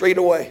one street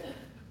away.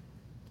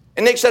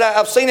 And Nick said,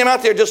 I've seen him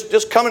out there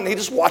just coming. He's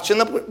just watching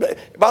them.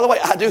 By the way,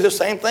 I do the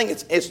same thing.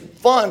 It's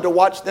fun to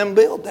watch them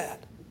build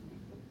that.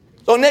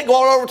 So Nick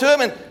walked over to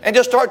him and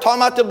just started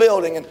talking about the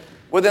building. And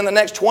within the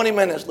next 20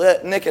 minutes,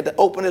 Nick had to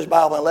open his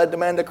Bible and led the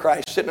man to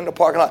Christ, sitting in the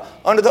parking lot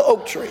under the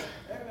oak tree.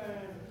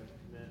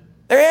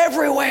 They're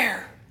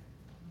everywhere.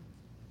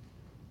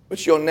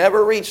 But you'll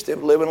never reach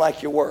them living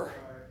like you were.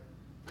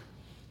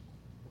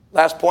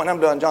 Last point, I'm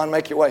done. John,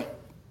 make your way.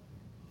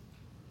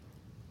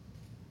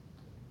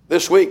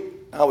 This week,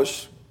 I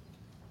was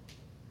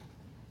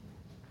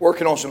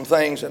working on some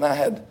things, and I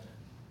had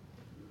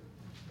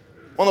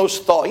one of those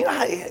thoughts. You know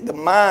how the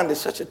mind is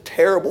such a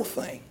terrible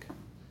thing.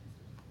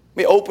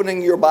 Me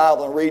opening your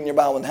Bible and reading your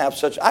Bible and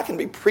I can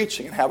be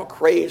preaching and have a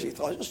crazy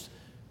thought.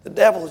 The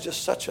devil is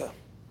just such an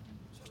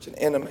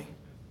enemy.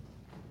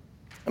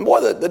 And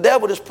boy, the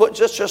devil just put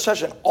just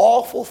such an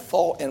awful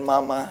thought in my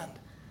mind.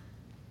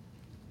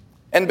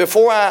 And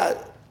before I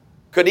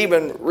could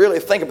even really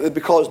think of it,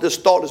 because this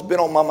thought has been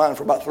on my mind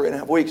for about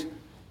 3.5 weeks,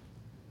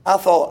 I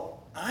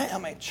thought, I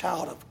am a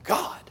child of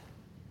God.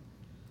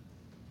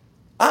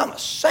 I'm a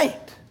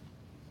saint.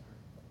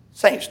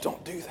 Saints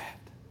don't do that.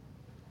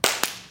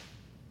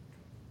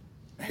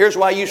 Here's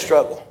why you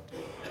struggle.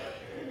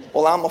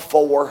 Well, I'm a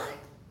 4.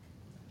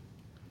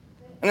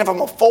 And if I'm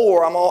a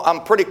 4,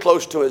 I'm pretty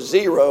close to a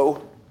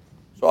 0,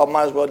 so I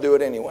might as well do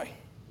it anyway.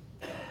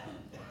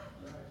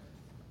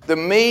 The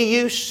me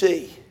you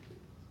see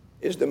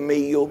is the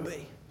me you'll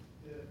be.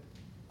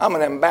 I'm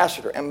an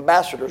ambassador.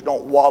 Ambassadors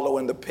don't wallow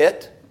in the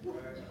pit.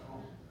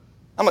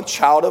 I'm a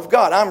child of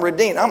God. I'm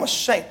redeemed. I'm a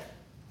saint.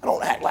 I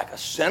don't act like a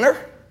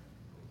sinner.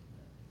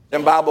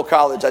 In Bible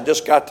college, I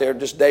just got there,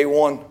 just day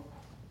 1.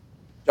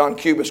 John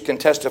Cubis can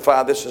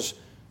testify.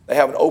 They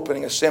have an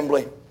opening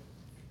assembly.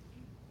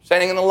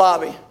 Standing in the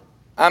lobby.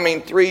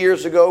 3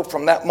 years ago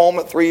from that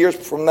moment, 3 years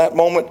from that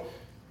moment,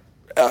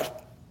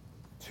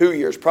 2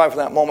 years prior from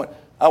that moment,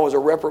 I was a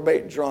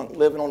reprobate drunk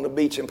living on the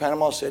beach in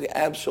Panama City,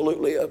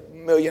 absolutely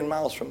 1,000,000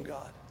 miles from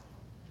God.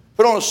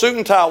 Put on a suit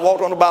and tie,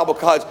 walked on to Bible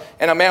college,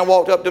 and a man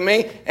walked up to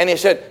me and he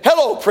said,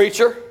 hello,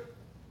 preacher.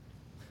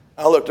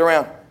 I looked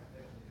around.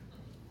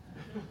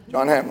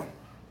 John Hamlin.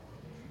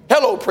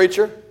 Hello,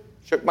 preacher.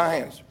 Shook my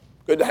hands.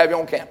 Good to have you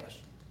on campus.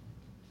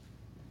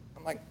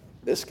 I'm like,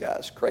 this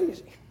guy's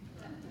crazy.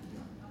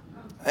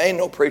 I ain't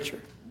no preacher.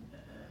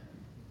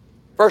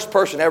 First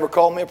person ever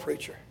called me a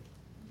preacher.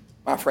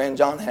 My friend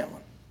John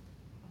Hamlin.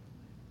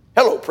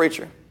 Hello,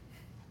 preacher.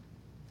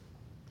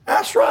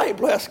 That's right,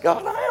 bless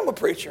God, I am a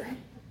preacher.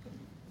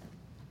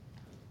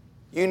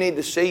 You need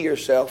to see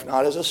yourself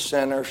not as a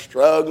sinner,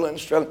 struggling.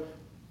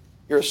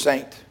 You're a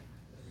saint.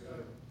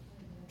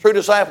 True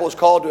disciple is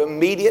called to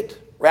immediate,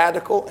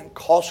 radical, and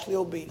costly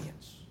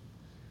obedience.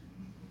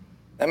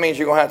 That means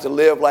you're going to have to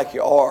live like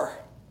you are,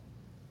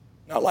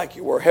 not like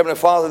you were. Heavenly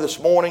Father, this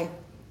morning,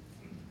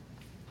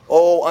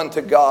 oh,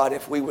 unto God,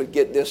 if we would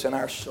get this in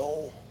our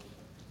soul.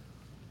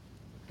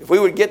 if we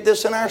would get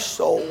this in our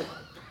soul,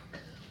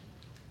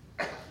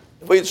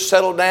 if we'd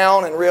settle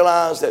down and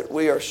realize that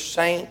we are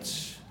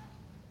saints,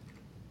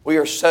 we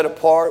are set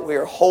apart, we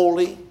are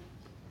holy,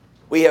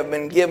 we have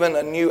been given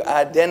a new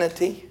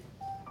identity,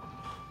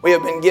 we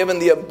have been given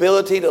the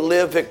ability to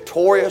live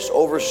victorious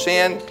over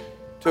sin,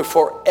 to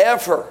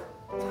forever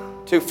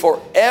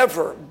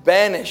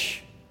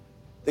banish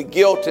the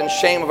guilt and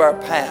shame of our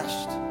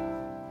past.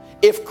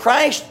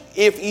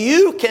 If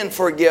you can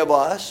forgive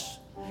us,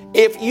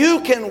 if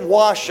you can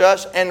wash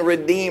us and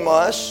redeem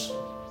us,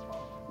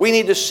 we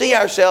need to see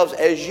ourselves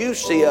as you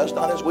see us,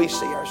 not as we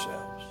see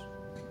ourselves.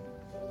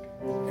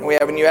 And we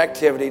have a new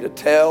activity to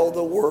tell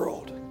the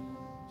world.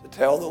 To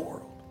tell the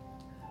world.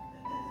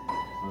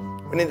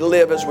 We need to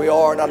live as we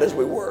are, not as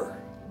we were.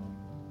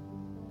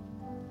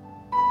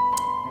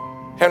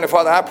 Heavenly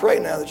Father, I pray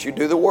now that you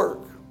do the work.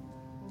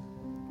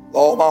 With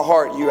all my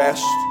heart, you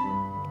asked,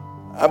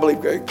 I believe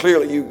very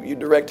clearly you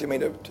directed me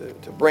to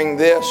bring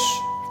this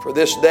for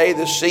this day,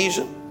 this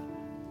season.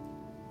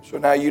 So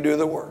now you do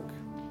the work.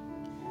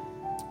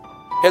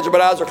 Heads are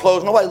bowed, eyes are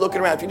closed. Nobody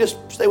looking around. If you just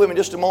stay with me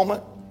just a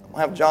moment, I'll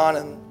have John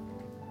and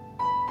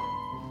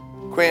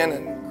Quinn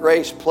and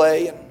Grace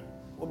play, and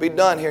we'll be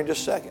done here in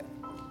just a second.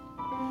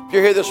 If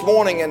you're here this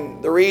morning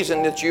and the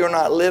reason that you're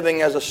not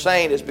living as a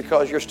saint is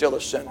because you're still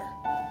a sinner.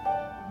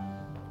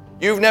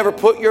 You've never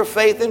put your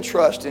faith and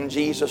trust in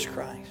Jesus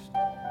Christ.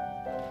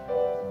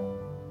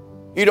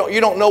 You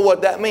don't know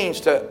what that means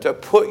to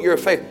put your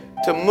faith,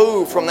 to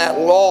move from that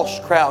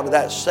lost crowd to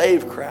that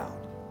saved crowd,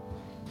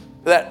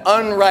 to that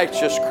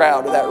unrighteous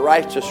crowd to that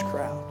righteous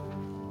crowd.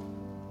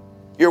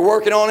 You're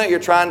working on it, you're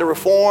trying to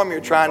reform, you're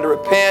trying to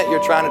repent,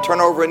 you're trying to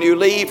turn over a new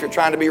leaf, you're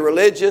trying to be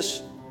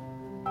religious,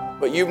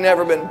 but you've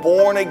never been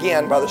born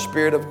again by the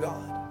Spirit of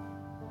God.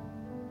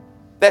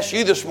 That's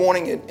you this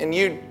morning, and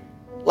you'd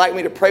like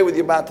me to pray with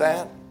you about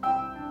that.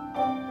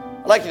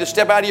 I'd like you to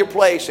step out of your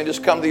place and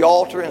just come to the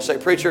altar and say,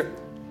 Preacher,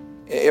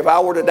 if I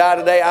were to die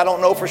today, I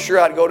don't know for sure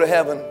I'd go to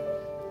heaven.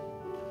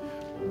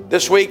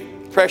 This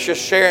week, Precious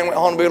Sharon went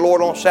home to be with the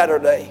Lord on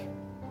Saturday.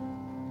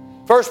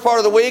 First part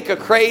of the week, a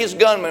crazed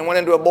gunman went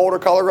into a Boulder,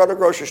 Colorado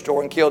grocery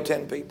store and killed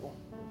 10 people.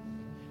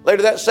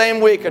 Later that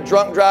same week, a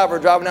drunk driver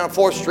driving down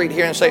 4th Street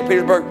here in St.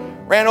 Petersburg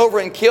ran over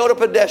and killed a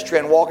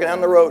pedestrian walking down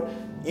the road.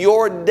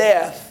 Your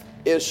death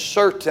is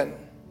certain.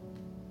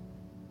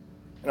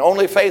 And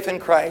only faith in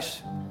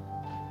Christ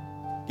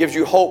gives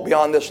you hope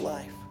beyond this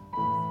life.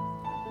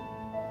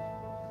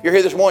 If you're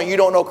here this morning, you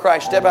don't know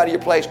Christ, step out of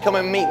your place. Come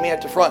and meet me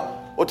at the front.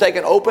 We'll take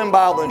an open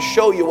Bible and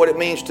show you what it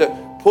means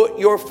to put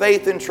your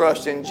faith and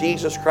trust in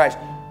Jesus Christ,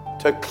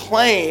 to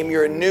claim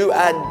your new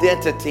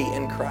identity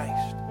in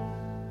Christ.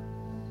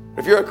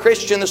 If you're a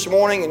Christian this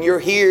morning and you're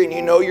here and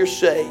you know you're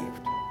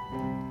saved,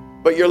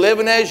 but you're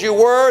living as you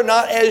were,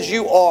 not as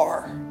you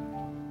are.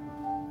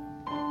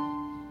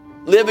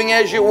 Living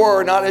as you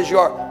were, not as you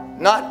are.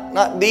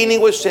 Not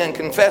dealing with sin,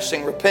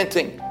 confessing,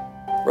 repenting,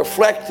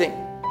 reflecting.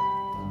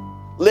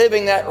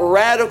 Living that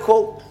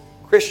radical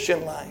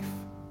Christian life.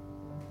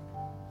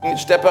 You can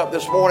step up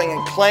this morning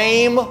and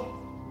claim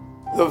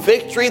the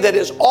victory that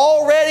is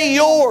already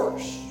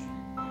yours.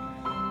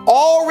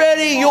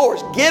 Already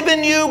yours.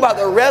 Given you by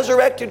the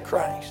resurrected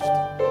Christ.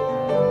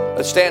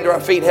 Let's stand to our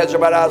feet. Heads are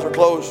bowed, eyes are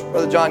closed.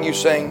 Brother John, you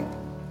sing.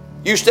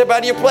 You step out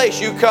of your place.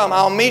 You come.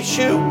 I'll meet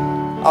you.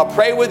 I'll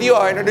pray with you.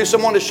 I'll introduce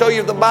someone to show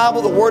you the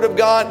Bible, the Word of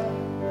God.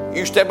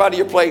 You step out of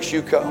your place.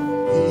 You come.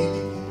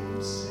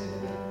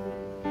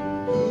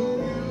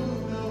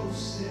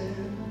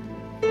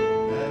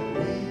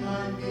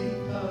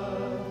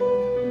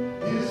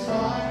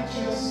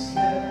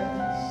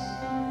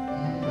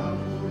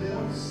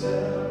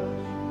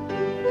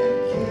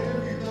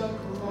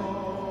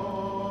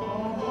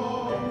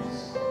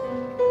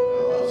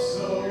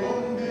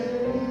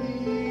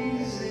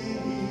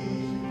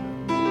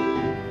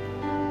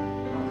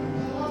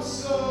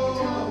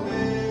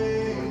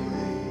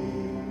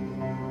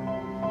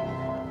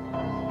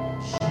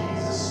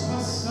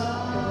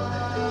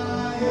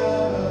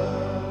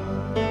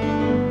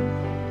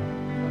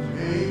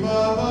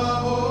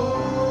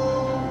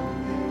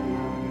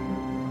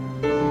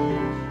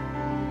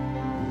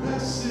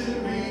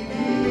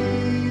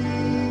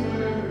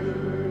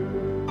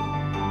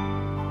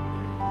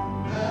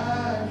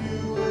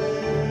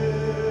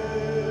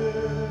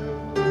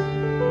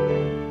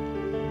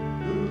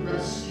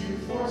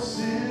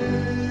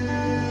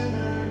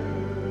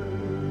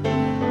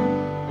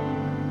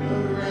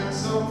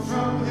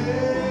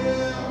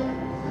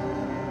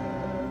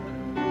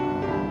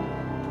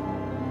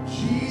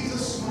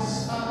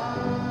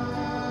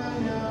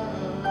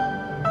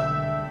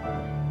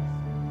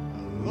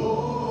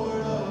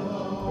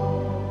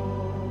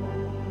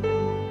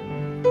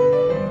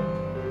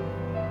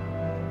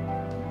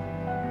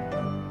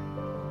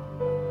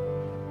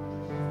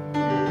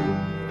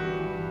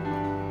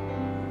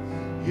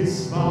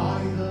 His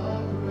body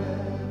the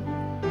bread,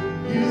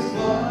 His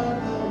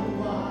blood the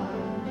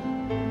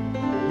wine,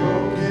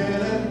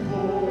 broken and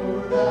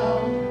poured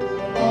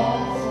out,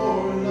 all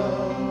for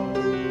love.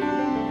 The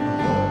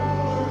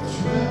Lord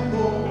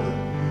trembled,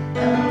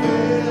 and the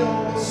veil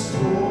was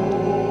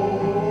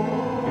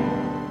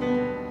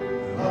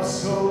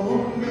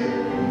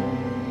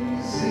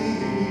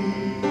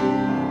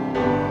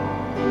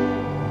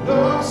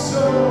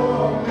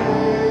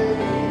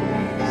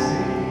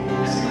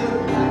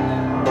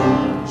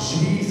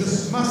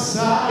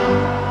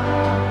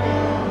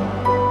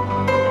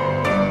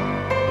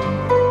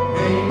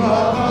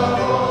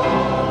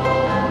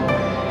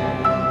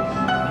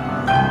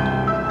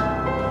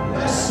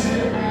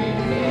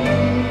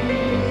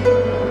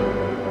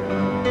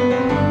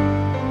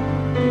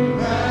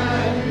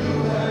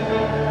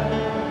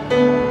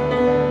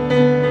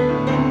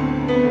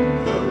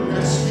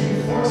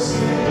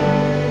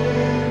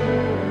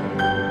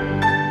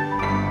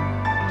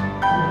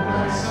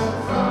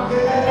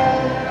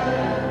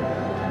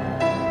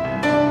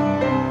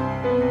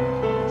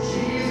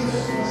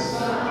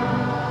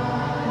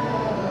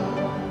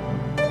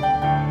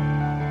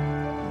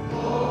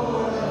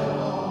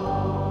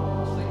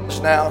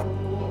now.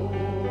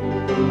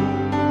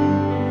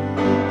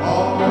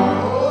 All my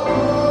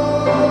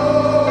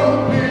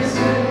hope is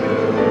in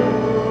you.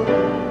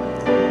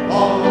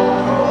 All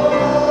my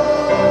hope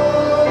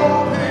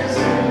is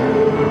in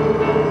you.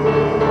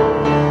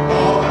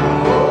 All my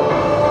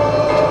hope is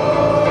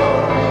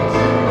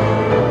in you,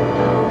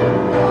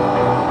 God.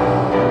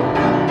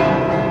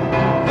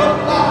 The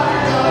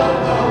light of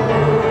the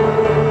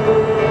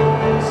world.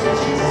 Say,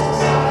 Jesus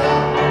Messiah.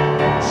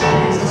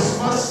 Jesus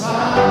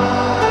Messiah.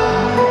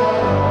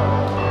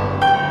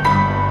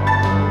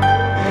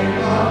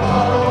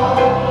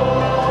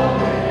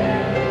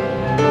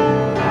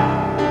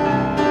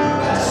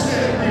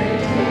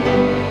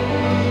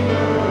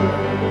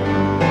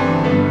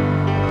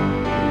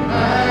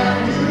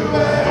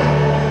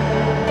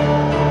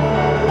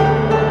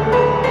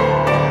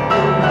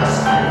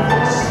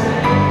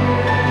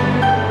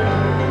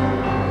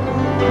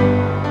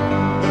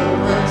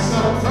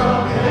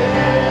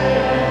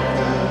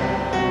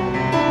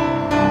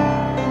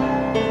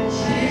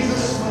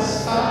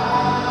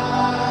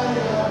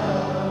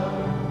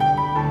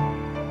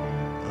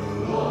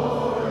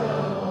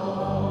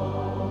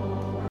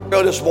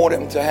 This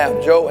morning to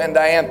have Joe and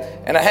Diane,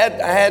 and I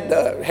had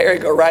Harry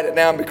go write it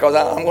down because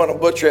I'm going to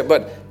butcher it,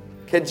 but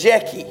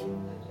Kajeki,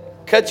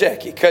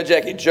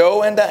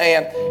 Joe and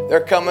Diane,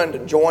 they're coming to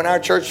join our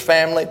church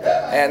family,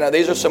 and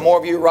these are some more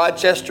of you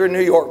Rochester,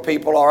 New York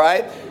people, all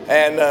right?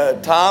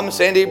 And Tom,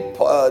 Cindy,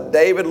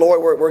 David,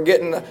 Lloyd, we're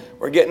getting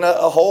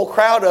a whole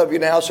crowd of you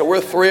now, so we're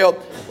thrilled.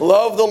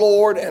 Love the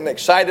Lord and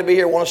excited to be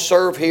here, want to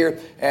serve here.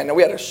 And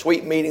we had a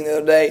sweet meeting the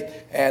other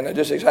day, and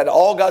just excited.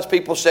 All God's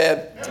people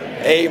said,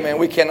 Amen.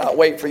 We cannot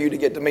wait for you to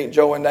get to meet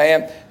Joe and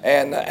Diane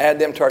and add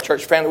them to our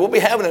church family. We'll be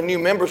having a new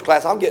members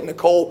class. I'll get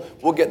Nicole.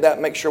 We'll get that,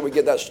 make sure we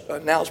get that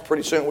announced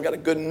pretty soon. We've got a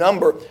good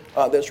number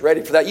that's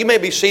ready for that. You may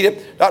be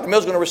seated. Dr.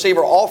 Mill's going to receive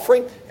our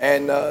offering,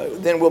 and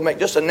then we'll make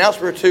just an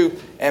announcement or two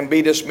and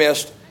be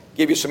dismissed.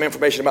 Give you some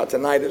information about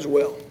tonight as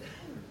well.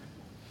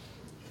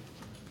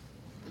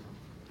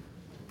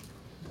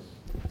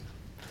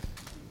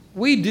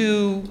 We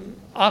do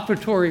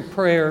offertory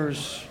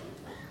prayers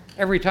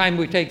every time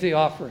we take the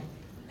offering.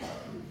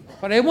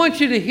 But I want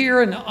you to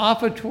hear an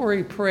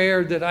offertory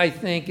prayer that I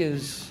think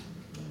is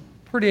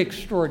pretty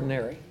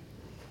extraordinary.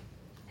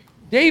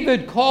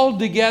 David called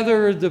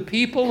together the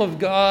people of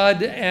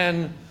God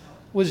and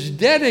was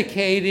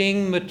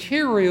dedicating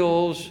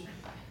materials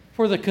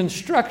for the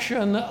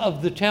construction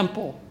of the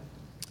temple.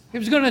 He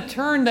was going to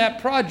turn that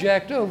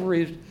project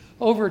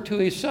over to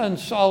his son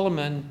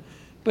Solomon,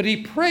 but he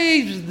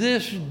prays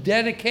this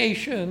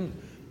dedication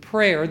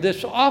prayer,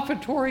 this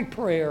offertory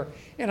prayer,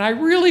 and I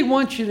really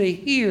want you to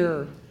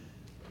hear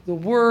the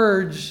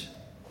words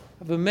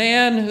of a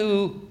man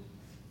who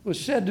was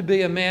said to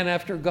be a man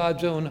after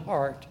God's own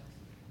heart.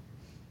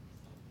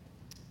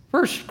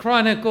 1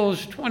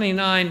 Chronicles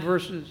 29,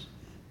 verses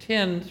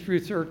 10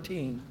 through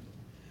 13.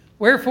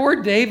 Wherefore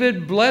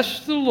David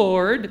blessed the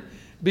Lord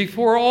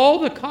before all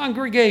the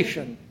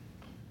congregation,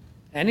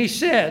 and he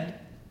said,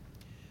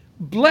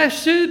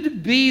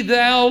 Blessed be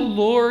thou,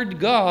 Lord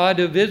God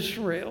of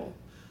Israel,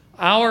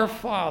 our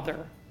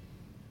Father,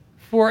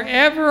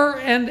 forever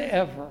and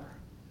ever.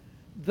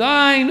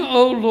 Thine,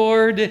 O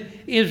Lord,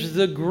 is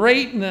the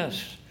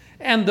greatness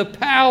and the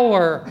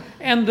power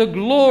and the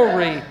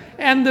glory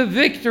and the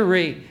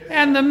victory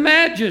and the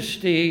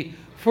majesty,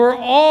 for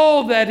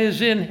all that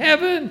is in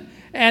heaven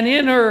and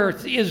in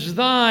earth is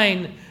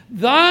thine.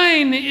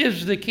 Thine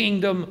is the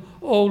kingdom,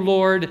 O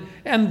Lord,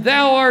 and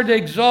thou art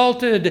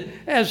exalted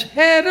as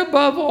head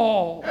above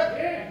all.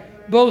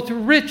 Both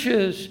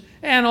riches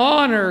and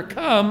honor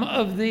come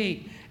of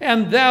thee,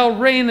 and thou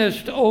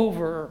reignest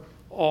over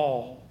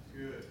all.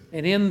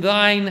 And in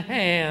thine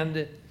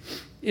hand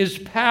is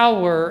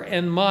power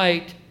and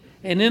might,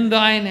 and in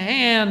thine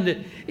hand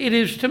it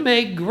is to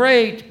make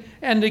great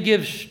and to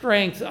give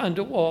strength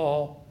unto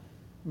all.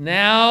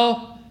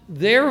 Now,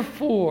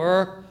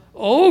 therefore,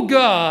 O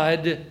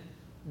God,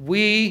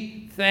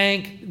 we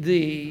thank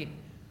thee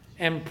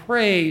and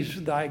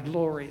praise thy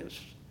glorious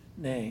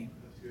name.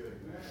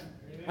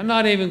 I'm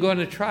not even going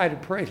to try to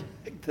pray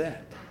like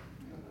that.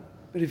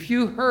 But if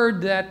you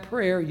heard that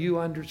prayer, you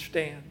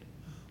understand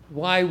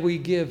why we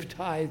give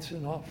tithes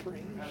and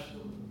offerings.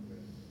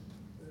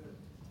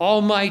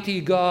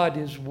 Almighty God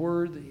is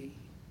worthy.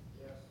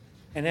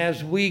 And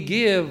as we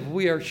give,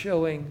 we are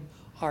showing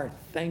our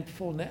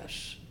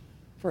thankfulness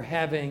for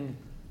having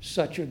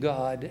such a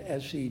God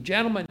as He.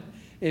 Gentlemen,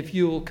 if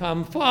you will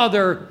come.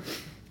 Father,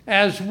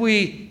 as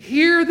we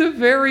hear the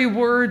very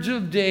words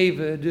of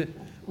David,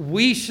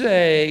 we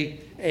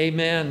say,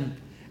 Amen.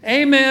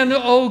 Amen,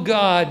 O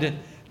God,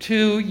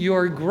 to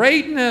your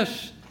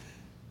greatness,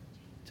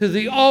 to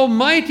the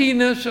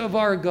almightiness of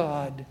our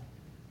God.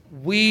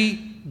 We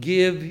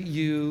give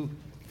you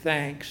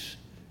thanks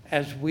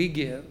as we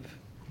give.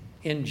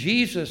 In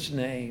Jesus'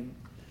 name,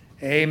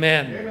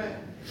 amen. Amen.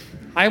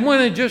 I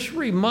want to just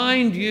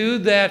remind you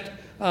that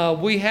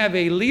we have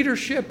a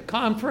leadership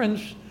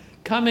conference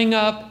coming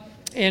up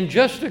in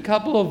just a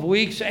couple of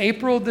weeks,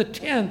 April the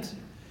 10th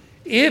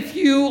If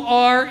you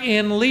are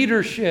in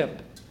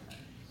leadership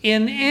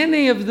in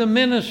any of the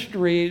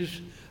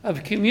ministries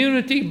of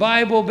Community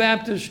Bible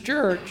Baptist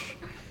Church,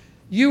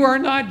 you are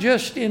not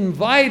just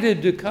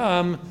invited to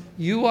come,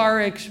 you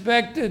are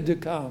expected to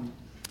come.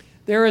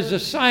 There is a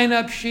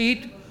sign-up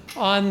sheet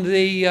on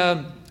the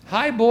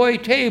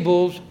highboy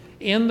tables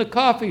in the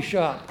coffee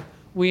shop.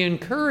 We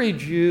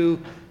encourage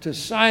you to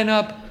sign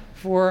up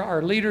for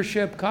our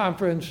leadership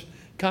conference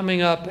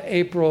coming up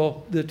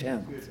April the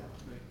 10th.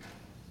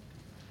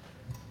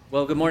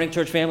 Well, good morning,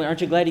 church family.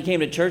 Aren't you glad you came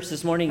to church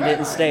this morning and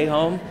didn't stay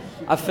home?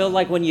 I feel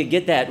like when you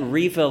get that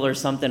refill or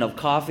something of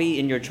coffee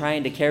and you're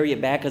trying to carry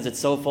it back because it's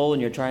so full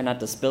and you're trying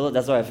not to spill it,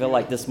 that's what I feel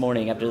like this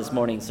morning after this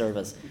morning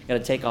service. Got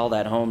to take all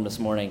that home this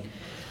morning.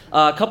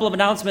 A couple of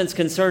announcements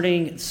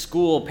concerning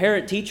school.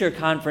 Parent-teacher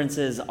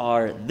conferences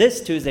are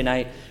this Tuesday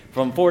night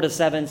from 4 to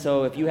 7,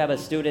 so if you have a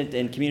student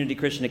in Community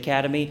Christian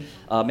Academy,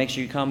 make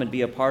sure you come and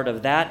be a part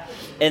of that.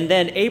 And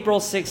then April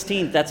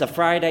 16th, that's a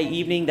Friday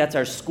evening, that's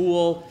our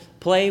school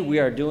play. We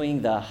are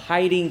doing The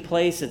Hiding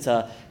Place. It's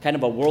a kind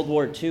of a World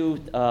War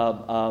II.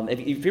 If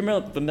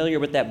you're familiar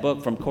with that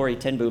book from Corrie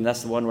ten Boom,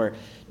 that's the one we're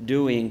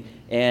doing.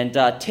 And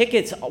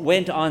tickets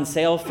went on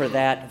sale for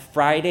that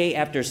Friday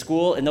after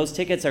school, and those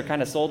tickets are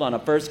kind of sold on a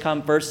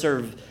first-come,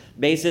 first-served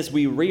basis.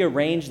 We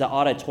rearranged the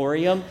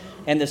auditorium,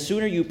 and the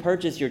sooner you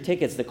purchase your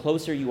tickets, the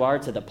closer you are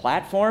to the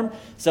platform.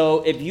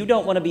 So if you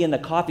don't want to be in the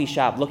coffee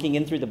shop looking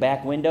in through the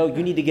back window,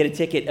 you need to get a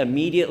ticket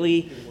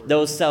immediately.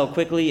 Those sell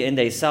quickly, and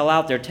they sell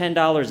out. They're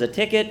 $10 a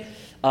ticket.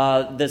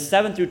 The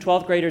 7th through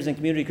 12th graders in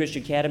Community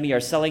Christian Academy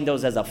are selling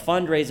those as a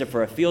fundraiser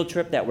for a field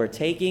trip that we're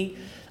taking.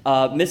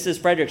 Mrs.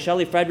 Frederick,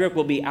 Shelley Frederick,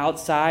 will be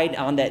outside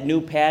on that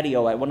new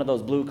patio at one of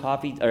those blue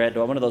at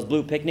one of those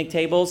blue picnic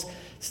tables.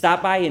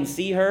 Stop by and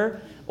see her.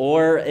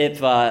 Or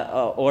if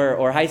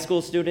or high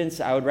school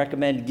students, I would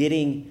recommend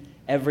getting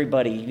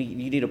everybody.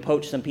 You need to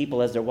poach some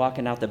people as they're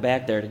walking out the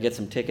back there to get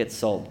some tickets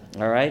sold.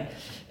 All right.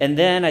 And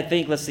then I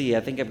think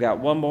I've got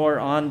one more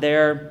on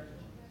there.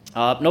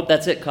 Nope,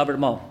 that's it. Covered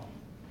them all.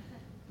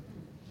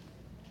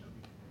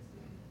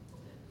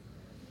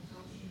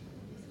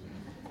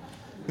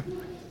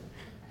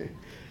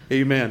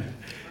 Amen.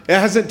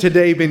 Hasn't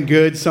today been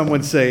good?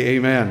 Someone say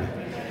amen.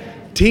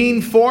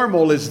 Teen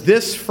Formal is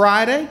this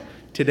Friday.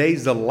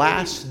 Today's the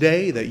last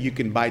day that you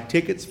can buy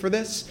tickets for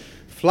this.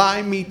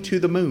 Fly Me to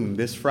the Moon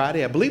this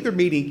Friday. I believe they're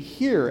meeting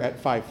here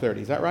at 5:30.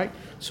 Is that right?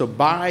 So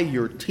buy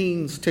your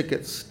teens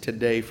tickets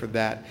today for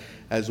that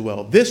as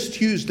well. This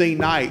Tuesday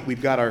night,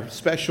 we've got our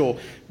special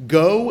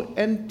Go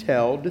and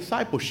Tell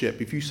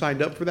discipleship. If you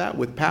signed up for that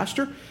with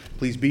Pastor,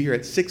 please be here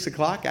at 6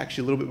 o'clock.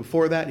 Actually, a little bit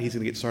before that. He's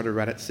going to get started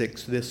right at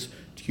 6 this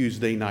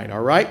Tuesday night.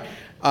 All right?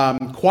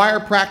 Choir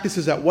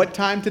practices at what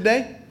time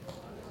today?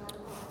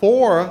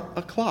 4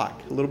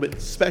 o'clock. A little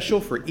bit special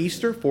for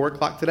Easter, 4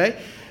 o'clock today.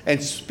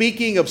 And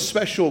speaking of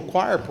special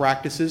choir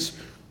practices,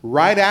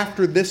 right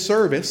after this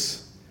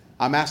service,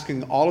 I'm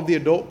asking all of the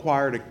adult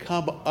choir to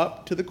come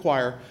up to the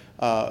choir,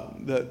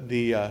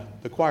 the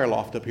choir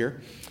loft up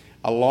here,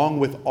 along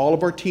with all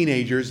of our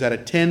teenagers that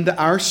attend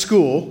our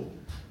school.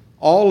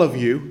 All of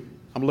you,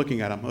 I'm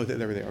looking at them. Oh, they're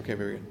there. Okay,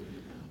 very good.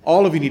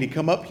 All of you need to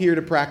come up here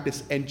to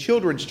practice. And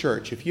children's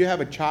church, if you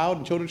have a child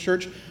in children's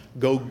church,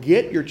 go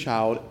get your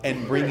child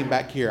and bring him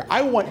back here.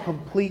 I want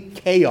complete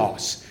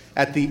chaos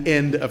at the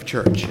end of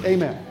church.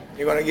 Amen.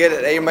 You're going to get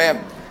it.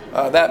 Amen.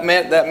 That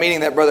meeting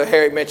that Brother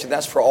Harry mentioned,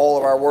 that's for all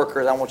of our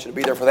workers. I want you to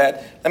be there for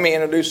that. Let me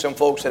introduce some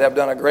folks that have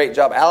done a great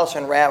job.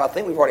 Allison Rabb, I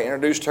think we've already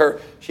introduced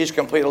her. She's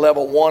completed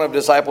level 1 of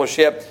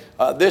discipleship.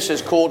 This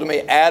is cool to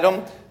me.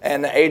 Adam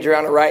and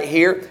Adriana right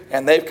here,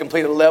 and they've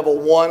completed level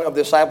 1 of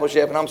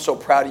discipleship, and I'm so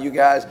proud of you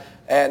guys.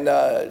 And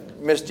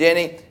Miss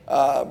Jenny,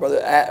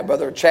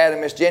 Brother Chad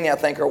and Miss Jenny, I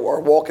think, are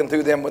walking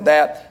through them with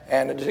that,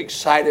 and just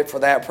excited for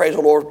that. Praise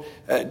the Lord.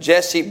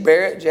 Jesse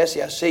Barrett,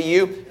 Jesse, I see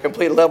you,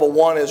 completed level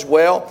 1 as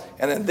well.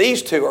 And then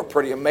these two are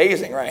pretty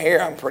amazing right here.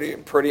 I'm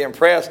pretty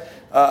impressed.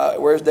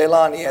 Where's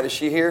Delaney at? Is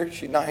she here?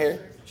 She's not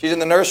here. She's in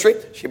the nursery.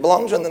 She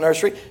belongs in the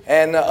nursery.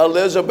 And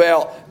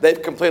Elizabeth,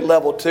 they've completed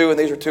level 2, and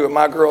these are two of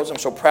my girls. I'm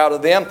so proud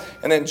of them.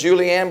 And then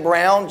Julianne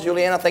Brown.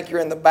 Julianne, I think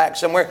you're in the back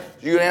somewhere.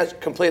 Julianne's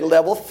completed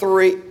level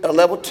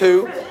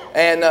 2.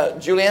 And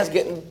Julianne's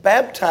getting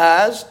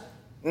baptized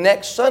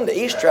next Sunday,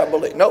 Easter, I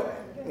believe. Nope.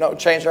 No,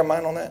 changed our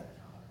mind on that.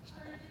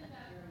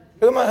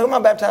 Who am I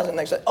baptizing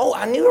next Sunday? Oh,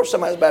 I knew there was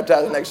somebody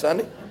baptizing next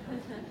Sunday.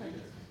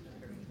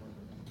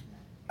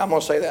 I'm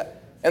going to say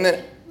that. And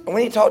then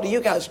we need to talk to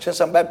you guys,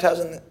 since I'm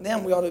baptizing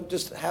them. We ought to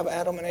just have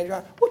Adam and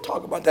Adrian. We'll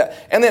talk about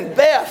that. And then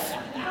Beth,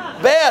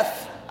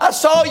 I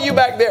saw you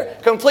back there.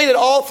 Completed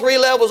all 3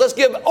 levels. Let's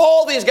give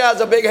all these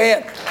guys a big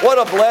hand. What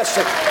a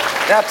blessing.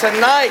 Now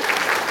tonight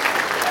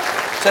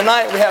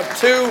we have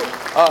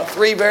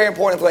 3 very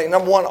important things.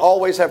 Number 1,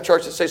 always have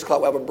church at 6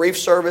 o'clock. We have a brief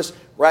service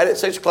right at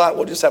 6 o'clock.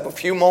 We'll just have a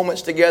few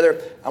moments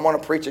together. I'm going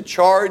to preach a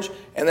charge,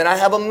 and then I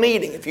have a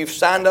meeting. If you've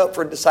signed up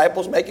for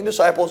Disciples Making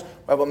Disciples, we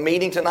have a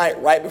meeting tonight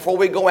right before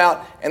we go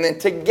out. And then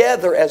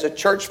together as a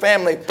church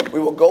family, we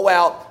will go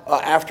out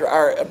after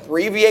our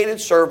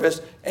abbreviated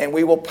service, and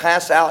we will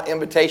pass out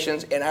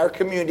invitations in our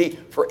community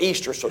for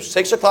Easter. So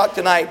 6 o'clock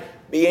tonight,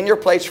 be in your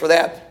place for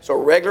that. So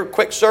regular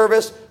quick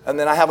service, and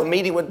then I have a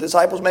meeting with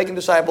Disciples Making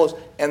Disciples,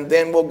 and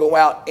then we'll go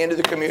out into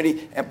the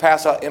community and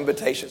pass out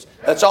invitations.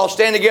 Let's all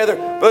stand together.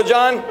 Brother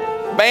John,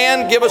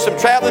 band, give us some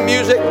traveling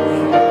music.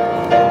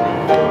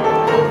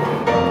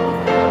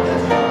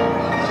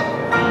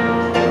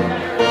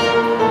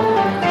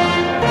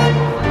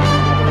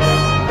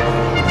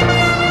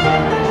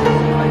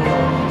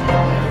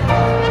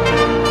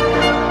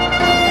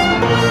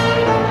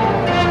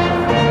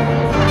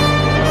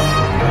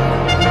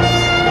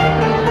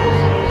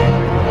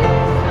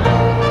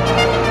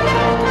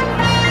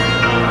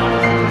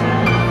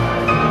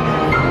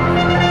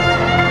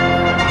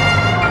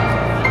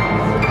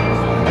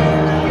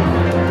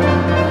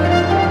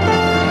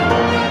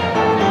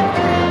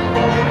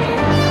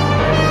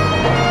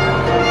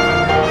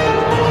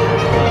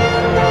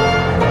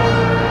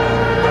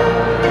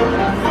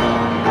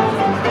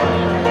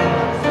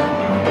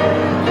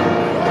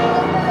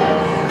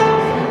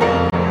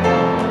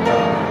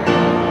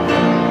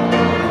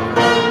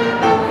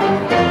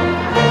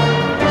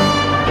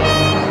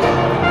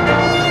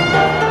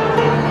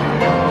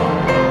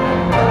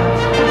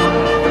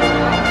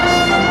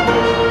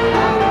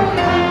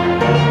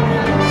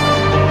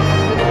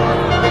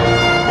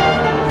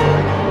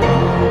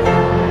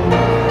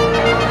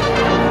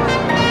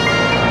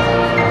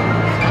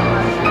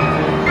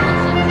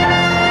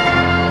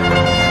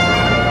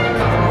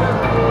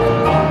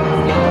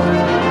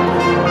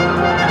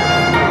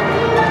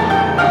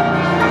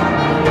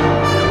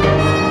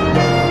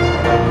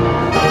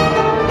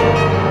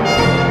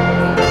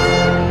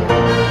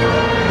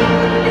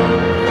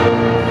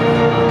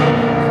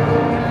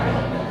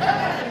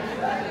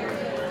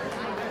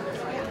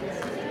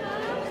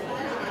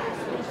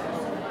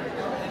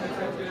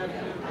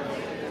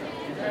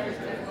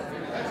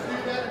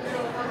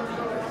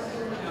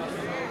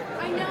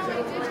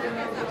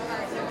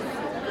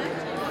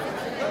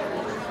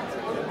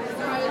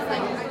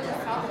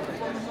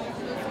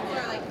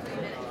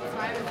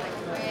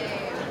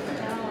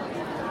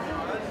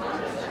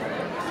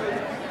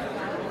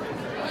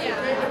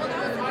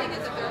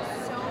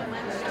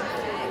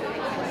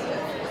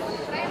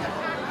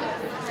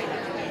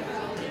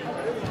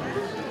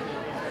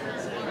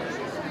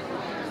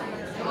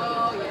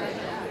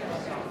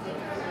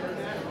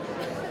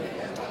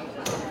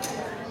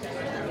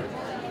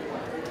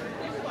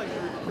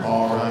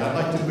 All right, I'd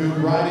like to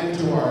move right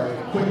into our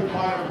quick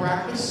choir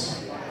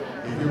practice.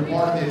 If you're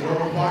part of the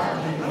girl choir,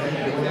 you can make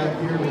your way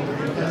up here with the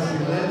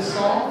Contested Led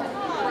song.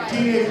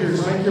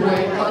 Teenagers, make your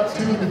way up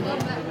to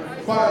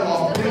the choir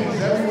loft,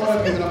 please. Every one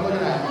of you that I'm looking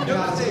at, you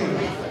cannot escape.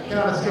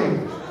 Cannot escape.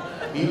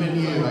 Even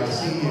you, I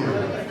see you.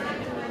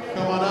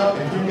 Come on up.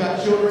 If you've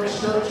got children's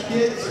church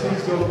kids,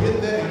 please go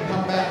get them and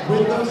come back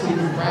with them so we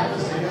can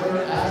practice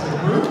together as a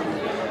group.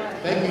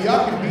 Thank you.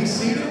 Y'all can be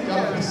seated.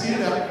 Y'all can be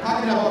seated. I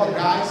can have all the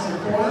guys in the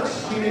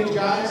corners, teenage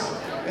guys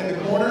in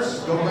the corners.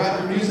 Go grab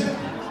your music.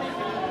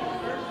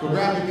 Go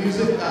grab your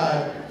music.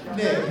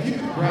 Nick, if you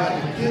could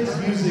grab the kids'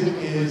 music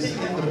is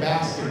in the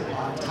basket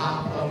on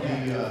top of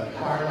the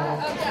choir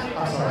loft.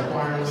 I'm sorry,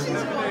 choir list.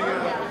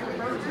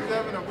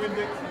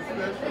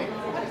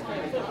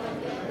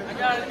 I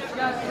got it.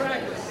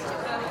 Practice.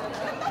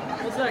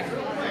 1 second.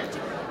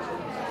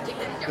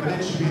 The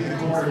men should be in the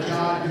corner.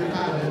 John,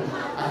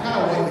 I kind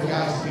of want the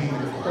guys to be in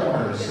the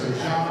corners. So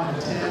John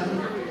and Tim,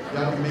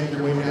 y'all can make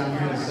your way down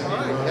here in the second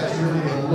row. That's really the